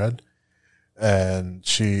 like a thread. And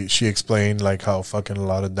she explained like how fucking a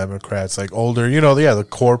lot of Democrats, like older, the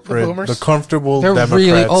corporate, the comfortable They're Democrats,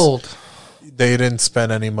 really old. They didn't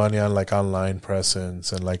spend any money on like online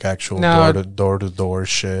presence and like actual door to door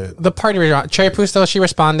shit. The party, Cherry Pusto, she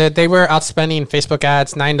responded. They were outspending Facebook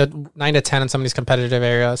ads 9 to 10 in some of these competitive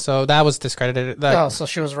areas, so that was discredited. So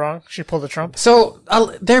she was wrong. She pulled the Trump. So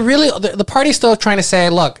they're really the party's still trying to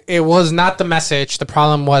say, look, it was not the message. The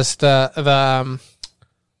problem was the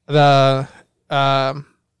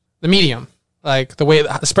medium, like the way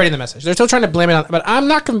spreading the message. They're still trying to blame it on, but I'm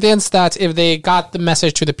not convinced that if they got the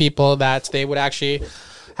message to the people that they would actually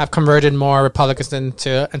have converted more Republicans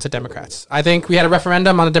into Democrats. I think we had a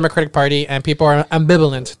referendum on the Democratic Party, and people are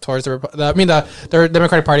ambivalent towards the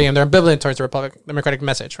Democratic Party, and they're ambivalent towards the Democratic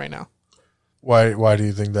message right now. Why do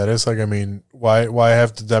you think that is? Like, I mean, why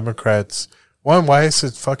have the Democrats? Why is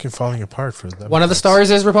it fucking falling apart for them? One of the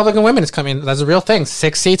stories is Republican women is coming. That's a real thing.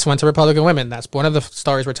 6 seats went to Republican women. That's one of the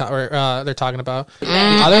stories they're talking about.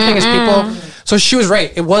 The other thing is people. So she was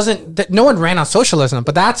right. It wasn't that no one ran on socialism,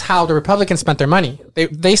 but that's how the Republicans spent their money.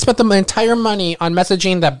 They spent the entire money on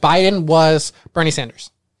messaging that Biden was Bernie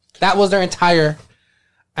Sanders. That was their entire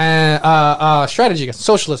strategy against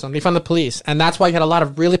socialism, defund the police, and that's why you had a lot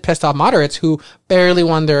of really pissed off moderates who barely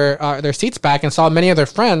won their seats back, and saw many of their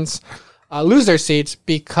friends lose their seats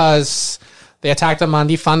because they attacked them on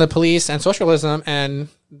defund the police and socialism, and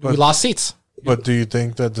we lost seats. But do you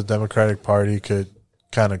think that the Democratic Party could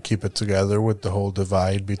kind of keep it together with the whole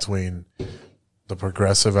divide between the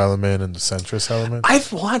progressive element and the centrist element? I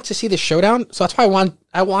want to see the showdown, so that's why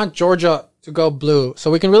I want Georgia to go blue,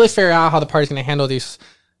 so we can really figure out how the party's going to handle these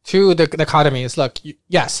two dichotomies. Look,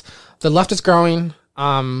 yes, the left is growing.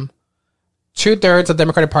 2/3 of the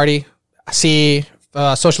Democratic Party see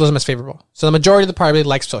socialism as favorable. So the majority of the party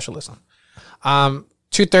likes socialism.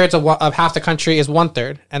 2/3 of half the country is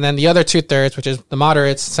 1/3, and then the other 2/3, which is the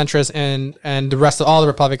moderates, centrists, and the rest of all the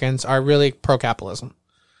Republicans, are really pro-capitalism.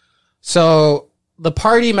 So the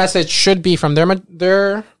party message should be, from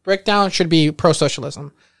their breakdown, should be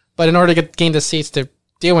pro-socialism. But in order to gain the seats to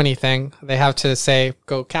do anything, they have to say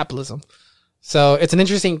go capitalism. So it's an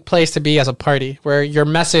interesting place to be as a party, where your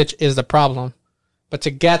message is the problem. But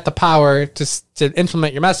to get the power to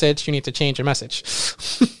implement your message, you need to change your message.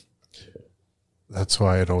 That's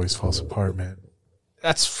why it always falls apart, man.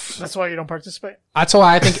 That's why you don't participate. That's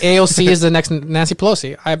why I think AOC is the next Nancy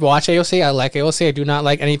Pelosi. I watch AOC. I like AOC. I do not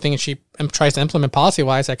like anything she tries to implement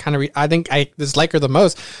policy-wise. I think I dislike her the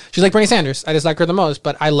most. She's like Bernie Sanders. I dislike her the most,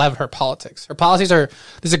 but I love her politics. Her policies are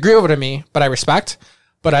disagreeable to me, but I respect.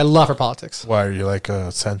 But I love her politics. Why, are you like a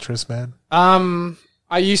centrist, man?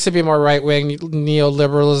 I used to be more right-wing,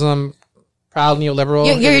 neoliberalism, proud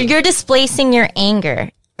neoliberal. You're displacing your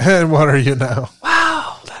anger. And what are you now?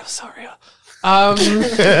 Wow, that was so real.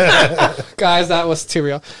 Guys, that was too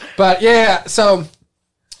real. But yeah, so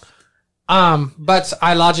but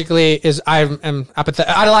I logically am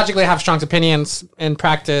apathetic. I logically have strong opinions. In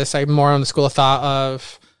practice, I'm more on the school of thought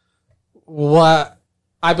of what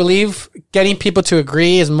I believe getting people to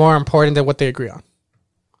agree is more important than what they agree on.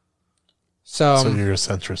 So you're a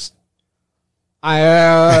centrist.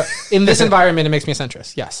 In this environment, it makes me a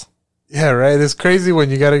centrist. Yes. Yeah, right. It's crazy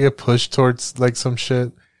when you got to get pushed towards like some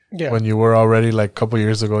shit. Yeah. When you were already like a couple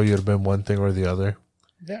years ago, you'd have been one thing or the other.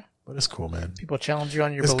 Yeah. But it's cool, man. People challenge you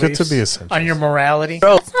on your It's beliefs. good to be a centrist. On your morality.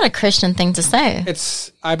 That's not a Christian thing to say.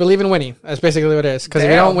 I believe in winning. That's basically what it is. Because if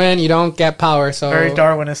you don't win, you don't get power. So very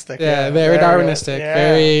Darwinistic. Yeah, very Darwinistic. Yeah.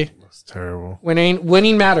 Very. That's terrible.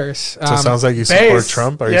 Winning matters. So it sounds like you support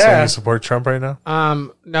Trump. Are you saying you support Trump right now?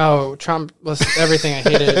 No, Trump was everything I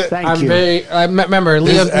hated. Thank you. I remember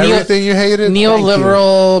everything you hated.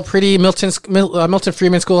 Neoliberal, pretty Milton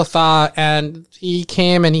Friedman school of thought, and he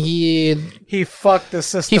came and he fucked the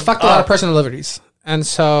system. He fucked a lot of personal liberties, and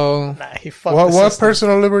so he fucked. What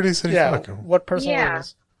personal liberties did he fuck? What personal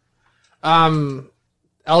liberties?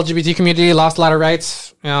 LGBT community lost a lot of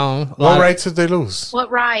rights. What rights did they lose? What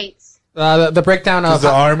rights? The breakdown of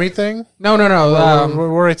the army thing. No. What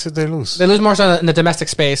rights did they lose? They lose more so in the domestic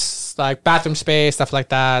space, like bathroom space, stuff like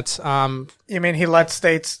that. You mean he let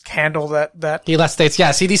states handle that? He let states.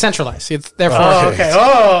 Yes, he decentralized. Therefore, okay.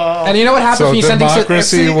 Oh, and you know what happens when you send these?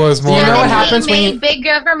 Democracy was more. You know what happens he when made you? big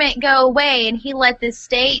government go away, and he let the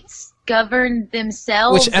states govern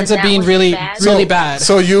themselves, Which ends and up that being was really, bad. really bad.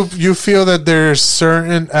 So you feel that there's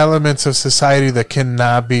certain elements of society that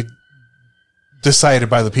cannot be decided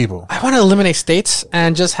by the people. I want to eliminate states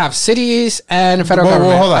and just have cities and federal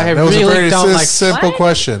government. Hold on. I That was really a very don't like simple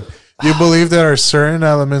question. You believe there are certain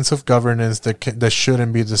elements of governance that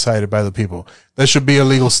shouldn't be decided by the people. That should be a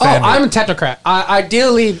legal standard. I'm a technocrat.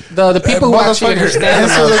 Ideally, the people who actually understand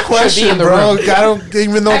answer the question, should be in the bro. room. I don't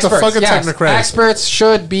even know what the fucking technocrat is. Experts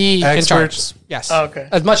should be in charge. Experts. Yes. Okay.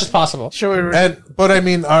 As much as possible. But I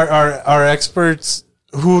mean, are experts?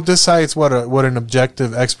 Who decides what an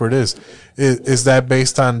objective expert is? Is that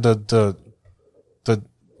based on the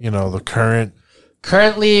current?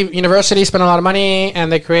 Currently, universities spend a lot of money,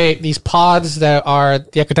 and they create these pods that are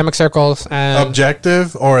the academic circles. And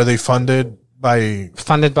objective, or are they funded by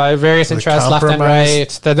various interests, left and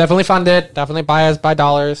right? They're definitely funded, definitely biased by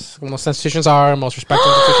dollars. Most institutions are, most respected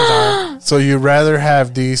institutions are. So you rather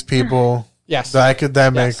have these people, yes, the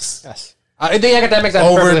academics, yes. The academics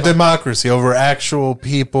over democracy, over actual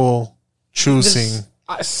people choosing.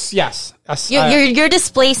 Yes. You're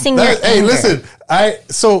displacing your Hey, anger. listen.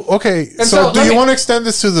 So do you want to extend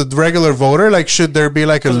this to the regular voter? Like, should there be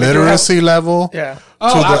like a literacy level to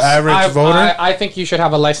the average voter? I think you should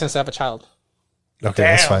have a license to have a child. Okay,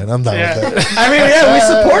 that's fine. I'm done with that. I mean, we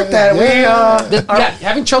support that.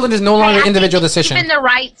 Having children is no longer an individual decision. Even the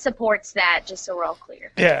right supports that, just so we're all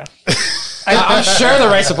clear. Yeah. I'm sure the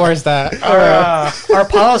right supports that. Our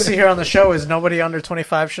policy here on the show is nobody under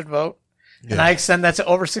 25 should vote. Yeah. And I extend that to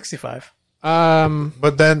over 65.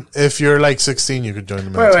 But then if you're like 16, you could join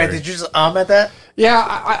the military. Wait, did you just at that?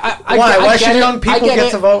 Yeah, Why should young people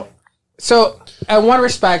get to vote? So, in one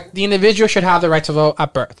respect, the individual should have the right to vote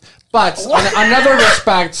at birth. But in another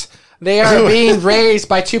respect, they are being raised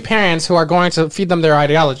by two parents who are going to feed them their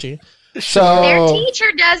ideology. So their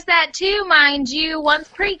teacher does that too, mind you. Once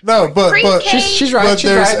No, but she's right. But she's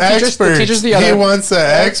there's right. experts. Teachers the He other. wants the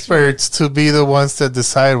experts to be the ones that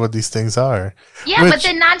decide what these things are. Yeah, Which- but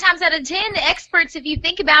then 9 times out of 10, the experts, if you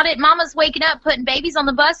think about it, mama's waking up, putting babies on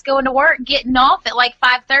the bus, going to work, getting off at like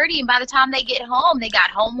 5:30, and by the time they get home, they got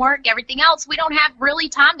homework, everything else. We don't have really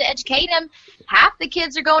time to educate them. Half the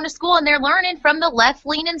kids are going to school, and they're learning from the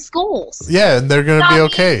left-leaning schools. Yeah, and they're gonna be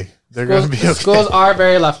okay. They're gonna be okay. Schools are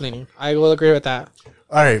very left-leaning. I will agree with that.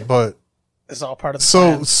 All right, but it's all part of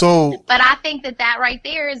the so. But I think that right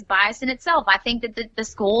there is bias in itself. I think that the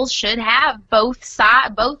schools should have both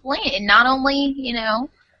lean, and not only,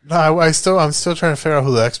 No, I'm still trying to figure out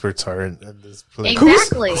who the experts are in this place.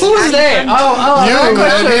 Exactly. Who's they? You,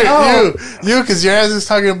 man, you, because your ass is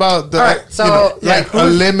talking about the Alright, so, a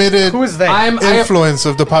limited I'm- influence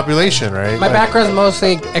of the population, right? My background is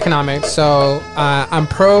mostly economics, so I'm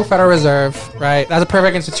pro Federal Reserve, right? That's a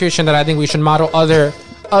perfect institution that I think we should model other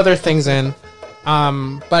things in.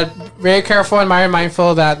 But very careful and very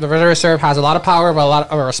mindful that the Federal Reserve has a lot of power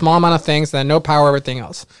over a small amount of things, and no power over everything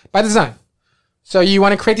else by design. So you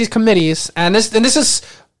want to create these committees, and this is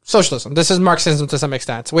socialism. This is Marxism to some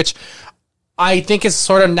extent, which I think is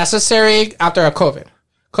sort of necessary after a COVID.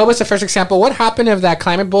 COVID's the first example. What happened if that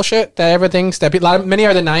climate bullshit that everything's that many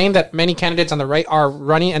are denying, that many candidates on the right are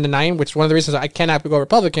running and denying, which is one of the reasons I cannot go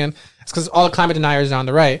Republican, is because all the climate deniers are on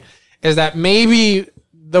the right, is that maybe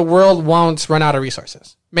the world won't run out of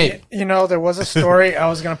resources. Maybe. There was a story I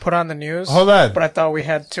was going to put on the news. Hold on. But I thought we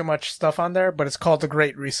had too much stuff on there, but it's called The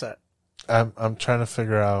Great Reset. I'm trying to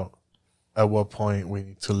figure out at what point we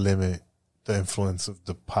need to limit the influence of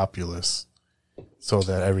the populace so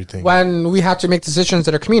that everything. When we have to make decisions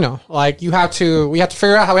that are communal, like we have to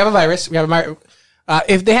figure out how we have a virus. We have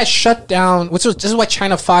if they had shut down, this is why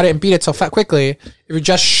China fought it and beat it so quickly. If we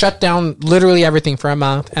just shut down literally everything for a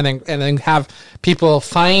month, and then have people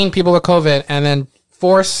find people with COVID, and then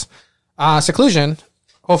force seclusion,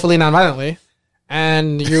 hopefully non-violently,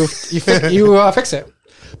 and you fix it.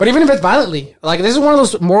 But even if it's violently, like this is one of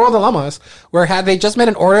those moral dilemmas where had they just made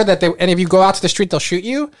an order and if you go out to the street, they'll shoot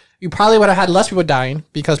you, you probably would have had less people dying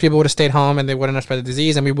because people would have stayed home and they wouldn't have spread the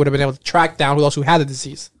disease, and we would have been able to track down who had the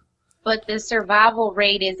disease. But the survival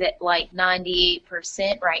rate is at like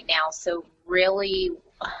 98% right now. So really,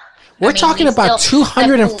 we're talking about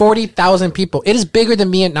 240,000 people. It is bigger than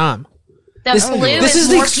Vietnam. This is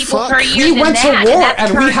more people per year. We went to war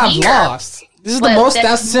and we have lost. This is the most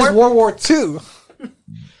deaths since World War II.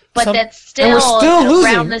 But that's still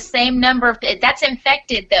around the same number of. That's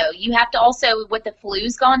infected though. You have to also, with the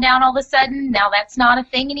flu's gone down all of a sudden. Now that's not a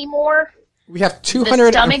thing anymore. We have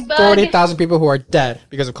 240,000 people who are dead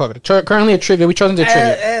because of COVID. Currently attributed. We chosen to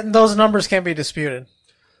attribute. And those numbers can't be disputed.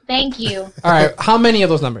 Thank you. All right, how many of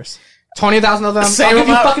those numbers? 20,000 of them? Same I'll give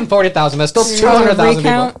you amount. fucking 40,000. That's still 200,000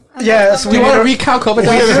 people. Yes, Do you want to recount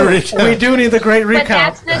COVID? We do need the great But recount.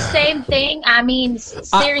 that's the same thing. I mean,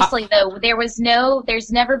 seriously though, there's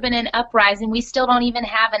never been an uprising. We still don't even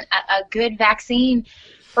have a good vaccine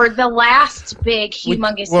for the last big,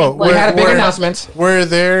 humongous thing. We had a big announcement. Were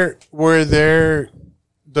there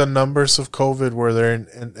the numbers of COVID? Were there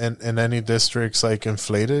in any districts like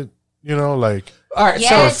inflated? All right,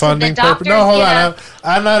 for funding the purpose. doctors, No, hold yeah. on.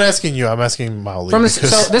 I'm not asking you. I'm asking Molly. So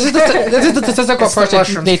this is the statistical It's the approach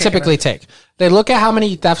mushrooms they kicking typically take. They look at how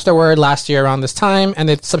many deaths there were last year around this time, and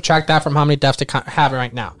they subtract that from how many deaths they have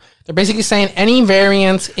right now. They're basically saying any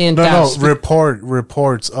variance in deaths.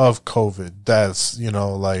 reports of COVID deaths.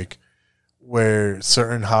 Like where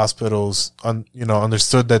certain hospitals,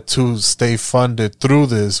 understood that to stay funded through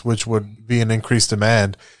this, which would be an increased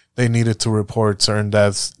demand, they needed to report certain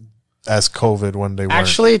deaths as COVID when they weren't.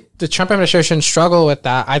 Actually, the Trump administration struggled with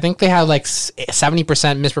that. I think they had like 70%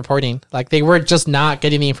 misreporting. Like they were just not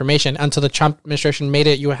getting the information until the Trump administration made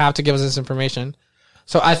it. You have to give us this information.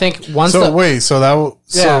 So I think once. So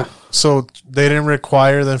they didn't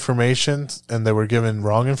require the information and they were given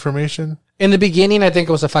wrong information. In the beginning, I think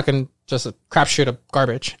it was just a crapshoot of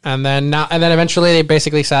garbage, and then eventually they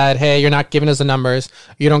basically said, "Hey, you're not giving us the numbers.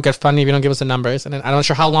 You don't get funding if you don't give us the numbers." And then I'm not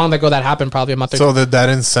sure how long ago that happened. Probably a month. So did that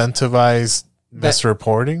incentivize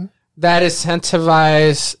misreporting? That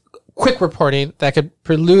incentivized quick reporting that could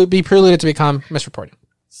be preluded to become misreporting.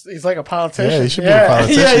 He's like a politician. Yeah, you should be a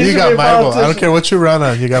politician. Yeah, you got my vote. I don't care what you run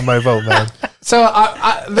on. You got my vote, man. So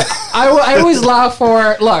I always laugh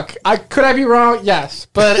for. Look, could I be wrong? Yes,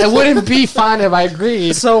 but it wouldn't be fun if I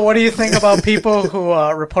agreed. So, what do you think about people who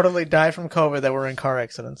reportedly died from COVID that were in car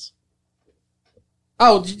accidents?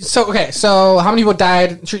 Oh, so okay. So how many people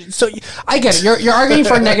died? So I get it. You're arguing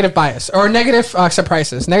for a negative bias or negative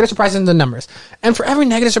surprises. Negative surprises in the numbers. And for every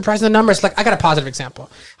negative surprise in the numbers, like I got a positive example.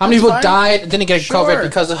 How many people died, didn't get COVID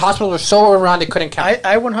because the hospitals were so overrun they couldn't count?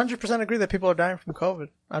 I 100% agree that people are dying from COVID.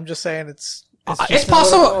 I'm just saying it's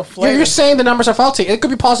possible. You're saying the numbers are faulty. It could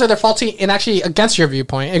be possible they're faulty and actually against your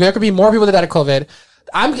viewpoint. There could be more people that died of COVID.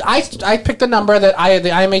 I picked the number that the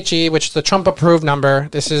IMHE, which is the Trump approved number.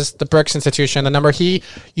 This is the Brooks Institution, the number he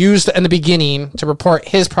used in the beginning to report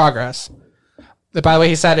his progress. By the way,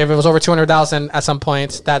 he said if it was over 200,000 at some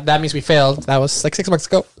point, that means we failed. That was like 6 months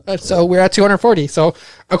ago. So we're at 240. So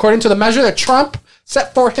according to the measure that Trump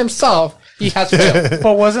set for himself, he has failed.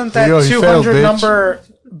 But wasn't that 200 number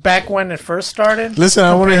back when it first started? Listen,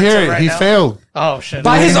 I want to hear it. He failed. Oh shit!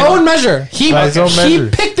 By his own measure, he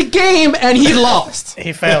picked the game and he lost.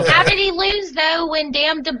 He failed. How did he lose though? When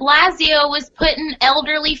damn De Blasio was putting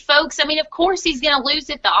elderly folks. I mean, of course he's going to lose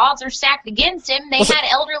if the odds are stacked against him. They had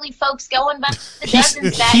elderly folks going by the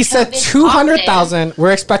dozens. He said 200,000.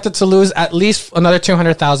 We're expected to lose at least another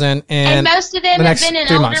 200,000, and most of them have been in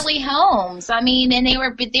 3 months. elderly homes. I mean, and they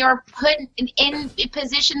were put in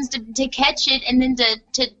positions to catch it, and then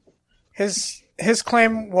to. His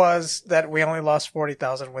claim was that we only lost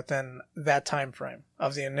 40,000 within that time frame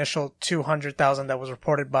of the initial 200,000 that was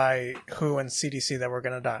reported by WHO and CDC that were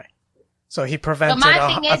going to die. So he prevented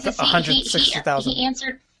 160,000. He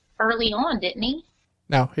answered early on, didn't he?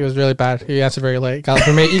 No, he was really bad. He answered very late.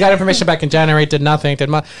 He got information back in January, did nothing,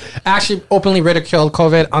 actually openly ridiculed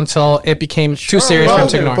COVID until it became too serious for him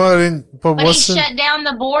to ignore. But he shut down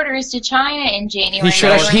the borders to China in January.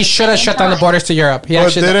 He should have shut down the borders to Europe. He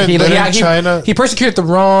persecuted the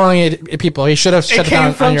wrong people. He should have shut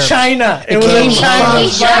down on Europe. China. It was China.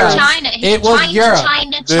 It was Europe.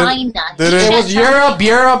 It was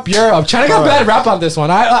Europe. China got bad rap on this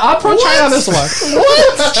one. I'm pro China on this one.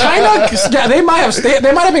 What? China? Yeah,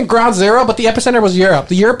 they might have been ground zero, but the epicenter was Europe.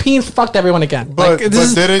 The Europeans fucked everyone again.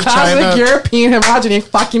 This is classic European homogeny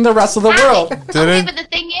fucking the rest of the world. But the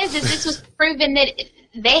thing is this was proven that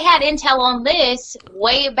they had intel on this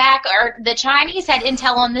way back, or the Chinese had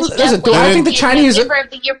intel on this. I think the Chinese of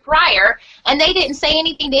the year prior, and they didn't say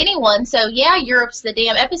anything to anyone. So yeah, Europe's the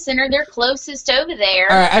damn epicenter. They're closest over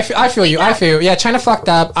there. All right, I feel you. Yeah, China fucked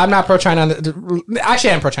up. I'm not pro China.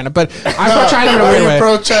 Actually, I'm pro China, but I'm pro China in a weird way.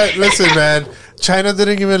 Pro-China. Listen, man. China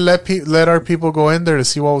didn't even let our people go in there to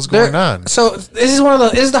see what was going on. So this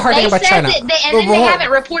is the hard thing about China. They haven't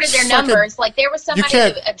reported their numbers. Like there was somebody,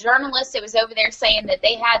 a journalist that was over there saying that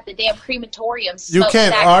they had the damn crematorium. You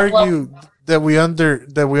can't argue that we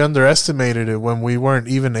underestimated it when we weren't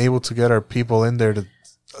even able to get our people in there to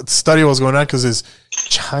study what was going on because it's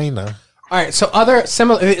China. All right.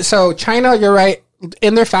 So China, you're right.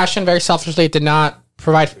 In their fashion, very selfishly, did not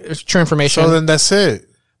provide true information. So then that's it.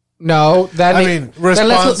 No, then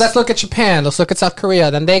let's look at Japan. Let's look at South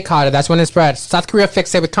Korea. Then they caught it. That's when it spread. South Korea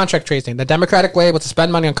fixed it with contract tracing. The democratic way was to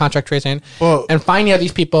spend money on contract tracing and find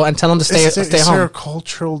these people and tell them to stay home. Is there a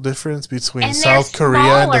cultural difference between South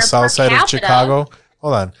Korea and the south side of Chicago?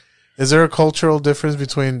 Hold on. Is there a cultural difference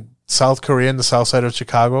between South Korea and the south side of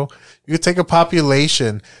Chicago? You could take a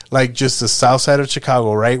population like just the south side of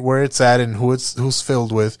Chicago, right where it's at and who's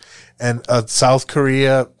filled with, and South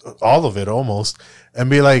Korea, all of it almost, and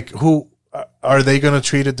be like, who are they going to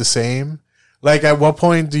treat it the same? Like, at what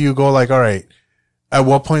point do you go like, all right, at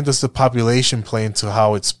what point does the population play into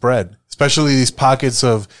how it's spread? Especially these pockets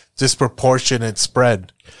of disproportionate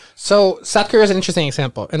spread. So South Korea is an interesting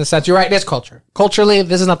example in the sense, you're right, it is culture. Culturally,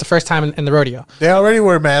 this is not the first time in the rodeo. They already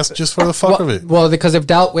wear masks just for the fuck of it. Well, because they've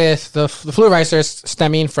dealt with the flu viruses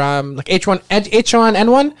stemming from like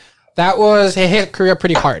H1N1. That was, it hit Korea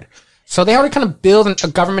pretty hard. So they already kind of built a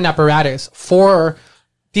government apparatus for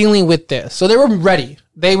dealing with this. So they were ready.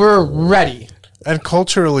 And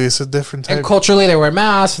culturally, it's a different type. And culturally, they wear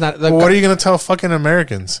masks. What are you going to tell fucking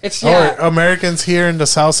Americans? Or Americans here in the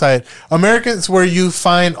South Side. Americans where you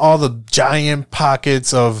find all the giant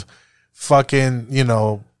pockets of fucking,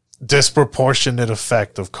 disproportionate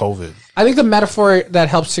effect of COVID. I think the metaphor that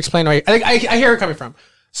helps explain why, I hear where you're coming from.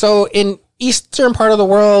 So in eastern part of the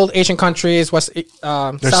world, Asian countries, Southeast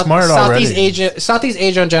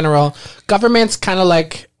Asia in general, government's kind of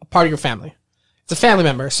like a part of your family. It's a family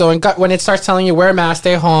member. So when it starts telling you wear a mask,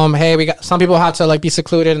 stay home, hey, some people have to like be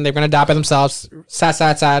secluded and they're going to die by themselves.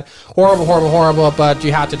 Sad. Horrible, but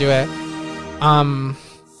you have to do it.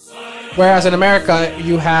 Whereas in America,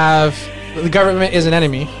 you have the government is an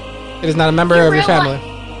enemy. It is not a member of your family.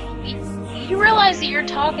 You realize that you're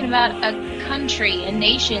talking about a country, a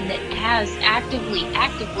nation that has actively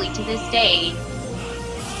to this day,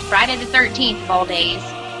 Friday the 13th of all days,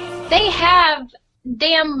 they have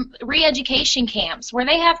damn re-education camps where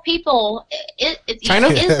they have people. China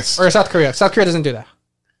Is, or South Korea? South Korea doesn't do that.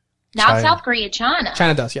 not China. South Korea, China.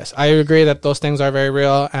 China does, yes. I agree that those things are very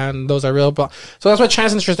real and those are real. But so that's what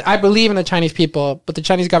China's interested. I believe in the Chinese people, but the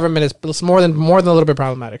Chinese government is more than a little bit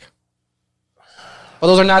problematic.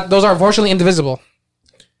 Well, those are unfortunately indivisible.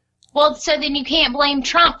 Well, so then you can't blame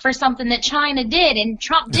Trump for something that China did, and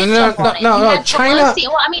Trump did No, jump on it. no, You no, had China- Pelosi.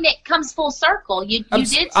 Well, I mean, it comes full circle. You did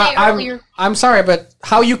say earlier. I'm sorry, but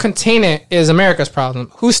how you contain it is America's problem.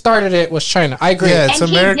 Who started it was China. I agree. Yeah, it's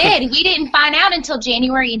And America. he did. We didn't find out until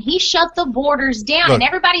January, and he shut the borders down. Look. And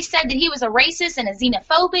everybody said that he was a racist and a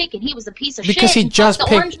xenophobic, and he was a piece of Because shit. he and just fuck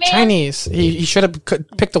the orange picked man. Chinese. He should have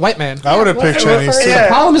picked the white man. I would have picked Chinese too. The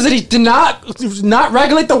problem is that he did not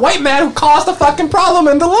regulate the white man who caused the fucking problem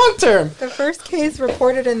in the long term. The first case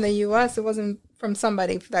reported in the U.S. it wasn't from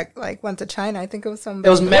somebody that like went to China. I think it was somebody.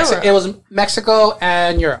 It was in Mexico. Europe. It was Mexico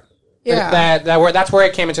and Europe. Yeah. That's where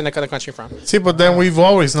it came into the country from. See, but then we've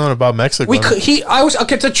always known about Mexico.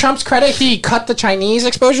 To Trump's credit, he cut the Chinese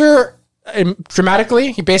exposure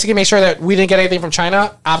dramatically. He basically made sure that we didn't get anything from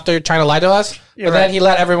China after China lied to us. You're But then right. he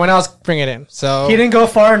let everyone else bring it in. So He didn't go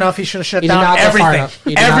far enough. He should have shut He did down not go far everything. enough.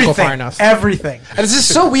 He did not go far enough. Everything. And it's just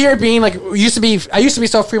so weird being like I used to be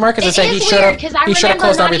so free market to say he It is should weird have because I he should have remember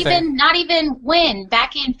closed not everything. even when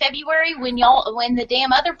back in February when the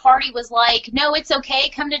damn other party was like, no, it's okay,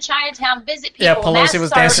 come to Chinatown, visit people. Yeah, Pelosi was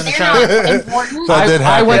dancing in they're China. not important.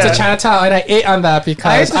 I went to Chinatown and I ate on that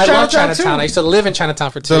because I ate I to love Chinatown, Chinatown. too. I used to live in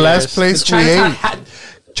Chinatown for 2 The years. last place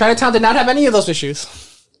we Chinatown did not have any of those issues.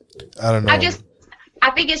 I don't know. I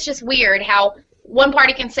think it's just weird how one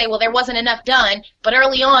party can say, well, there wasn't enough done, but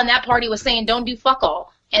early on that party was saying don't do fuck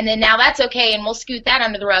all. And then now that's okay and we'll scoot that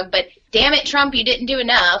under the rug. But damn it, Trump, you didn't do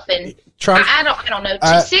enough. And Trump, I don't know.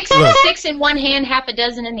 look. Six in one hand, half a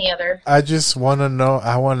dozen in the other. I just want to know.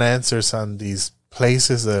 I want answers on these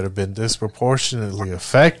places that have been disproportionately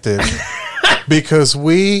affected because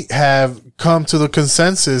we have come to the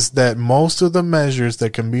consensus that most of the measures that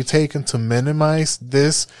can be taken to minimize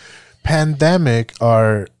this pandemic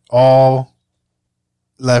are all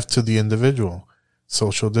left to the individual.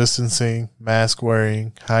 Social distancing, mask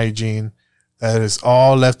wearing, hygiene, that is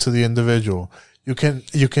all left to the individual. You can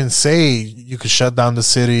say you can shut down the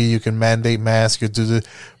city, you can mandate masks, you do the,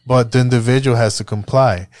 but the individual has to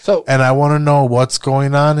comply. So, and I want to know what's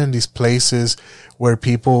going on in these places where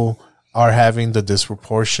people are having the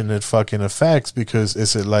disproportionate fucking effects. Because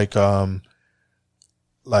is it like are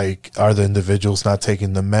the individuals not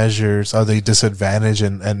taking the measures? Are they disadvantaged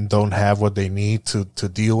and don't have what they need to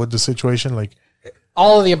deal with the situation? Like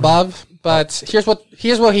all of the above, but this is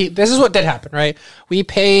what did happen, right? We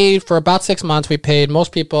paid for about 6 months. We paid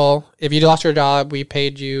most people, if you lost your job, we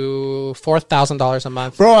paid you $4,000 a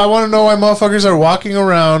month. Bro, I want to know why motherfuckers are walking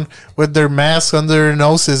around with their masks under their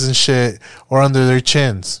noses and shit or under their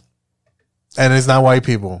chins. And it's not white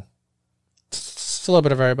people. It's a little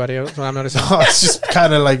bit of everybody. That's what I'm noticing. It's just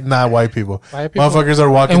kind of like not white people. White people. Motherfuckers are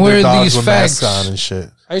walking And where their are dogs these with facts? masks on and shit.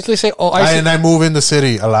 I usually say, and I move in the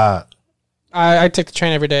city a lot. I take the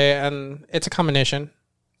train every day, and it's a combination.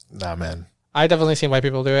 Nah, man. I definitely seen white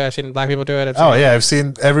people do it. I've seen black people do it. I've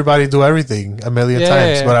seen everybody do everything a million Yeah,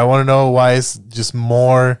 times. yeah. But I want to know why it's just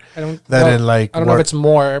more I don't than know if it's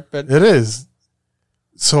more, but it is.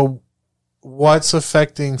 So, what's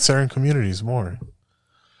affecting certain communities more?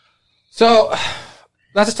 So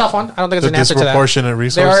that's a tough one. I don't think there's an answer to that. Disproportionate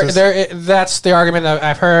resources? That's the argument that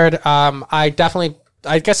I've heard. I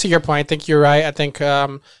guess to your point, I think you're right. I think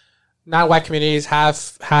non-white communities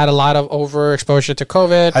have had a lot of overexposure to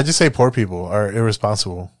COVID. I just say poor people are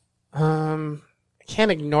irresponsible. I can't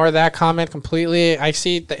ignore that comment completely. I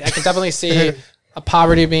can definitely see a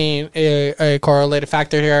poverty being a correlated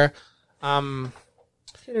factor here. Should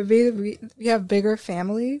it be we have bigger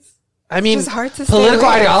families? I mean, it's hard to political stay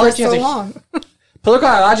awake ideology for so has long. Political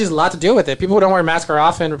ideology has a lot to do with it. People who don't wear masks are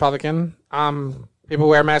often Republican. People who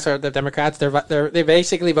wear masks are the Democrats. They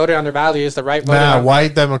basically voted on their values. The right voted on.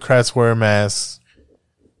 White Democrats wear masks.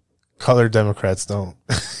 Colored Democrats don't.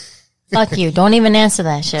 Fuck you. Don't even answer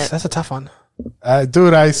that shit. That's a tough one.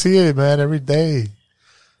 Dude, I see it, man, every day.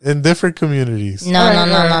 In different communities. No.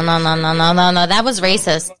 That was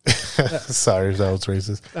racist. Sorry if that was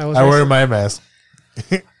racist. That was I wear racist. my mask.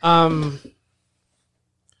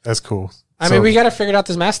 That's cool. I mean, we got to figure out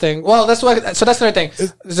this mask thing. Well, that's another thing.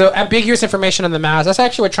 So ambiguous information on the mask. That's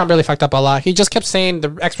actually where Trump really fucked up a lot. He just kept saying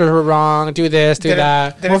the experts were wrong. Do this, do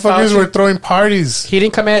that. Motherfuckers were throwing parties. He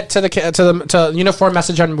didn't commit to the uniform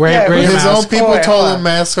message on wearing your his mask. own people told him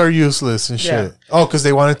masks are useless and shit. Yeah. Oh, because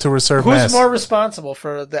they wanted to reserve Who's masks. more responsible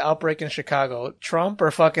for the outbreak in Chicago, Trump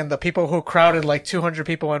or fucking the people who crowded like 200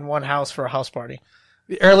 people in one house for a house party?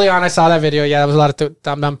 Early on, I saw that video. Yeah, there was a lot of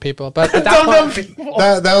dumb people. But at that Dumb point, people.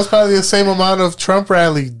 That was probably the same amount of Trump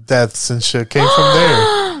rally deaths and shit came from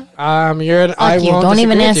there. I you. won't Don't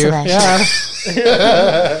even disagree answer with you.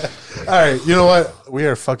 that Yeah. All right, you know what? We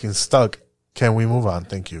are fucking stuck. Can we move on?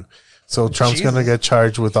 Thank you. So Trump's Jesus. gonna get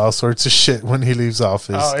charged with all sorts of shit when he leaves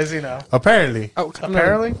office. Oh, is he now? Apparently. Oh,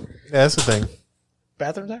 Apparently? Yeah, that's the thing.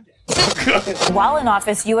 Bathroom time? While in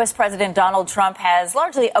office, U.S. President Donald Trump has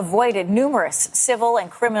largely avoided numerous civil and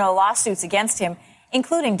criminal lawsuits against him,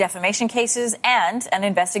 including defamation cases and an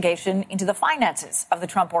investigation into the finances of the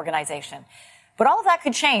Trump Organization. But all of that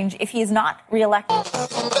could change if he is not reelected.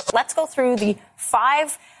 Let's go through the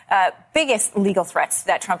 5 biggest legal threats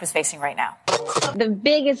that Trump is facing right now. The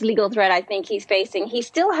biggest legal threat I think he's facing, he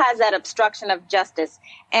still has that obstruction of justice.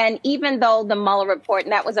 And even though the Mueller report,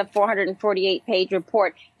 and that was a 448-page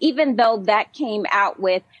report, even though that came out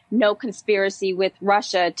with no conspiracy with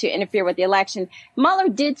Russia to interfere with the election, Mueller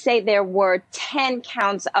did say there were 10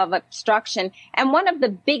 counts of obstruction. And one of the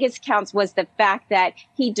biggest counts was the fact that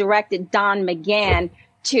he directed Don McGahn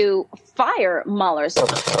to fire Mueller. Is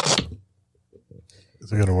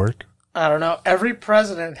it gonna work? I don't know. Every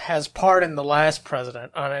president has pardoned the last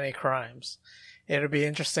president on any crimes. It'll be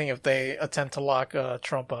interesting if they attempt to lock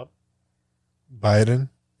Trump up. Biden?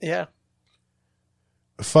 Yeah.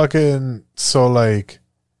 Fucking, so like,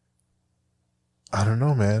 I don't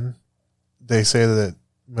know, man. They say that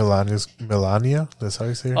Melania, that's how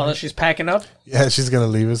you say her Oh, name? that she's packing up? Yeah, she's gonna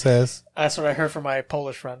leave his ass. That's what I heard from my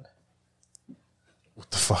Polish friend. What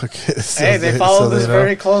the fuck? Hey, they follow this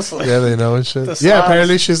very closely. Yeah, they know and shit. The Yeah, Slavs-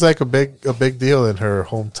 apparently she's like a big deal in her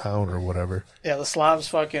hometown or whatever. Yeah, the Slavs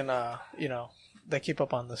fucking, they keep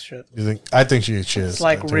up on this shit. You think? I think she is. It's I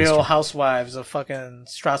like think Real true. Housewives of fucking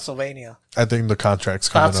Stratsylvania. I think the contract's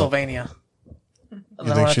coming up. Spotsylvania.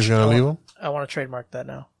 You think she's gonna leave him? I want to trademark that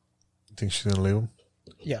now. You think she's gonna leave him?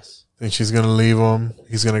 Yes. Think she's gonna leave him?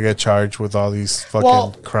 He's gonna get charged with all these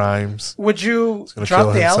fucking crimes. Would you He's gonna drop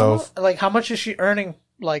kill the album? himself. Like, how much is she earning,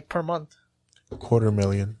 like, per month?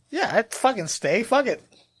 $250,000. Yeah, I'd fucking stay. Fuck it.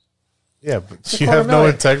 Yeah, but It's a you have no $250,000.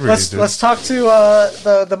 integrity, dude. Let's talk to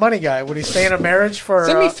the money guy. Would he stay in a marriage for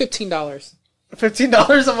Send me $15.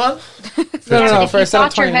 $15 a month? No, But if for you a set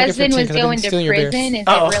of thought your 20, make it husband 15, was 'cause I've going been to stealing your beers. prison, is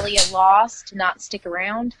Oh. it really a loss to not stick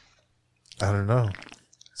around? I don't know.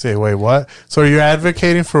 Say, wait, what? So you're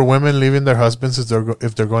advocating for women leaving their husbands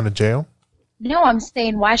if they're going to jail? No, I'm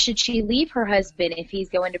saying why should she leave her husband if he's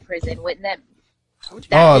going to prison? Wouldn't that?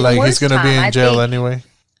 Oh, be like worse he's gonna be time? in I jail think- anyway.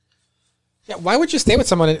 Yeah, why would you stay with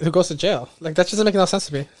someone who goes to jail? Like, that doesn't make no sense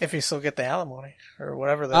to me. If you still get the alimony or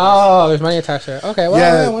whatever that Oh, there's money attached to it. Okay, well,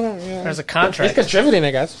 Yeah. yeah. There's a contract. He's contributing, I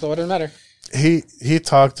guess, so what does it matter? He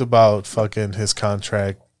talked about fucking his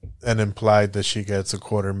contract and implied that she gets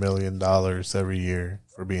 $250,000 every year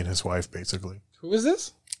for being his wife, basically. Who is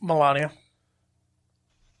this? Melania.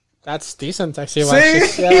 That's decent. I see why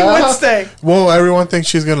she's... See? He would stay. Well, everyone thinks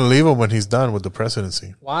she's gonna leave him when he's done with the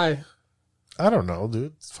presidency. Why? I don't know,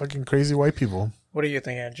 dude. It's fucking crazy white people. What do you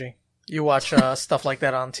think, Angie? You watch stuff like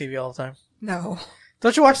that on TV all the time? No.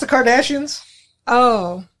 Don't you watch the Kardashians?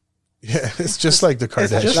 Oh. Yeah, it's just like the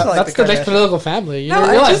Kardashians. just like That's the the next Kardashians. political family. You No, didn't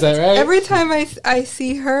I realize just- that, right? Every time I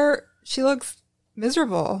see her, she looks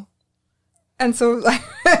miserable. And so, like,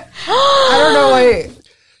 I don't know why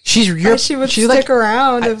She's why Europe. she would she's stick like,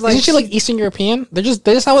 around. If, like, isn't she like Eastern European?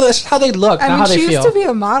 That's how they look, I not mean, how they she feel. used to be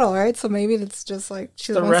a model, right? So maybe that's just like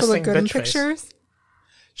she The wants to look resting good in bitch face. pictures.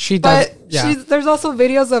 She does. But Yeah. there's also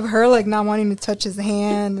videos of her like not wanting to touch his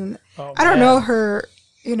hand, and Oh, I don't man. know her.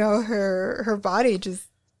 You know, her body just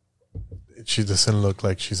She doesn't look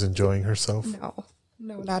like she's enjoying herself.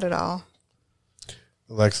 no, not at all.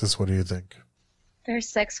 Alexis, what do you think? There's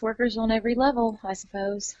sex workers on every level, I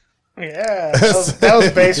suppose. Yeah, that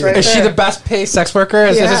was base right Is there. she the best paid sex worker?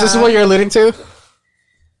 Is this Yeah. what you're alluding to?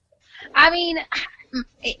 I mean,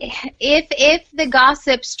 if the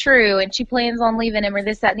gossip's true and she plans on leaving him or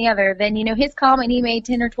this, that, and the other, then, his comment he made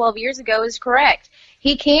 10 or 12 years ago is correct.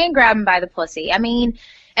 He can grab him by the pussy. I mean,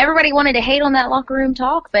 everybody wanted to hate on that locker room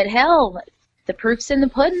talk, but hell, the proof's in the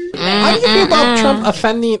pudding. How do you feel about Trump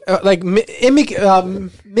offending,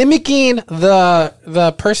 mimicking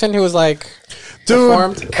the person who was like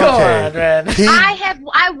performed? Come on, man.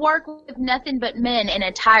 I work with nothing but men in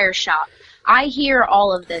a tire shop. I hear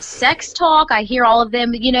all of this sex talk. I hear all of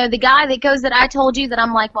them. You know, the guy that goes that I told you that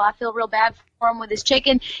I'm like, well, I feel real bad for him with his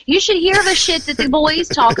chicken. You should hear the shit that the boys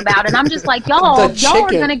talk about. And I'm just like, y'all are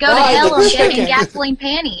going to go to hell and get in gasoline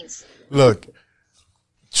panties. Look,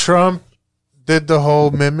 Trump did the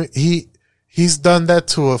whole mimic. He's done that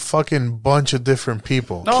to a fucking bunch of different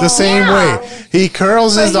people. The same way. He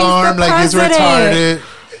curls his arm like he's retarded.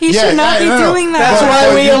 He should not be doing that. That's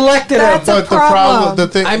why we elected him. That's a problem. The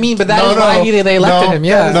thing, I mean, but that is why they elected him.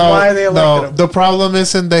 Yeah, why they elected him. The problem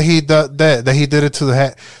isn't that he did it to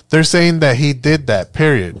the. They're saying that he did that.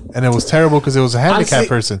 Period, and it was terrible because it was a handicapped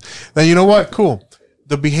person. Now you know what? Cool.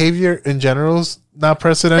 The behavior in general is not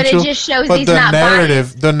precedential, but it just shows but he's the not narrative,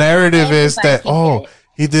 biased. the narrative is that Everybody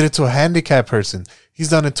he did it to a handicapped person. He's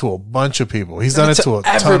done it to a bunch of people. He's done it to a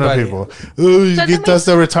ton everybody. of people. Ooh, he does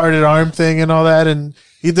the retarded arm thing and all that, and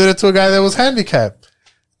he did it to a guy that was handicapped.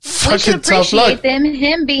 We should Fucking tough luck. appreciate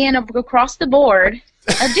him being across the board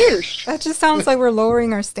a douche. That just sounds like we're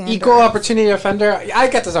lowering our standards. Equal opportunity offender. I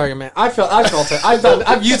get this argument. I felt it.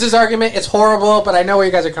 I've used this argument. It's horrible, but I know where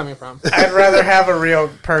you guys are coming from. I'd rather have a real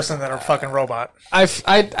person than a fucking robot. I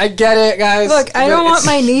get it, guys. Look, I don't want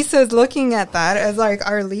my nieces looking at that as like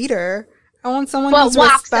our leader. I want someone who's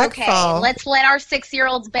WAP's respectful. okay. Let's let our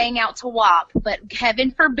 6-year-olds bang out to WAP, but heaven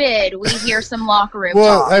forbid we hear some locker room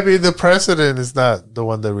Well, talk. I mean, the president is not the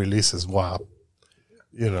one that releases WAP.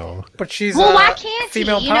 You know, but she's why can't he?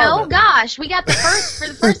 female You know, gosh, we got for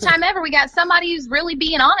the first time ever, we got somebody who's really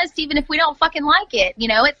being honest, even if we don't fucking like it. You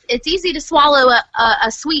know, it's easy to swallow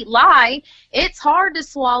a sweet lie. It's hard to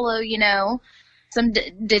swallow, you know, some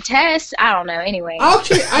detest. I don't know. Anyway,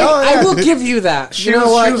 Actually, I will give you that. You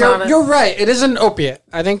know what? You're right. It is an opiate.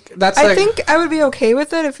 I think that's. I think I would be okay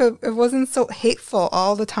with it if it wasn't so hateful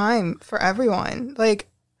all the time for everyone. Like,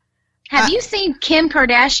 have you seen Kim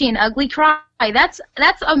Kardashian ugly cry? That's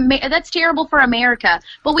terrible for America.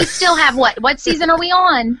 But we still have what season are we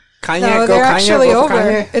on? Kanye, no, they're actually over.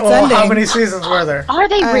 Kanye. It's ending. How many seasons were there? Are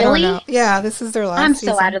they really? Yeah, this is their last I'm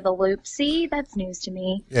season. so out of the loop. See, that's news to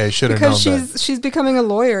me. Yeah, you should have known because that. she's becoming a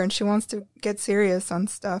lawyer and she wants to get serious on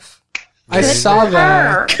stuff. I saw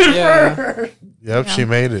that. Yeah. Yep, she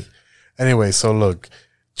made it. Anyway, so look,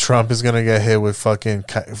 Trump is gonna get hit with fucking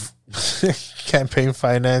campaign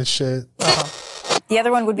finance shit. The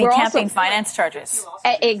other one would be We're campaign also- finance charges.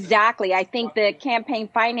 Exactly. I think the campaign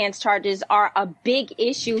finance charges are a big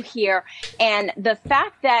issue here. And the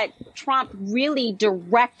fact that Trump really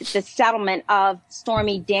directed the settlement of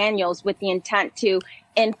Stormy Daniels with the intent to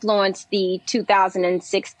influence the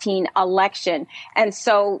 2016 election. And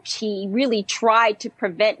so he really tried to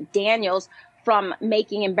prevent Daniels from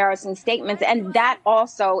making embarrassing statements. And that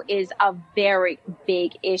also is a very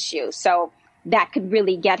big issue. So that could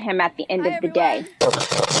really get him at the end of the day.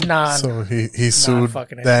 So he sued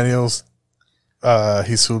Daniels.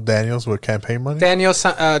 He sued Daniels with campaign money. Daniels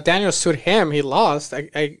sued him. He lost.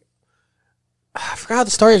 I forgot how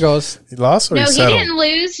the story goes. He lost or No, he he settled? didn't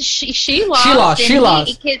lose. She lost. She lost. and She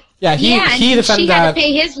lost. he defended she that. had to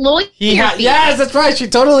pay his lawyer fees. Yes, that's right. She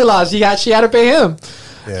totally lost. She had to pay him.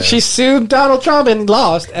 Yeah. She sued Donald Trump and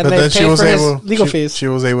lost, and they paid for his legal fees. She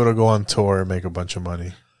was able to go on tour and make a bunch of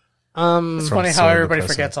money. It's funny how everybody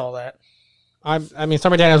forgets all that. I mean,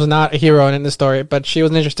 Stormy Daniels was not a hero in this story, but she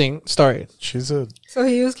was an interesting story. So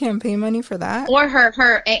he used campaign money for that? Or her.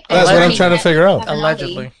 That's what I'm trying to figure out.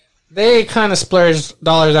 Allegedly. They kind of splurged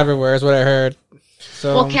dollars everywhere, is what I heard.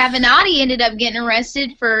 So Well, Cavenati ended up getting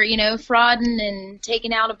arrested for, frauding and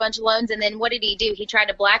taking out a bunch of loans. And then what did he do? He tried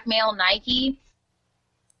to blackmail Nike.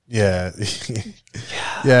 Yeah,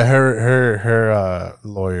 yeah. Her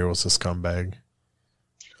lawyer was a scumbag.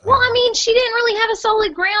 Well, I mean, she didn't really have a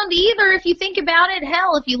solid ground either. If you think about it,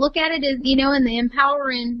 hell, if you look at it as in the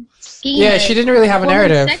empowering scheme. Yeah, she didn't really have a women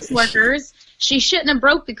narrative. Sex workers. She shouldn't have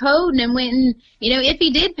broke the code and went and if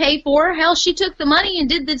he did pay for her, hell, she took the money and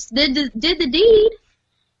did the deed.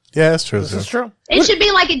 Yeah, that's true. This is true. It should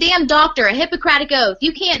be like a damn doctor, a Hippocratic oath.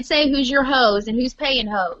 You can't say who's your hose and who's paying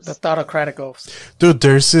hose. The Autocratic oath. Dude,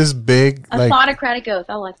 there's this big A Autocratic oath.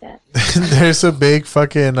 I like that. there's a big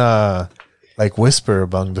fucking whisper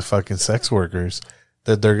among the fucking sex workers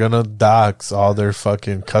that they're gonna dox all their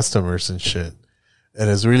fucking customers and shit. And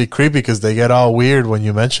it's really creepy because they get all weird when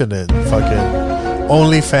you mention it. Fucking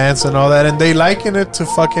OnlyFans and all that. And they liken it to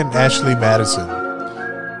fucking Ashley Madison.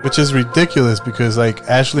 Which is ridiculous because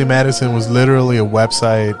Ashley Madison was literally a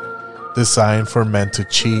website designed for men to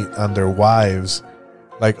cheat on their wives.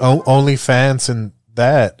 OnlyFans and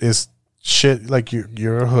that is shit.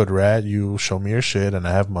 You're a hood rat. You show me your shit and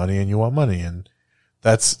I have money and you want money. And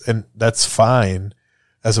that's fine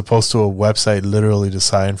as opposed to a website literally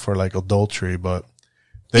designed for adultery. But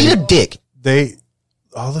Eat a dick.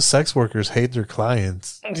 all the sex workers hate their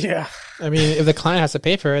clients. Yeah. I mean, if the client has to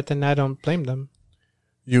pay for it, then I don't blame them.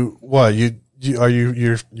 You're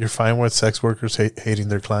fine with sex workers hating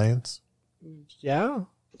their clients? Yeah.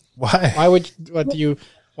 Why? Why would do you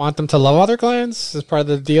want them to love other clients as part of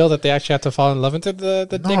the deal that they actually have to fall in love into the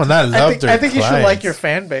No, dick? not love their I think you should like clients. your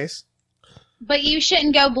fan base. But you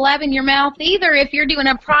shouldn't go blabbing your mouth either if you're doing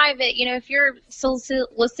a private, if you're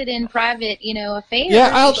soliciting private, affairs.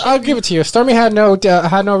 Yeah, I'll give it to you. Stormy had no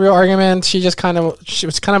real argument. She was kind of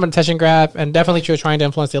an attention grab, and definitely she was trying to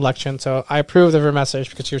influence the election. So I approved of her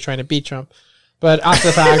message because she was trying to beat Trump. But after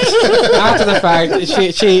the fact,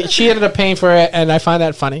 she ended up paying for it, and I find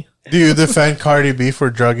that funny. Do you defend Cardi B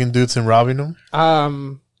for drugging dudes and robbing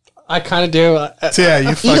them? I kind of do. So yeah,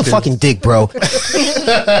 you Eat a fucking dick, bro.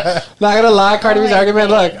 Not gonna lie, Cardi B's argument.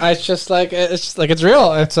 Look, it's just like it's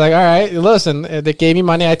real. It's like, all right, listen, they gave me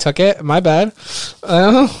money, I took it. My bad.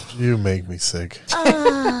 You make me sick.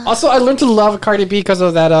 Also, I learned to love Cardi B because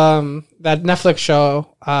of that Netflix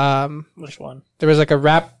show. Which one? There was like a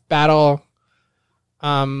rap battle.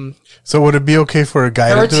 So would it be okay for a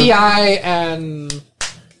guy Her to do? T.I.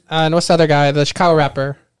 and what's the other guy? The Chicago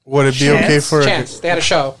rapper. Would it be okay for Chance? They had a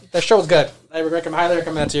show. Their show was good. I would highly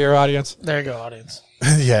recommend it to your audience. There you go, audience.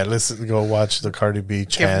 Yeah, let's go watch the Cardi B Give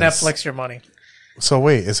Chance. Netflix your money. So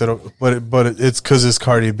wait, is it? But it's because it's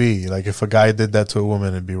Cardi B. Like if a guy did that to a woman,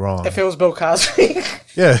 it'd be wrong. If it was Bill Cosby.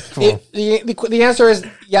 Yeah. Well, The answer is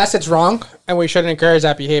yes, it's wrong, and we shouldn't encourage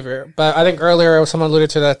that behavior. But I think earlier someone alluded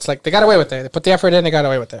to that. It's like they got away with it. They put the effort in, they got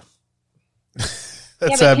away with it.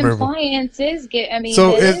 That's admirable. Compliance is good. I mean,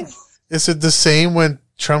 so is it the same when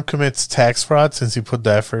Trump commits tax fraud? Since he put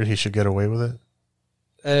the effort, he should get away with it.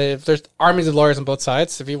 If there's armies of lawyers on both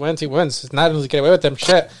sides, if he wins, he wins. It's not easy to get away with them.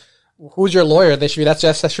 Shit. Who's your lawyer? That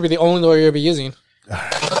should be the only lawyer you'll be using.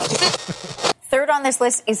 Third on this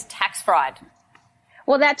list is tax fraud.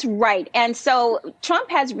 Well, that's right. And so Trump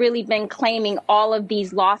has really been claiming all of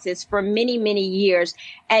these losses for many, many years.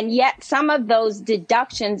 And yet some of those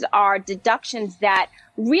deductions are deductions that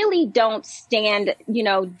really don't stand,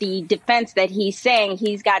 the defense that he's saying.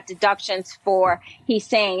 He's got deductions for, he's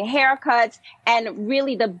saying haircuts. And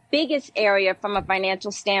really the biggest area from a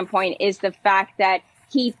financial standpoint is the fact that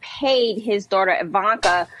he paid his daughter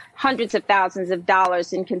Ivanka hundreds of thousands of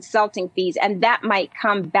dollars in consulting fees, and that might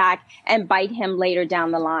come back and bite him later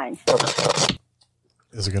down the line.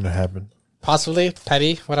 Is it going to happen? Possibly.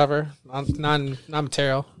 Petty. Whatever.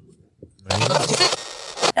 Non-material.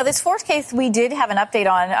 Now, this fourth case we did have an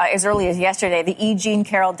update on as early as yesterday, the E. Jean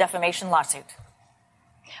Carroll defamation lawsuit.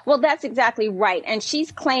 Well, that's exactly right. And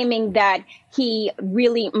she's claiming that he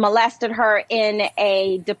really molested her in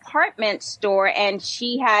a department store, and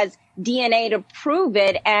she has DNA to prove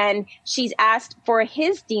it. And she's asked for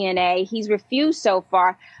his DNA. He's refused so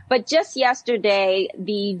far. But just yesterday,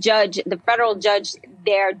 the federal judge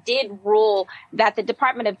there did rule that the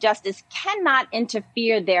Department of Justice cannot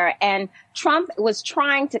interfere there. And Trump was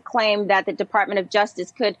trying to claim that the Department of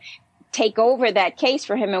Justice could take over that case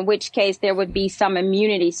for him, in which case there would be some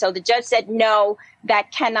immunity. So the judge said, no,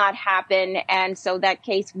 that cannot happen. And so that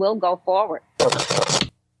case will go forward.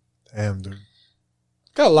 Damn, dude.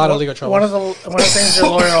 Got a lot of legal trouble. One of the things your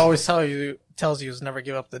lawyer always tells you is never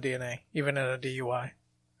give up the DNA, even in a DUI.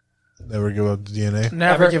 Never give up the DNA?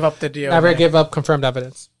 Never give up the DNA. Never give up confirmed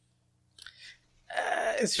evidence.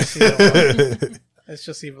 It's just either or. It's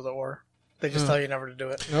just either or. They just tell you never to do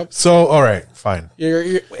it. Nope. So, all right, fine.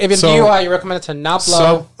 If it's DUI, you recommend it to not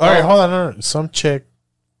blow. All right, hold on. Some chick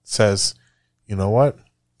says, you know what?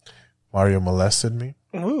 Mario molested me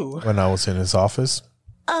when I was in his office.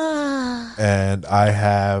 And I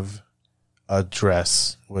have a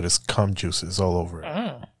dress with his cum juices all over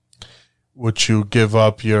it. Would you give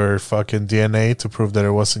up your fucking DNA to prove that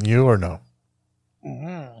it wasn't you or no?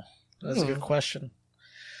 That's a good question.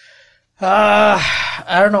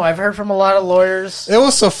 I don't know. I've heard from a lot of lawyers. It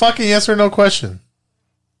was a fucking yes or no question.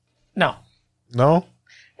 No. No?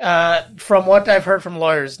 From what I've heard from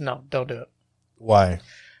lawyers, no, don't do it. Why?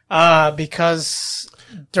 Because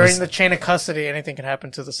during the chain of custody, anything can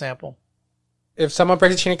happen to the sample. If someone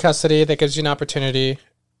breaks the chain of custody, that gives you an opportunity.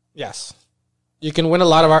 Yes, you can win a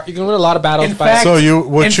lot of battles.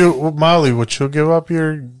 Molly, would you give up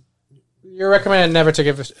your? You're recommended never to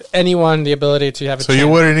give anyone the ability to have a So you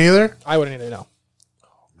wouldn't either? I wouldn't either, no.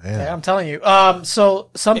 Man. Yeah, I'm telling you. So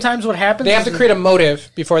sometimes what happens they have to create a motive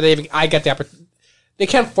before I get the opportunity. They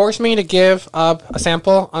can't force me to give up a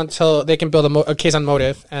sample until they can build a case on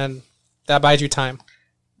motive, and that buys you time.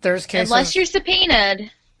 There's cases... Unless you're subpoenaed.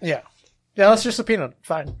 Yeah. Yeah, unless you're subpoenaed.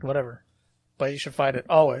 Fine, whatever. but you should fight it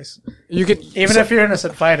always. You could even if you're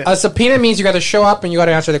innocent, fight it. A subpoena means you got to show up and you got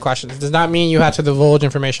to answer the questions. It does not mean you have to divulge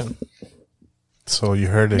information. So you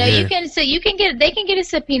heard it No, here. you can. So you can get. They can get a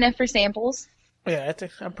subpoena for samples. Yeah,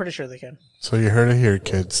 I'm pretty sure they can. So you heard it here,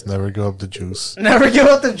 kids. Never give up the juice. Never give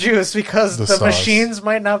up the juice because The the sauce. machines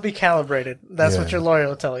might not be calibrated. That's what Yeah. your lawyer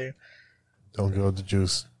will tell you. Don't give up the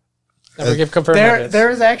juice. Never give confirmed evidence. There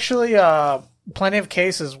is actually plenty of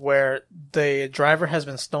cases where the driver has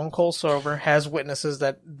been stone cold sober, has witnesses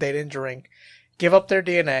that they didn't drink, give up their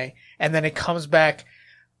DNA, and then it comes back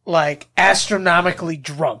like astronomically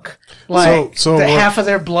drunk. Like So the what- half of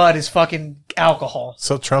their blood is fucking alcohol.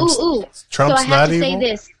 So Trump's Ooh. Trump's so I have not to say evil.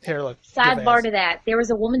 this. Here, look. Sidebar to that. There was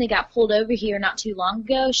a woman that got pulled over here not too long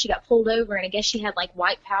ago. She got pulled over, and I guess she had like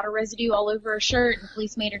white powder residue all over her shirt. And the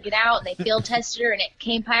police made her get out, and they field tested her, and it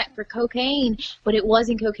came back for cocaine, but it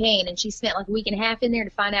wasn't cocaine. And she spent like a week and a half in there to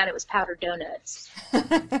find out it was powdered donuts.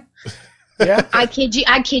 Yeah, I kid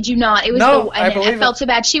you not. It was No, and I believe felt so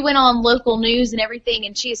bad. She went on local news and everything,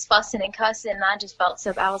 and she is fussing and cussing, and I just felt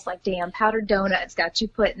so bad. I was like, damn, powdered donuts got you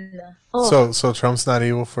put in the. Oh. So Trump's not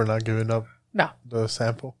evil for not giving up No. the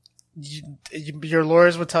sample. Your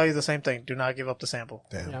lawyers would tell you the same thing. Do not give up the sample.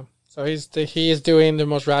 Damn. Yeah. So he is doing the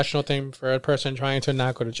most rational thing for a person trying to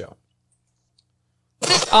not go to jail.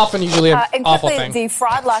 Often, usually, an And awful quickly, thing. the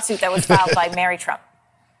fraud lawsuit that was filed by Mary Trump.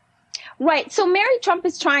 Right. So Mary Trump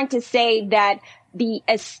is trying to say that the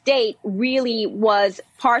estate really was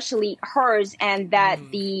partially hers and that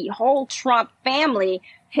the whole Trump family,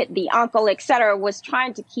 the uncle, etc., was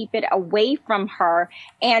trying to keep it away from her.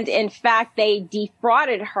 And in fact, they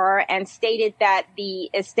defrauded her and stated that the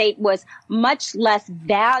estate was much less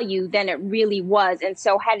value than it really was. And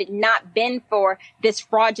so had it not been for this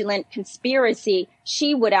fraudulent conspiracy,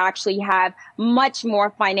 she would actually have much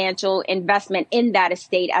more financial investment in that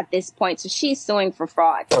estate at this point. So she's suing for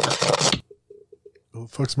fraud. Who the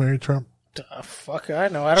fuck's Mary Trump? Fuck, I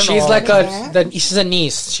know. I don't know. She's all like that. she's a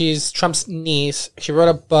niece. She's Trump's niece. She wrote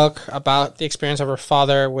a book about the experience of her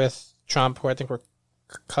father with Trump, who I think were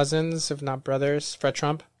cousins, if not brothers, Fred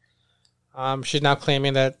Trump. She's now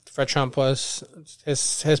claiming that Fred Trump was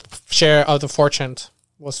his share of the fortune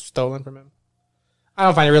was stolen from him. I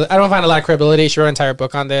don't find a lot of credibility. She wrote an entire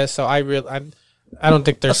book on this, so I don't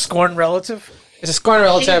think there's A scorned relative? It's a scorned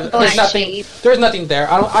relative. There's nothing there.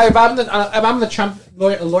 If I'm the Trump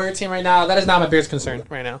lawyer team right now, that is not my biggest concern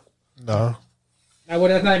right now. No.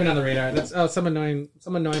 That's not even on the radar. That's some annoying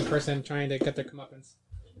person trying to get their comeuppance.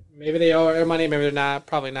 Maybe they owe her money, maybe they're not.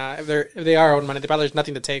 Probably not. If they are owed money, probably there's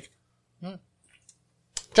nothing to take. Trump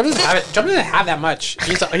doesn't have it. Trump doesn't have that much.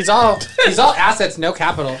 He's all assets, no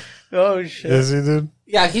capital. Oh shit! Is he, dude?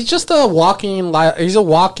 Yeah, he's just a walking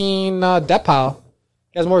debt pile.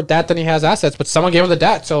 He has more debt than he has assets, but someone gave him the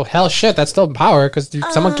debt, so hell shit, that's still power because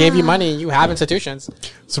someone gave you money. You have institutions.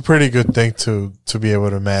 It's a pretty good thing to be able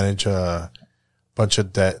to manage a bunch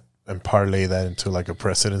of debt and parlay that into like a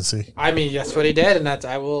presidency. I mean, that's what he did, and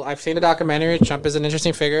I've seen the documentary. Trump is an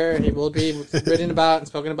interesting figure, and he will be written about and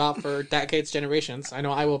spoken about for decades, generations. I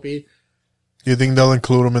know I will be. You think they'll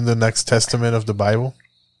include him in the next testament of the Bible?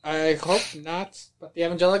 I hope not, but the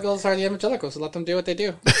evangelicals are the evangelicals, so let them do what they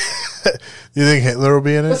do. You think Hitler will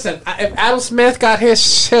be in it? Listen, if Adam Smith got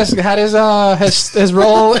his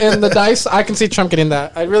role in the dice, I can see Trump getting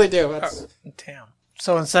that. I really do. Damn.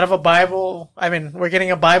 So instead of a Bible, we're getting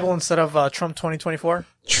a Bible instead of Trump 2024.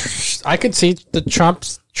 I could see the Trump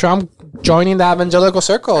joining the evangelical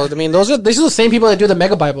circle. I mean, these are the same people that do the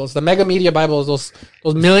mega Bibles, the mega media Bibles, those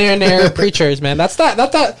millionaire preachers, man.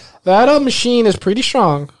 That machine is pretty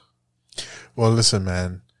strong. Well, listen,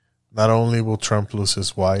 man. Not only will Trump lose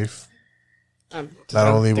his wife, not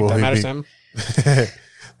only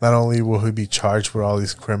will he be charged with all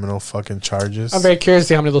these criminal fucking charges. I'm very curious to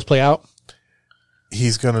see how many of those play out.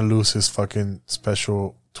 He's gonna lose his fucking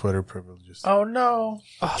special Twitter privileges. Oh no!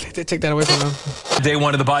 Oh, they take that away from him. Day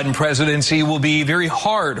one of the Biden presidency will be very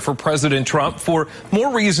hard for President Trump for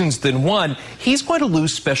more reasons than one. He's going to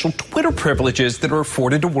lose special Twitter privileges that are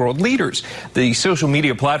afforded to world leaders. The social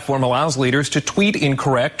media platform allows leaders to tweet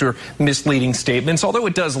incorrect or misleading statements, although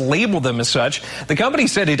it does label them as such. The company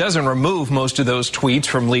said it doesn't remove most of those tweets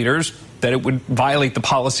from leaders, that it would violate the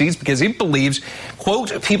policies because it believes,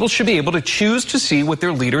 quote, people should be able to choose to see what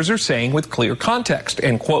their leaders are saying with clear context,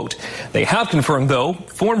 end quote. They have confirmed, though,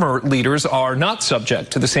 former leaders are not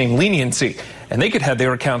subject to the same leniency, and they could have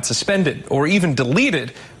their accounts suspended or even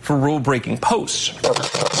deleted for rule-breaking posts.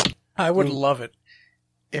 I would love it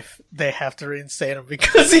if they have to reinstate him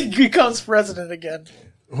because he becomes president again.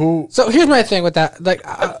 So here's my thing with that. Like, a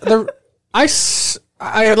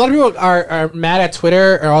lot of people are mad at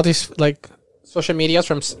Twitter or all these like social medias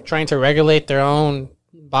from trying to regulate their own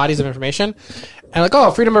bodies of information. And like,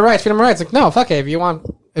 oh, freedom of rights. Like, no, fuck it.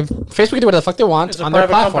 If Facebook can do whatever the fuck they want on their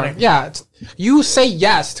platform. Company. Yeah. You say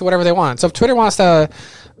yes to whatever they want. So if Twitter wants to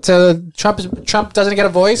Trump doesn't get a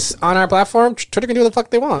voice on our platform, Twitter can do what the fuck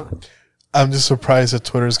they want. I'm just surprised that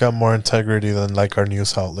Twitter's got more integrity than like our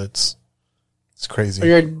news outlets. It's crazy.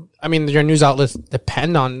 Your news outlets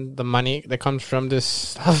depend on the money that comes from this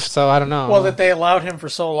stuff, so I don't know. Well, that they allowed him for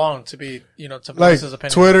so long to be, to voice like his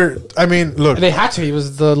opinion. Twitter, look. They had to. He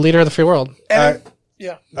was the leader of the free world. I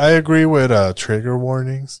agree with trigger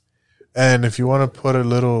warnings. And if you want to put a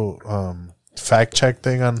little fact check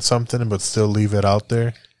thing on something but still leave it out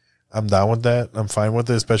there, I'm down with that. I'm fine with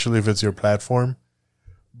it, especially if it's your platform.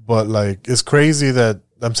 But like, it's crazy that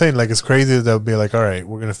it's crazy that they'll be like, all right,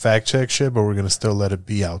 we're going to fact check shit, but we're going to still let it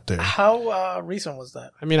be out there. How recent was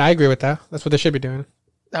that? I agree with that. That's what they should be doing.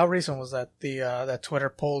 How recent was that? That Twitter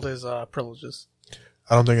pulled his privileges.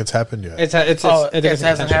 I don't think it's happened yet. It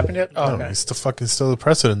hasn't happened yet. Oh, no, he's still the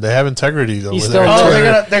president. They have integrity though. He's still the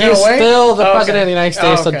wait? president of the United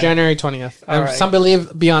States till January 20th. Right. Some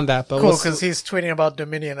believe beyond that, but cool because he's tweeting about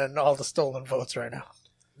Dominion and all the stolen votes right now.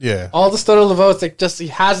 Yeah, all the stolen votes that he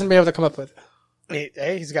hasn't been able to come up with.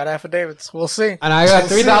 Hey, he's got affidavits. We'll see. And I got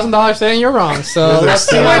 $3,000 saying you're wrong. So let's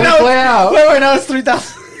see how it play out. Wait, no, it's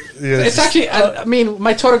 $3,000. Yeah. It's actually,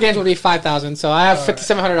 my total gains would be $5,000. So I have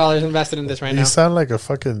 $5,700 invested in this right now. You sound like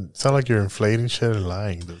you're inflating shit and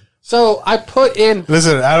lying, dude. So I put in.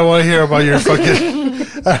 Listen, I don't want to hear about your fucking.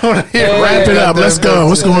 I don't want to hear. Wrap it up. Let's go.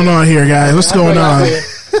 What's going on here, guys? What's going on?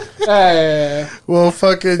 Well,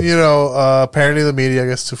 fucking, apparently the media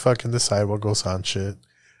gets to fucking decide what goes on, shit.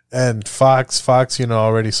 And Fox,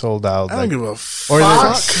 already sold out. I don't give a fuck.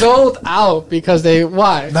 Fox sold out because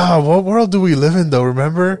why? Nah, what world do we live in though?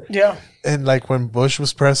 Remember? Yeah. And like when Bush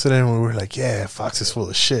was president, we were like, yeah, Fox is full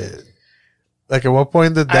of shit. Like at what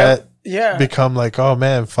point did that become like, oh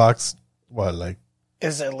man, Fox,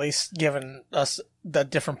 is at least giving us the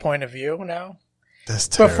different point of view now? That's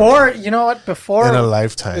terrible. Before in a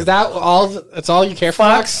lifetime. Is that all? That's all you care for?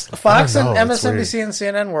 Fox and MSNBC and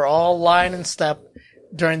CNN were all line in step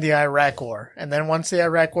during the Iraq War. And then once the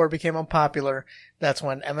Iraq War became unpopular, that's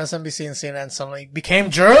when MSNBC and CNN suddenly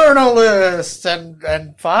became journalists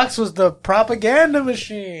and Fox was the propaganda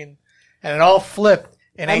machine. And it all flipped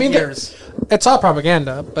in 8 years. It's all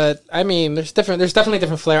propaganda, but there's definitely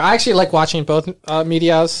different flair. I actually like watching both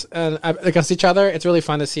medias and against each other. It's really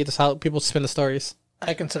fun to see how people spin the stories.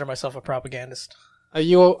 I consider myself a propagandist.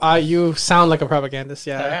 You sound like a propagandist,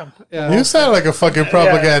 yeah. I am. Yeah. You sound like a fucking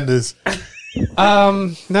propagandist.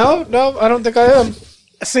 No, I don't think I am.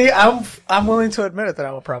 See, I'm willing to admit it that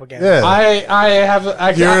I'm a propagandist.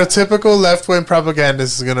 Yeah. You're a typical left-wing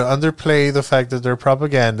propagandist who's going to underplay the fact that they're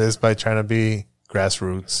propagandists by trying to be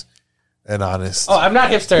grassroots and honest. Oh, I'm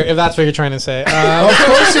not hipster, if that's what you're trying to say. Of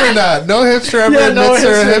course you're not. No hipster ever admits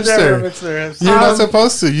they're a hipster. You're not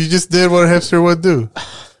supposed to. You just did what a hipster would do.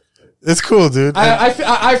 It's cool, dude.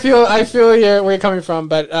 I feel where you're coming from,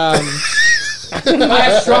 but I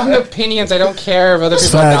have strong opinions. I don't care if other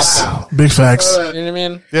people facts. Big facts. You know what I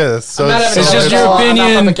mean? Yeah. So it's just your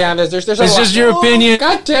opinion. It's just your opinion.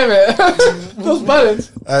 God damn it! Those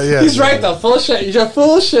buttons. He's right though. Full of shit. You're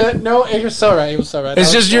full of shit. No, you're so right. He was so right.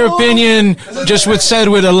 It's just your opinion, just said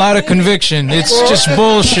with a lot of conviction. It's just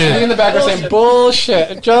bullshit. In the background saying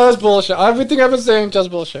bullshit. Just bullshit. Everything I've been saying, just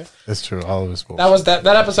bullshit. It's true. All of it's bullshit. That was that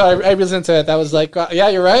episode. I listened to it. That was like, yeah,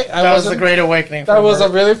 you're right. That was the Great Awakening. That was a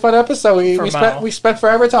really fun episode. We spent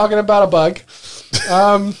forever talking about a bug.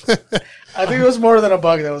 I think it was more than a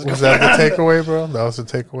bug that was going on. Was that the takeaway, bro? That was the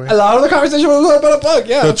takeaway? A lot of the conversation was about a bug,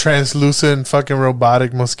 yeah. The translucent fucking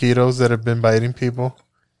robotic mosquitoes that have been biting people.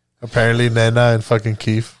 Apparently Nena and fucking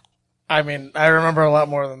Keith. I remember a lot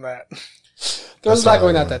more than that. There was a lot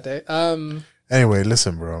going on that day. Anyway,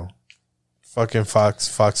 listen, bro. Fucking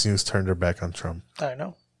Fox News turned their back on Trump. I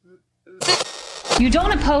know. You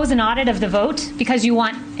don't oppose an audit of the vote because you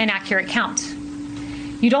want an accurate count.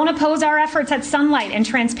 You don't oppose our efforts at sunlight and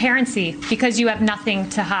transparency because you have nothing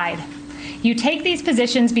to hide. You take these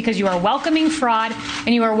positions because you are welcoming fraud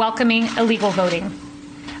and you are welcoming illegal voting.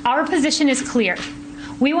 Our position is clear.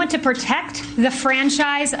 We want to protect the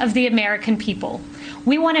franchise of the American people.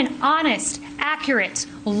 We want an honest, accurate,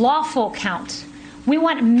 lawful count. We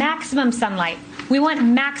want maximum sunlight. We want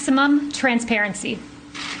maximum transparency.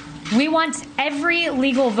 We want every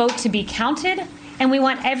legal vote to be counted and we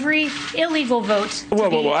want every illegal vote.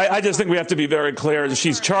 Well, I just think we have to be very clear.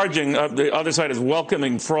 She's charging, the other side is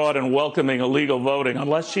welcoming fraud and welcoming illegal voting.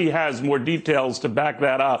 Unless she has more details to back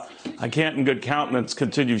that up, I can't in good countenance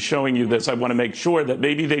continue showing you this. I want to make sure that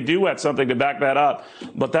maybe they do have something to back that up,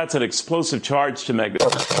 but that's an explosive charge to make.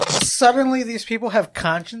 Suddenly these people have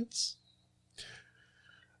conscience?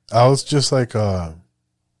 I was just like, I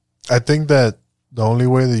think that the only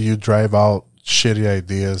way that you drive out shitty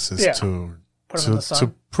ideas is to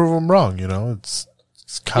prove them wrong. You know, it's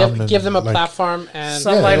common. Give them a platform, and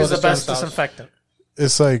sunlight is the best disinfectant.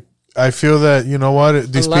 It's like, I feel that, you know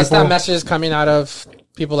what, these unless people, that message is coming out of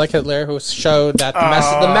people like Hitler, who showed that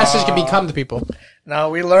the message can become the people. No,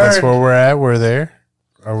 we learned. That's where we're at. We're there.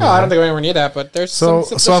 No, I don't think we're anywhere near that. But there's so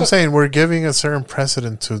I'm saying we're giving a certain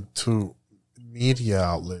precedent to media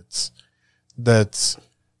outlets that's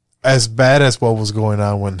as bad as what was going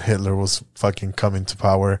on when Hitler was fucking coming to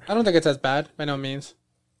power. I don't think it's as bad by no means.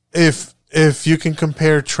 If you can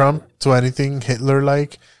compare Trump to anything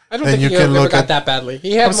Hitler-like, I don't think he ever got that badly.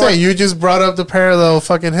 He had saying you just brought up the parallel of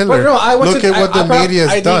fucking Hitler. Well, no, look at what the media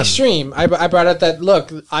has done. The extreme. I brought up that,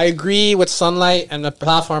 look, I agree with sunlight and the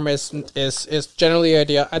platform is generally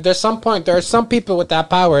ideal. There's some point, there are some people with that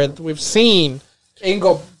power we've seen it can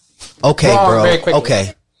go wrong very quickly.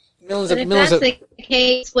 Okay. But if that's the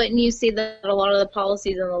case, wouldn't you see that a lot of the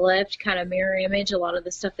policies on the left kind of mirror image a lot of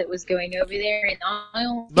the stuff that was going over there? And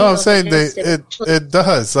no, I'm saying it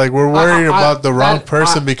does. Like, we're worried about the wrong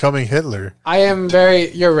person becoming Hitler. I am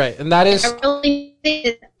you're right. And that is...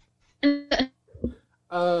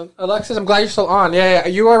 Alexis, I'm glad you're still on. Yeah,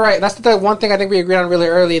 you are right. That's the one thing I think we agreed on really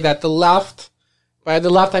early, that the left... By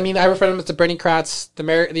the left, I mean, I refer to them as the Bernie-crats, the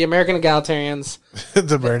American egalitarians.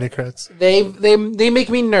 The Bernie-crats. They make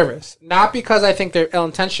me nervous. Not because I think they're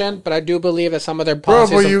ill-intentioned, but I do believe that some of their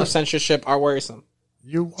policies of censorship are worrisome.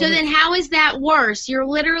 So then how is that worse? You're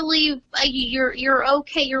literally you're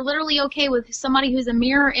okay. You're literally okay with somebody who's a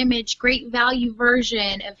mirror image, great value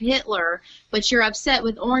version of Hitler, but you're upset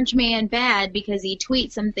with Orange Man Bad because he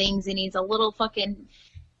tweets some things and he's a little fucking...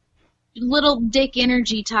 little dick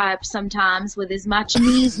energy type sometimes with his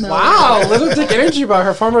machismo. Wow, little dick energy by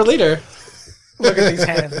her former leader. Look at these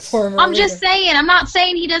hands. I'm just saying. I'm not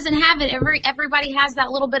saying he doesn't have it. Everybody has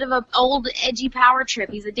that little bit of a old edgy power trip.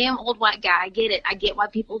 He's a damn old white guy. I get it. I get why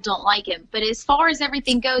people don't like him. But as far as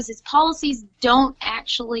everything goes, his policies don't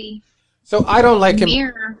actually. So I don't like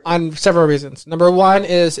him on several reasons. Number one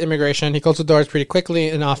is immigration. He closed the doors pretty quickly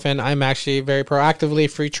and often. I'm actually very proactively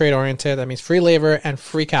free trade oriented. That means free labor and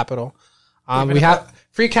free capital. We have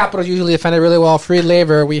free capital usually defended really well. Free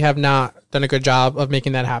labor, we have not done a good job of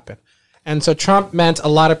making that happen. And so Trump meant a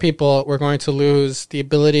lot of people were going to lose the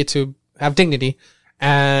ability to have dignity,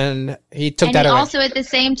 and he took that away. And he also, at the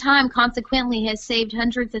same time, consequently, has saved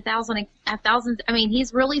hundreds of thousands. I mean,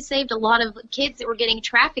 he's really saved a lot of kids that were getting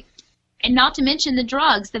trafficked. And not to mention the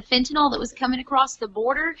drugs, the fentanyl that was coming across the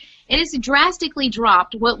border, it has drastically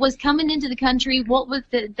dropped. What was coming into the country, what was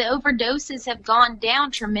the overdoses have gone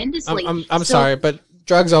down tremendously. I'm sorry, but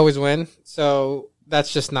drugs always win. So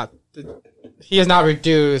that's just not. He has not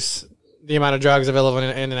reduced the amount of drugs available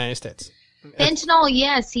in the United States. Fentanyl,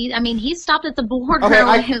 yes. He stopped at the border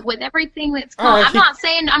with everything that's come. I'm not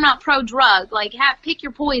saying I'm not pro drug. Like, pick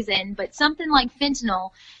your poison, but something like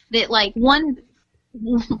fentanyl that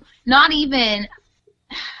not even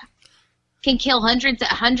can kill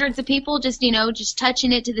hundreds of people, just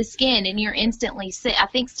touching it to the skin and you're instantly sick. I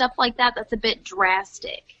think stuff like that's a bit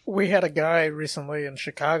drastic. We had a guy recently in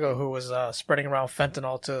Chicago who was spreading around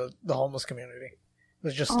fentanyl to the homeless community. It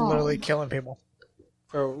was just literally killing people.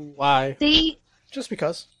 For why? See? Just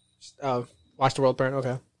because. Watch the world burn,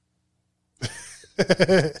 okay.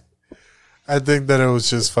 I think that it was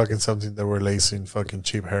just fucking something that we're lacing fucking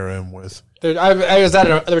cheap heroin with. They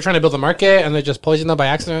were trying to build a market and they just poisoned them by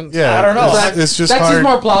accident. Yeah, I don't know. It's just that hard. seems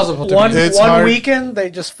more plausible to me. One weekend, they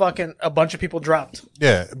just fucking a bunch of people dropped.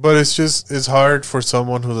 Yeah, but it's hard for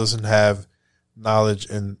someone who doesn't have knowledge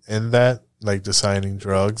in that, like designing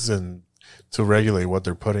drugs and to regulate what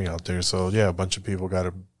they're putting out there. So yeah, a bunch of people got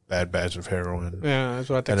a bad batch of heroin. Yeah, that's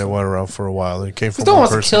what I think. And it went around for a while. It came from one one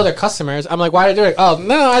person. Wants to kill their customers. I'm like, why are you doing it? Oh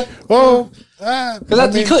no,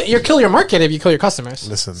 you kill your market if you kill your customers.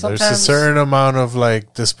 Listen, there's a certain amount of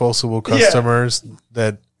like disposable customers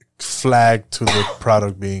that flag to the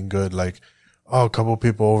product being good. Like, a couple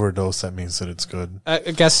people overdose, that means that it's good. I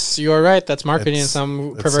guess you're right. That's marketing in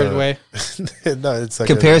some perverted way. No, it's like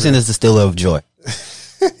comparison is the stealer of joy.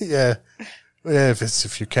 Yeah,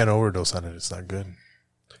 if you can't overdose on it, it's not good.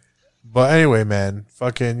 But anyway, man,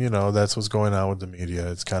 fucking, that's what's going on with the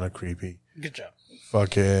media. It's kind of creepy. Good job.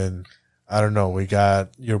 Fucking, I don't know. We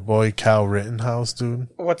got your boy Kyle Rittenhouse, dude.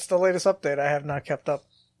 What's the latest update? I have not kept up.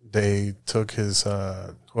 They took his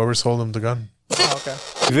whoever sold him the gun. Oh, okay.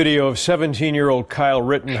 Video of 17-year-old Kyle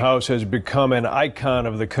Rittenhouse has become an icon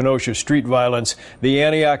of the Kenosha street violence. The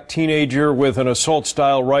Antioch teenager with an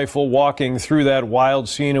assault-style rifle walking through that wild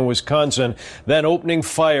scene in Wisconsin, then opening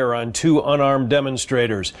fire on 2 unarmed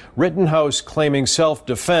demonstrators. Rittenhouse claiming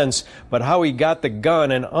self-defense, but how he got the gun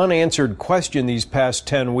an unanswered question these past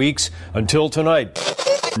 10 weeks until tonight.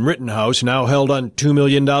 Rittenhouse now held on $2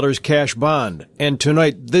 million cash bond. And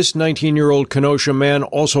tonight, this 19-year-old Kenosha man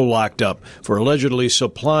also locked up for allegedly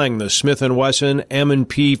supplying the Smith & Wesson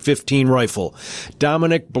M&P 15 rifle.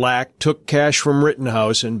 Dominic Black took cash from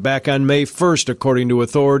Rittenhouse, and back on May 1st, according to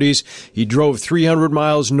authorities, he drove 300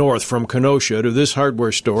 miles north from Kenosha to this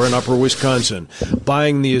hardware store in upper Wisconsin,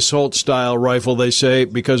 buying the assault-style rifle, they say,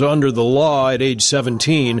 because under the law at age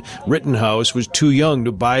 17, Rittenhouse was too young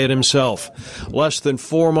to buy it himself. Less than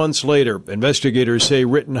 4 months later, investigators say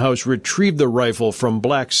Rittenhouse retrieved the rifle from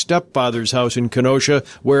Black's stepfather's house in Kenosha,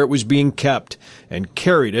 where it was being kept, and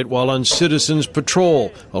carried it while on citizens'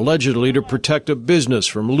 patrol, allegedly to protect a business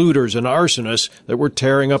from looters and arsonists that were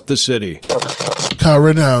tearing up the city. Kyle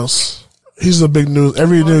Rittenhouse. He's the big news.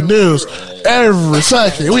 Every new news. Every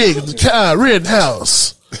second week, Kyle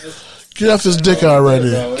Rittenhouse. Get off his dick already.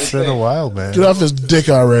 It's been a while, man. Get off his dick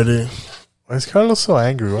already. Why is Carlos so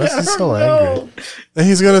angry? Why is he so angry? And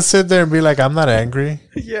he's going to sit there and be like, I'm not angry.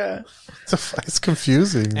 Yeah. It's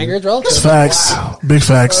confusing. Anger is relative. It's facts. Big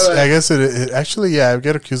facts. I guess it actually, yeah, I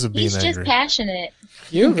get accused of being He's angry. just passionate.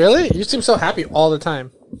 You really? You seem so happy all the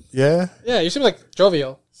time. Yeah? Yeah, you seem like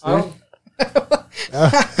jovial. I'm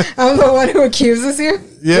the one who accuses you?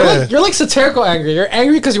 Yeah. You're like satirical angry. You're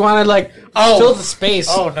angry because you want to like fill the space.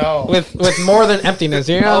 Oh no. With more than emptiness.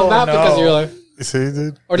 You know, not because you're like. See,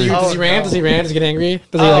 dude? Or does he rant? Does he rant? Does he get angry?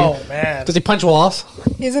 Does he man. Does he punch walls?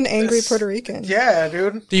 He's an angry Puerto Rican. Yeah,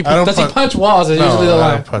 dude. Does he punch walls? Is usually the I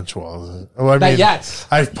line. don't punch walls. Oh, I Not mean, yet.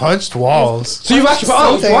 I've punched walls. So you actually,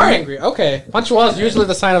 something. you are angry. Okay. Punch walls is usually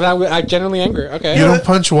the sign of I'm genuinely angry. Okay. You don't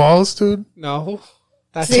punch walls, dude? No.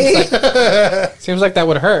 That See? seems like that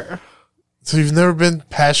would hurt. So you've never been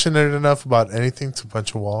passionate enough about anything to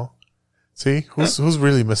punch a wall? See? Who's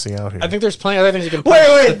really missing out here? I think there's plenty of other things you can punch.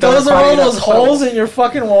 Wait, those are all those holes in your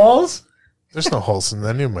fucking walls? There's no holes in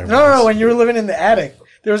any of my walls. No, when you were living in the attic.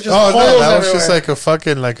 There was just holes that was everywhere. just like a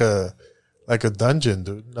fucking, like a dungeon,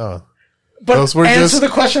 dude. No. But those were answer the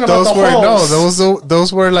question about the holes. No,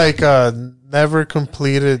 those were like never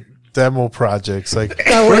completed demo projects. Like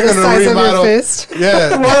That were the size of your fist?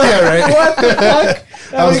 Yeah, yeah, right. What the fuck?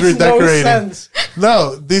 I was makes no redecorating. sense.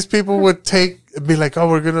 No, these people would be like, "Oh,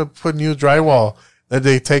 we're gonna put new drywall." Then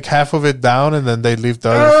they take half of it down, and then they leave the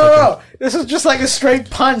other. No. This is just like a straight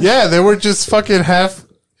punch. Yeah, they were just fucking half.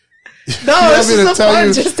 No, this is a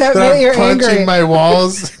punch. Just that admit I'm you're punching angry. my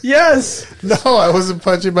walls? Yes. No, I wasn't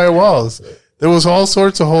punching my walls. There was all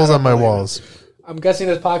sorts of holes on my walls. I'm guessing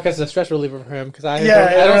this podcast is a stress reliever for him because I Yeah,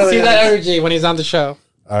 it don't really see that is. energy when he's on the show.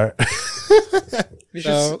 All right.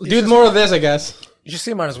 So do more of this, I guess. You should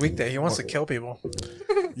see him on his weekday. He wants to kill people.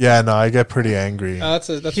 Yeah, no, I get pretty angry.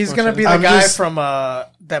 He's gonna be the guy from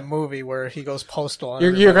that movie where he goes postal. on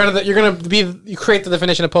You create the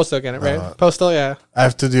definition of postal again, right? Postal, yeah. I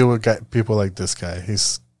have to deal with people like this guy.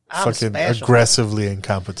 He's I'm fucking special. aggressively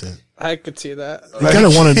incompetent. I could see that. You gotta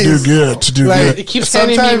want to do good to do good. He keeps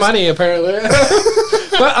sending me money, apparently.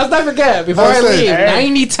 But I'll never forget, before I leave,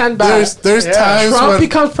 90-10 back. There's times Trump when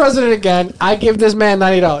becomes president again, I give this man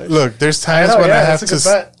 $90. Look, there's times when I have to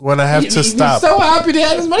stop. He's so happy to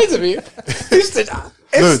hand his money to me. It's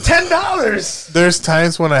 $10. There's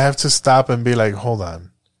times when I have to stop and be like, hold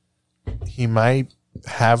on. He might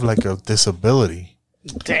have like a disability.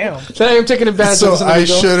 Damn. So I'm taking advantage So of this I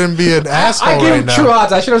individual. shouldn't be an asshole I gave right him now. true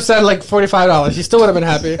odds. I should have said like $45. He still would have been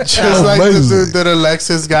happy. Just like the dude that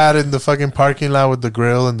Alexis got in the fucking parking lot with the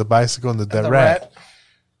grill and the bicycle and the dead rat.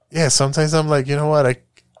 Yeah, sometimes I'm like, you know what? I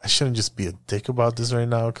shouldn't just be a dick about this right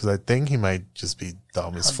now because I think he might just be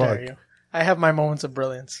dumb as How fuck. dare you. I have my moments of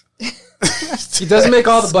brilliance. He does make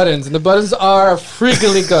all the buttons, and the buttons are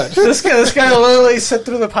freakily good. This guy will literally sit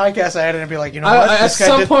through the podcast I had and be like, you know what? At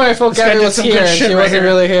some point, I felt Gabby was here, and she wasn't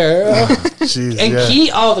really here. Jeez, And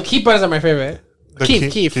yeah. the key buttons are my favorite. The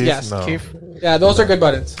Keith, yes. no. Keith. Yeah, those are good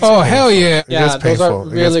buttons. Oh, hell yeah. It Yeah, gets those are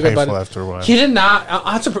painful. It really gets good painful buttons. after a while. He did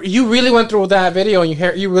not. You really went through that video, and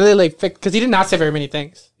you really like because he did not say very many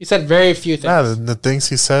things. He said very few things. Nah, the things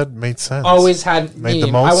he said made sense. Always had made the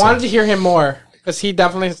meme. most I wanted sense. to hear him more because he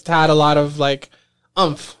definitely had a lot of like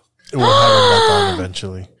oomph. We'll have him back on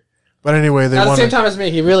eventually. But anyway, they At the want same time as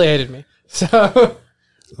me, he really hated me. So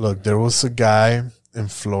look. There was a guy in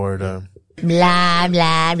Florida Blah,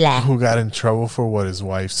 blah, blah. Who got in trouble for what his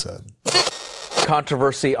wife said.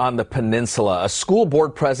 Controversy on the peninsula. A school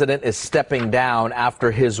board president is stepping down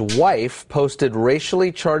after his wife posted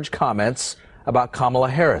racially charged comments about Kamala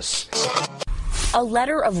Harris. A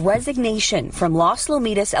letter of resignation from Los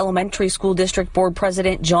Lomitas Elementary School District Board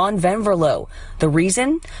President John Venverlo. The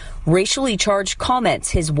reason? Racially charged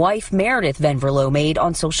comments his wife Meredith Venverlo made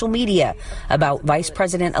on social media about Vice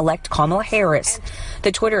President-elect Kamala Harris.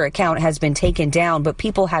 The Twitter account has been taken down, but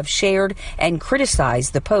people have shared and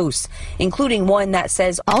criticized the posts, including one that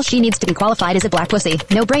says, "All she needs to be qualified is a black pussy.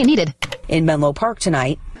 No brain needed." In Menlo Park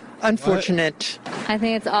tonight. Unfortunate. I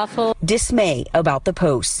think it's awful. Dismay about the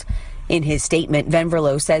posts. In his statement,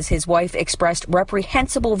 Venverlo says his wife expressed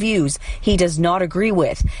reprehensible views he does not agree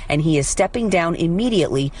with, and he is stepping down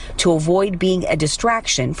immediately to avoid being a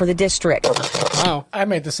distraction for the district. Wow. I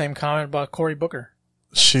made the same comment about Cory Booker.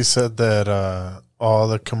 She said that all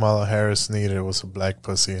that Kamala Harris needed was a black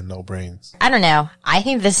pussy and no brains. I don't know. I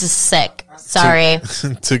think this is sick. Sorry.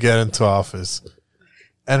 To get into office.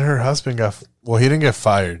 And her husband he didn't get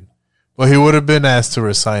fired. Well, he would have been asked to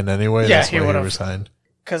resign anyway. Yeah, That's he why would he have. resigned.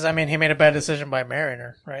 Because, I mean, he made a bad decision by marrying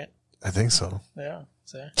her, right? I think so. Yeah.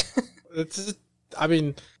 See? I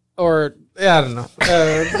don't know.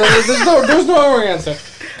 There's no wrong answer.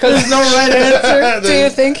 There's no right answer. Do you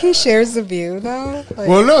think he shares the view though? Like,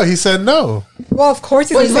 Well, no, he said no. well, of course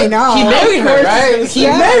he's gonna say no. He married Of her, course right? he's He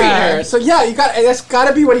gonna say married yeah. her. So yeah, that's got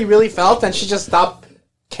to be what he really felt, and she just stopped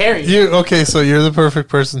caring. Okay, so you're the perfect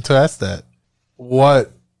person to ask that.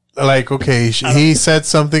 What? Like, okay, he said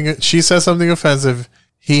something. She said something offensive.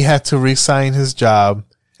 He had to resign his job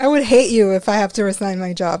I would hate you if I have to resign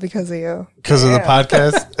my job because of you. because of the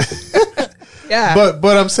podcast. Yeah.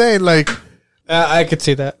 But I'm saying, like, I could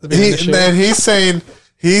see that.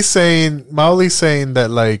 He's saying Mauli's saying that,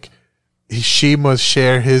 like, she must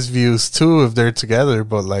share his views too if they're together.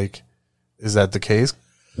 But, like, is that the case?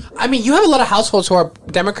 I mean, you have a lot of households who are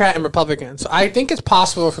Democrat and Republican, so I think it's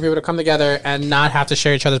possible for people to come together and not have to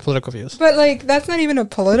share each other's political views. But, like, that's not even a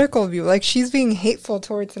political view. Like, she's being hateful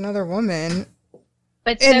towards another woman.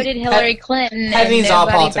 But so did Hillary Clinton, and Heading's all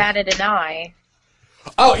nobody politics. batted an eye.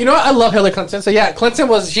 Oh, you know what? I love Hillary Clinton. So yeah, Clinton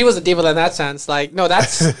was a diva in that sense. Like, no,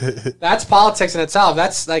 that's politics in itself.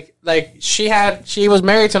 That's like she was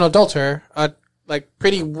married to an adulterer, like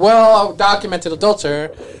pretty well documented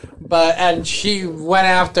adulterer, and she went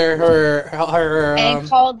after her And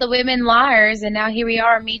called the women liars, and now here we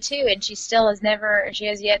are, Me Too, and she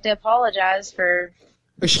has yet to apologize for.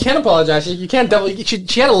 She can't apologize. You can't double.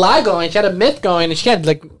 She had a lie going. She had a myth going, and she can't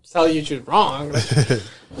like tell you she was wrong.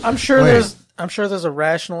 I'm sure there's a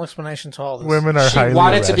rational explanation to all this. Women are highly She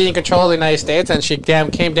wanted irrational. to be in control of the United States, and she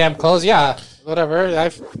came damn close. Yeah,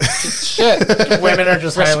 whatever. Shit. Women are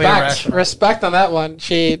just highly irrational. Respect on that one.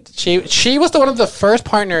 She was one of the first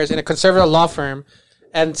partners in a conservative law firm,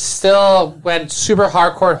 and still went super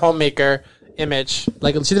hardcore homemaker image.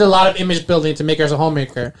 Like, she did a lot of image building to make her as a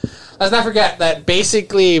homemaker. Let's not forget that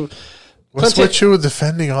basically. What's Clinton- with you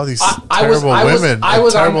defending all these terrible women?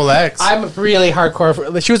 Terrible ex. I'm really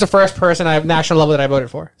hardcore. She was the first person at national level that I voted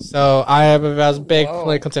for. So I was a big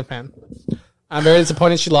Hillary Clinton fan. I'm very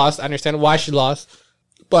disappointed she lost. I understand why she lost.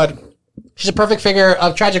 But she's a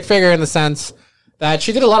tragic figure in the sense that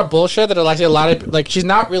she did a lot of bullshit that actually a lot of, like, she's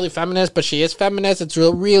not really feminist, but she is feminist. It's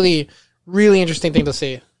a really, really interesting thing to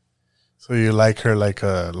see. So you like her like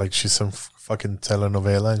she's some fucking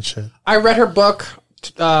telenovela and shit? I read her book,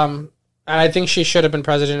 and I think she should have been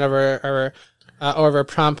president over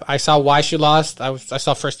Trump. I saw why she lost. I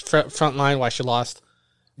saw front line why she lost.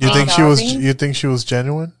 You think she was? You think she was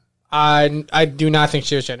genuine? I do not think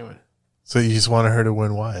she was genuine. So you just wanted her to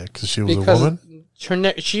win? Why? Because she was a woman.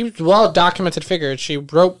 She's a well documented figure. She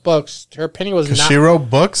wrote books. Her opinion was not. She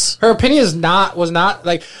wrote books. Her opinion was not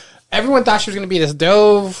like. Everyone thought she was going to be this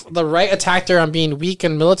dove. The right attacked her on being weak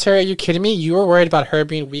in military. Are you kidding me? You were worried about her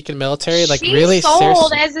being weak in military? Like, She really? sold,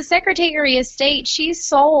 Seriously? as the Secretary of State, she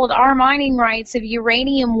sold our mining rights of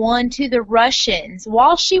Uranium One to the Russians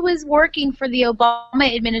while she was working for the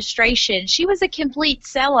Obama administration. She was a complete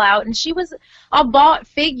sellout, and she was a bought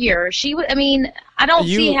figure. I don't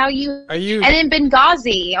see how you. And then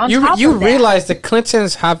Benghazi on top of that. You realize the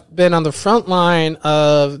Clintons have been on the front line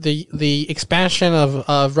of the expansion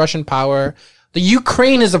of Russian power. The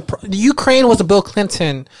Ukraine was a Bill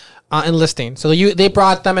Clinton enlisting. So they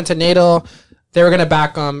brought them into NATO. They were going to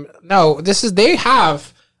back them. No,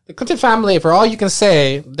 the Clinton family, for all you can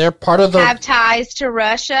say, they're part of the... Have ties to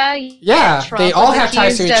Russia. Yeah, Trump they all was have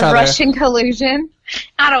ties to accused each of other. Russian collusion.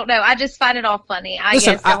 I don't know. I just find it all funny.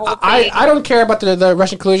 Listen, I don't care about the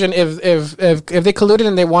Russian collusion. If they colluded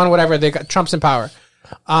and they won, whatever, they got Trump's in power.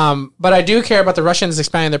 But I do care about the Russians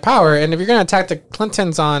expanding their power. And if you're going to attack the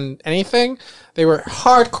Clintons on anything, they were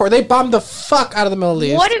hardcore. They bombed the fuck out of the Middle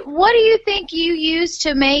East. What do you think you use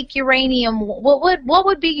to make uranium? What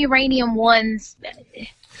would be uranium one's?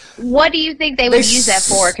 What do you think they would use that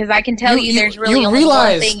for? Because I can tell you there's really only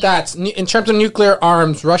one thing. You realize that in terms of nuclear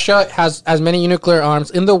arms, Russia has as many nuclear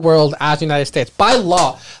arms in the world as the United States. By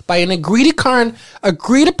law, by an agreed upon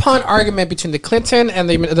argument between the Clinton and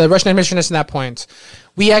the Russian administration at that point.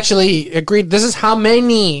 We actually agreed. This is how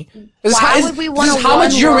many. This is how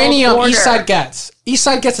much uranium each side gets. Each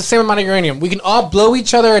side gets the same amount of uranium. We can all blow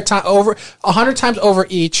each other over 100 times over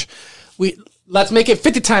each. Let's make it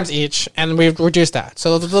 50 times each, and we've reduced that.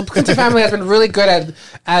 So the Clinton family has been really good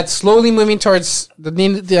at slowly moving towards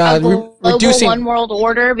reducing one world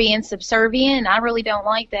order, being subservient. I really don't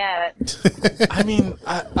like that. I mean,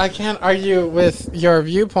 I can't argue with your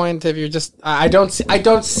viewpoint if you're just. I don't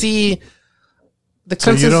see.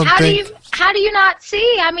 So how do you not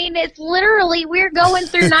see? I mean, it's literally, we're going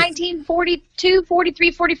through 1942,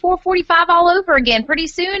 43, 44, 45 all over again. Pretty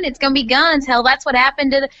soon it's going to be guns. Hell, that's what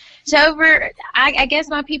happened I guess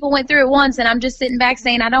my people went through it once, and I'm just sitting back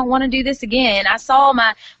saying, I don't want to do this again. I saw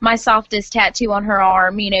my softest tattoo on her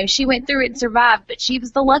arm. You know, she went through it and survived, but she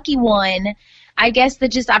was the lucky one. I guess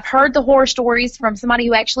I've heard the horror stories from somebody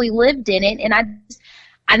who actually lived in it, and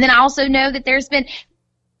then I also know that there's been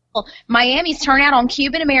Miami's turnout on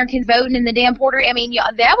Cuban Americans voting in the damn Puerto. I mean,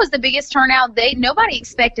 that was the biggest turnout. Nobody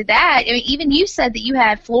expected that. I mean, even you said that you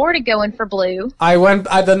had Florida going for blue.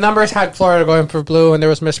 The numbers had Florida going for blue, and there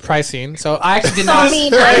was mispricing. So I actually did not.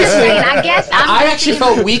 I actually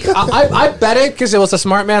felt weak. I bet it because it was a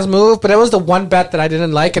smart man's move, but it was the one bet that I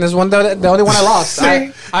didn't like, and it's the only one I lost.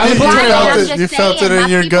 You felt it in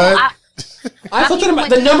your gut. I felt it.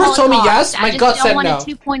 The numbers told me yes. My gut said no.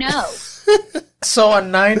 2.0. So a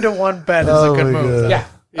 9-1 bet is a good move. Yeah.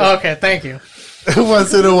 Okay, thank you.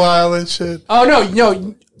 Once in a while and shit. Oh no.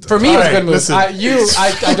 For me, it was a good move. I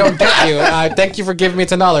don't get you. Thank you for giving me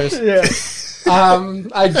 $10. Yeah.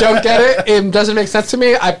 I don't get it. It doesn't make sense to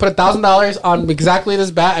me. I put $1,000 on exactly this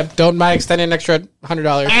bet. I don't mind extending an extra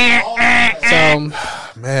 $100. So,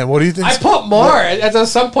 man, what do you think? I put more. At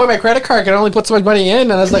some point, my credit card can only put so much money in,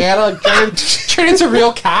 and I was like, I gotta turn it into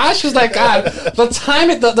real cash. It's like, God, the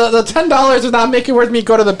 $10 is not making it worth me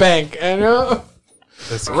go to the bank. You know?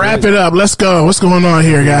 Wrap it up. Let's go. What's going on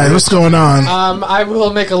here, guys? What's going on? I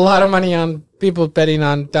will make a lot of money on people betting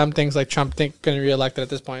on dumb things like Trump getting reelected at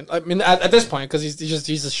this point. I mean, at this point, because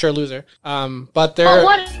he's a sure loser. But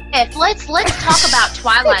what if? Let's talk about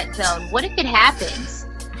Twilight Zone. What if it happens?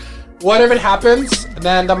 What if it happens?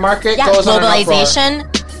 Then the market goes on globalization.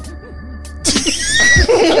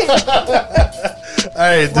 All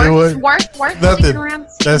right, dude. Worth nothing. Around.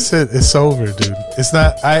 That's it. It's over, dude. It's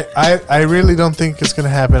not. I really don't think it's gonna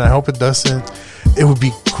happen. I hope it doesn't. It would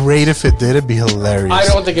be great if it did. It'd be hilarious. I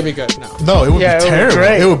don't think it'd be good. No, it would be terrible.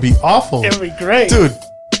 It would be awful. It would be great, dude.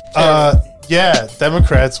 Yeah,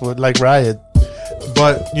 Democrats would riot,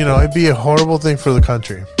 but it'd be a horrible thing for the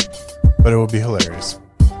country. But it would be hilarious.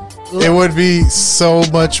 It would be so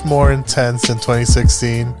much more intense than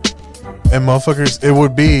 2016. And motherfuckers, it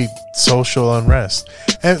would be social unrest.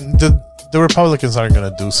 And the Republicans aren't going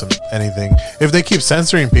to do anything. If they keep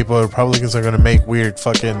censoring people, the Republicans are going to make weird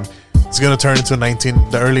fucking... It's going to turn into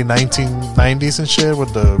the early 1990s and shit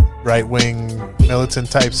with the right-wing militant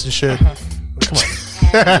types and shit. Come on.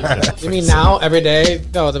 You mean now, every day,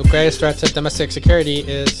 no, the greatest threat to domestic security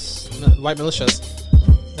is white militias.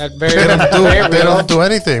 They don't do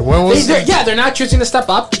anything. They're not choosing to step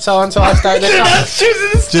up. So until I start, they're not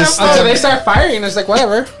choosing to step up. Until they start firing, it's like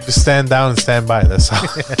whatever. Just stand down and stand by. That's all.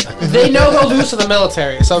 They know they'll lose to the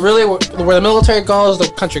military. So really, where the military goes, the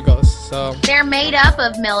country goes. So they're made up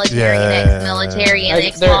of military and ex-military and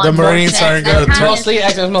ex-law the Marines aren't going to mostly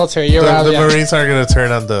ex-military. The Marines aren't going to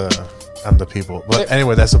turn on the people. But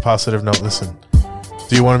anyway, that's a positive note. Listen,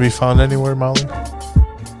 do you want to be found anywhere, Molly?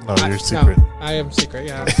 No, you're secret. No, I am secret,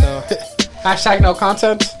 yeah. So, hashtag no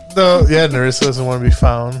content. No, yeah, Narissa doesn't want to be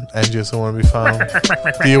found. Angie doesn't want to be found.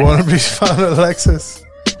 Do you want to be found, Alexis?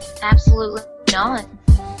 Absolutely not.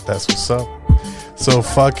 That's what's up. So,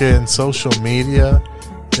 fucking social media.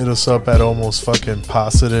 Hit us up at Almost Fucking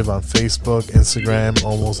Positive on Facebook, Instagram,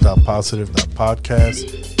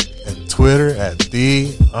 almost.positive.podcast, and Twitter at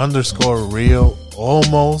 _real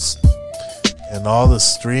almost. And all the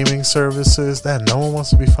streaming services. No one wants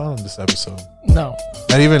to be found in this episode. No.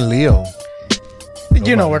 Not even Leo.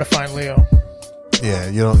 You know where to find Leo. Yeah,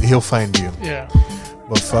 he'll find you. Yeah.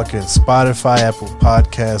 But fucking Spotify, Apple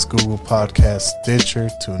Podcasts, Google Podcasts, Stitcher,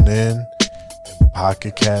 TuneIn, and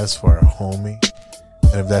Pocket Cast for our homie.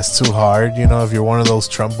 And if that's too hard, you know, if you're one of those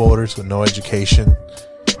Trump voters with no education,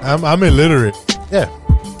 I'm illiterate. Yeah,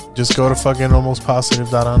 just go to fucking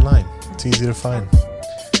almostpositive.online. It's easy to find.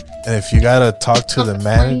 And if you gotta talk to the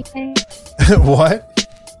man, what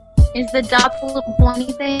is the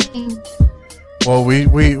doppler thing? Well, we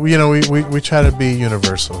try to be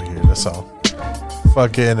universal here. That's all.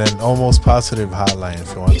 Fucking an Almost Positive hotline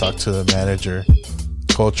if you want to talk to the manager.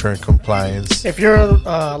 Culture and compliance. If you're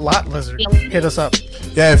a lot lizard, hit us up.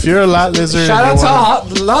 Yeah, if you're a lot lizard. Shout out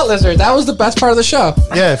to Lot Lizard. That was the best part of the show.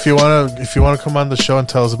 Yeah, if you wanna come on the show and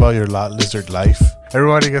tell us about your lot lizard life.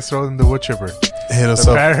 Everybody gets thrown in the wood chipper. Hit us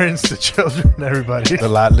up. The parents, the children, everybody. The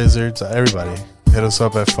lot lizards, everybody. Hit us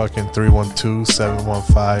up at fucking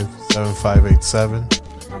 312-715-7587.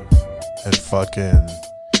 And fucking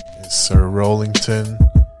Sir Rollington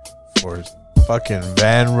for fucking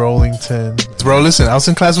Van Rollington. Bro, listen, I was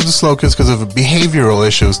in class with the slow kids because of behavioral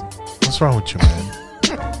issues. What's wrong with you, man?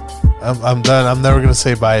 I'm done. I'm never gonna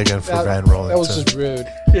say bye again for Van Rollington. That was just rude.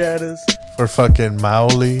 Yeah, it is. For fucking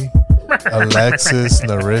Mauli, Alexis,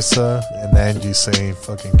 Narissa, and Angie saying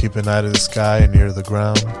fucking keep an eye to the sky and ear to the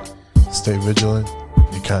ground. Stay vigilant.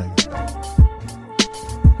 Be kind.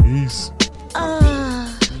 Peace.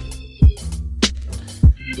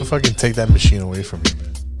 Don't fucking take that machine away from me, man.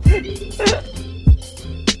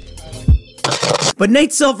 But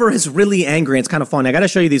Nate Silver is really angry, and it's kind of funny. I gotta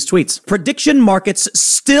show you these tweets. Prediction markets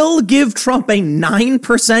still give Trump a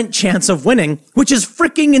 9% chance of winning, which is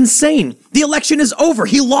freaking insane. The election is over.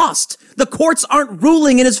 He lost. The courts aren't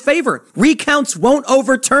ruling in his favor. Recounts won't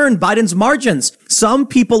overturn Biden's margins. Some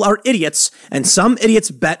people are idiots, and some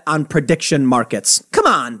idiots bet on prediction markets. Come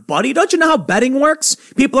on, buddy. Don't you know how betting works?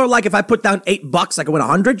 People are like, if I put down $8, I can win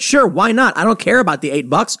 100. Sure, why not? I don't care about the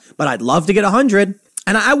 $8, but I'd love to get 100.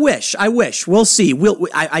 And I wish. We'll see.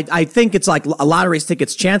 I think it's like a lottery's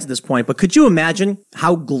ticket's chance at this point, but could you imagine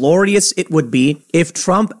how glorious it would be if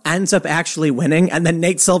Trump ends up actually winning and then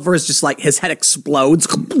Nate Silver is just like, his head explodes?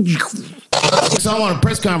 So I'm on a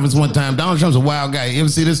press conference one time. Donald Trump's a wild guy. You ever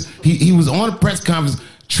see this? He was on a press conference,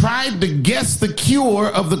 tried to guess the cure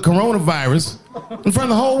of the coronavirus in front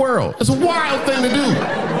of the whole world. It's a wild thing to do.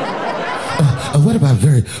 What about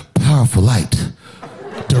very powerful light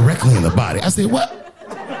directly in the body? I said, what?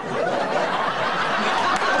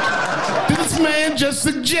 Did this man just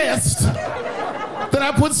suggest that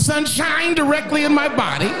I put sunshine directly in my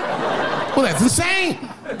body? Well, that's insane.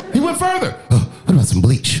 He went further. What about some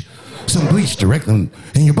bleach? Some bleach directly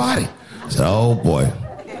in your body. I said, oh boy.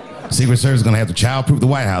 Secret Service is going to have to childproof the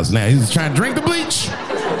White House now. He's trying to drink the bleach.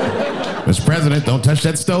 Mr. President, don't touch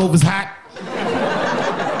that stove. It's hot.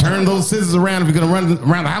 Turn those scissors around if you're going to run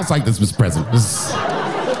around the house like this, Mr. President.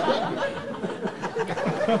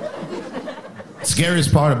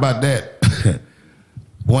 Scariest part about that,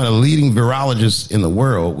 one of the leading virologists in the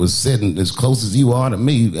world was sitting as close as you are to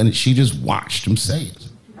me, and she just watched him say it.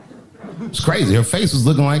 It's crazy. Her face was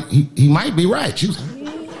looking like he might be right. She was...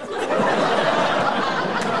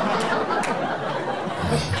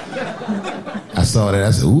 I saw that.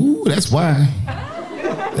 I said, ooh, that's why.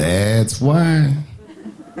 That's why.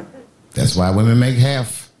 That's why women make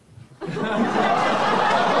half.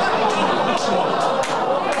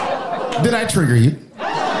 Did I trigger you?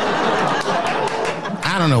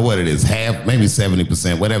 I don't know what it is. Half, maybe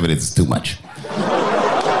 70%, whatever it is, it's too much.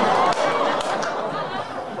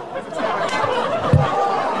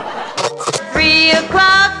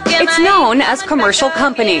 It's known as Commercial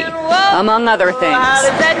Company, among other things.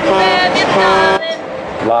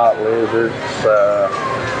 Lot lizards,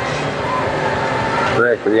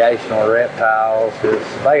 recreational reptiles,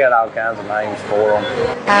 they got all kinds of names for them.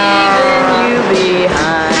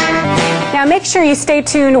 Now make sure you stay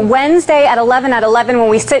tuned Wednesday at 11 when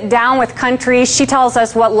we sit down with Country. She tells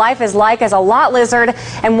us what life is like as a lot lizard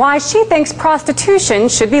and why she thinks prostitution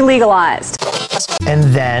should be legalized. And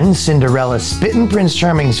then Cinderella spit in Prince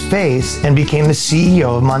Charming's face and became the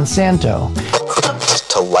CEO of Monsanto.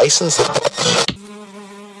 To license it.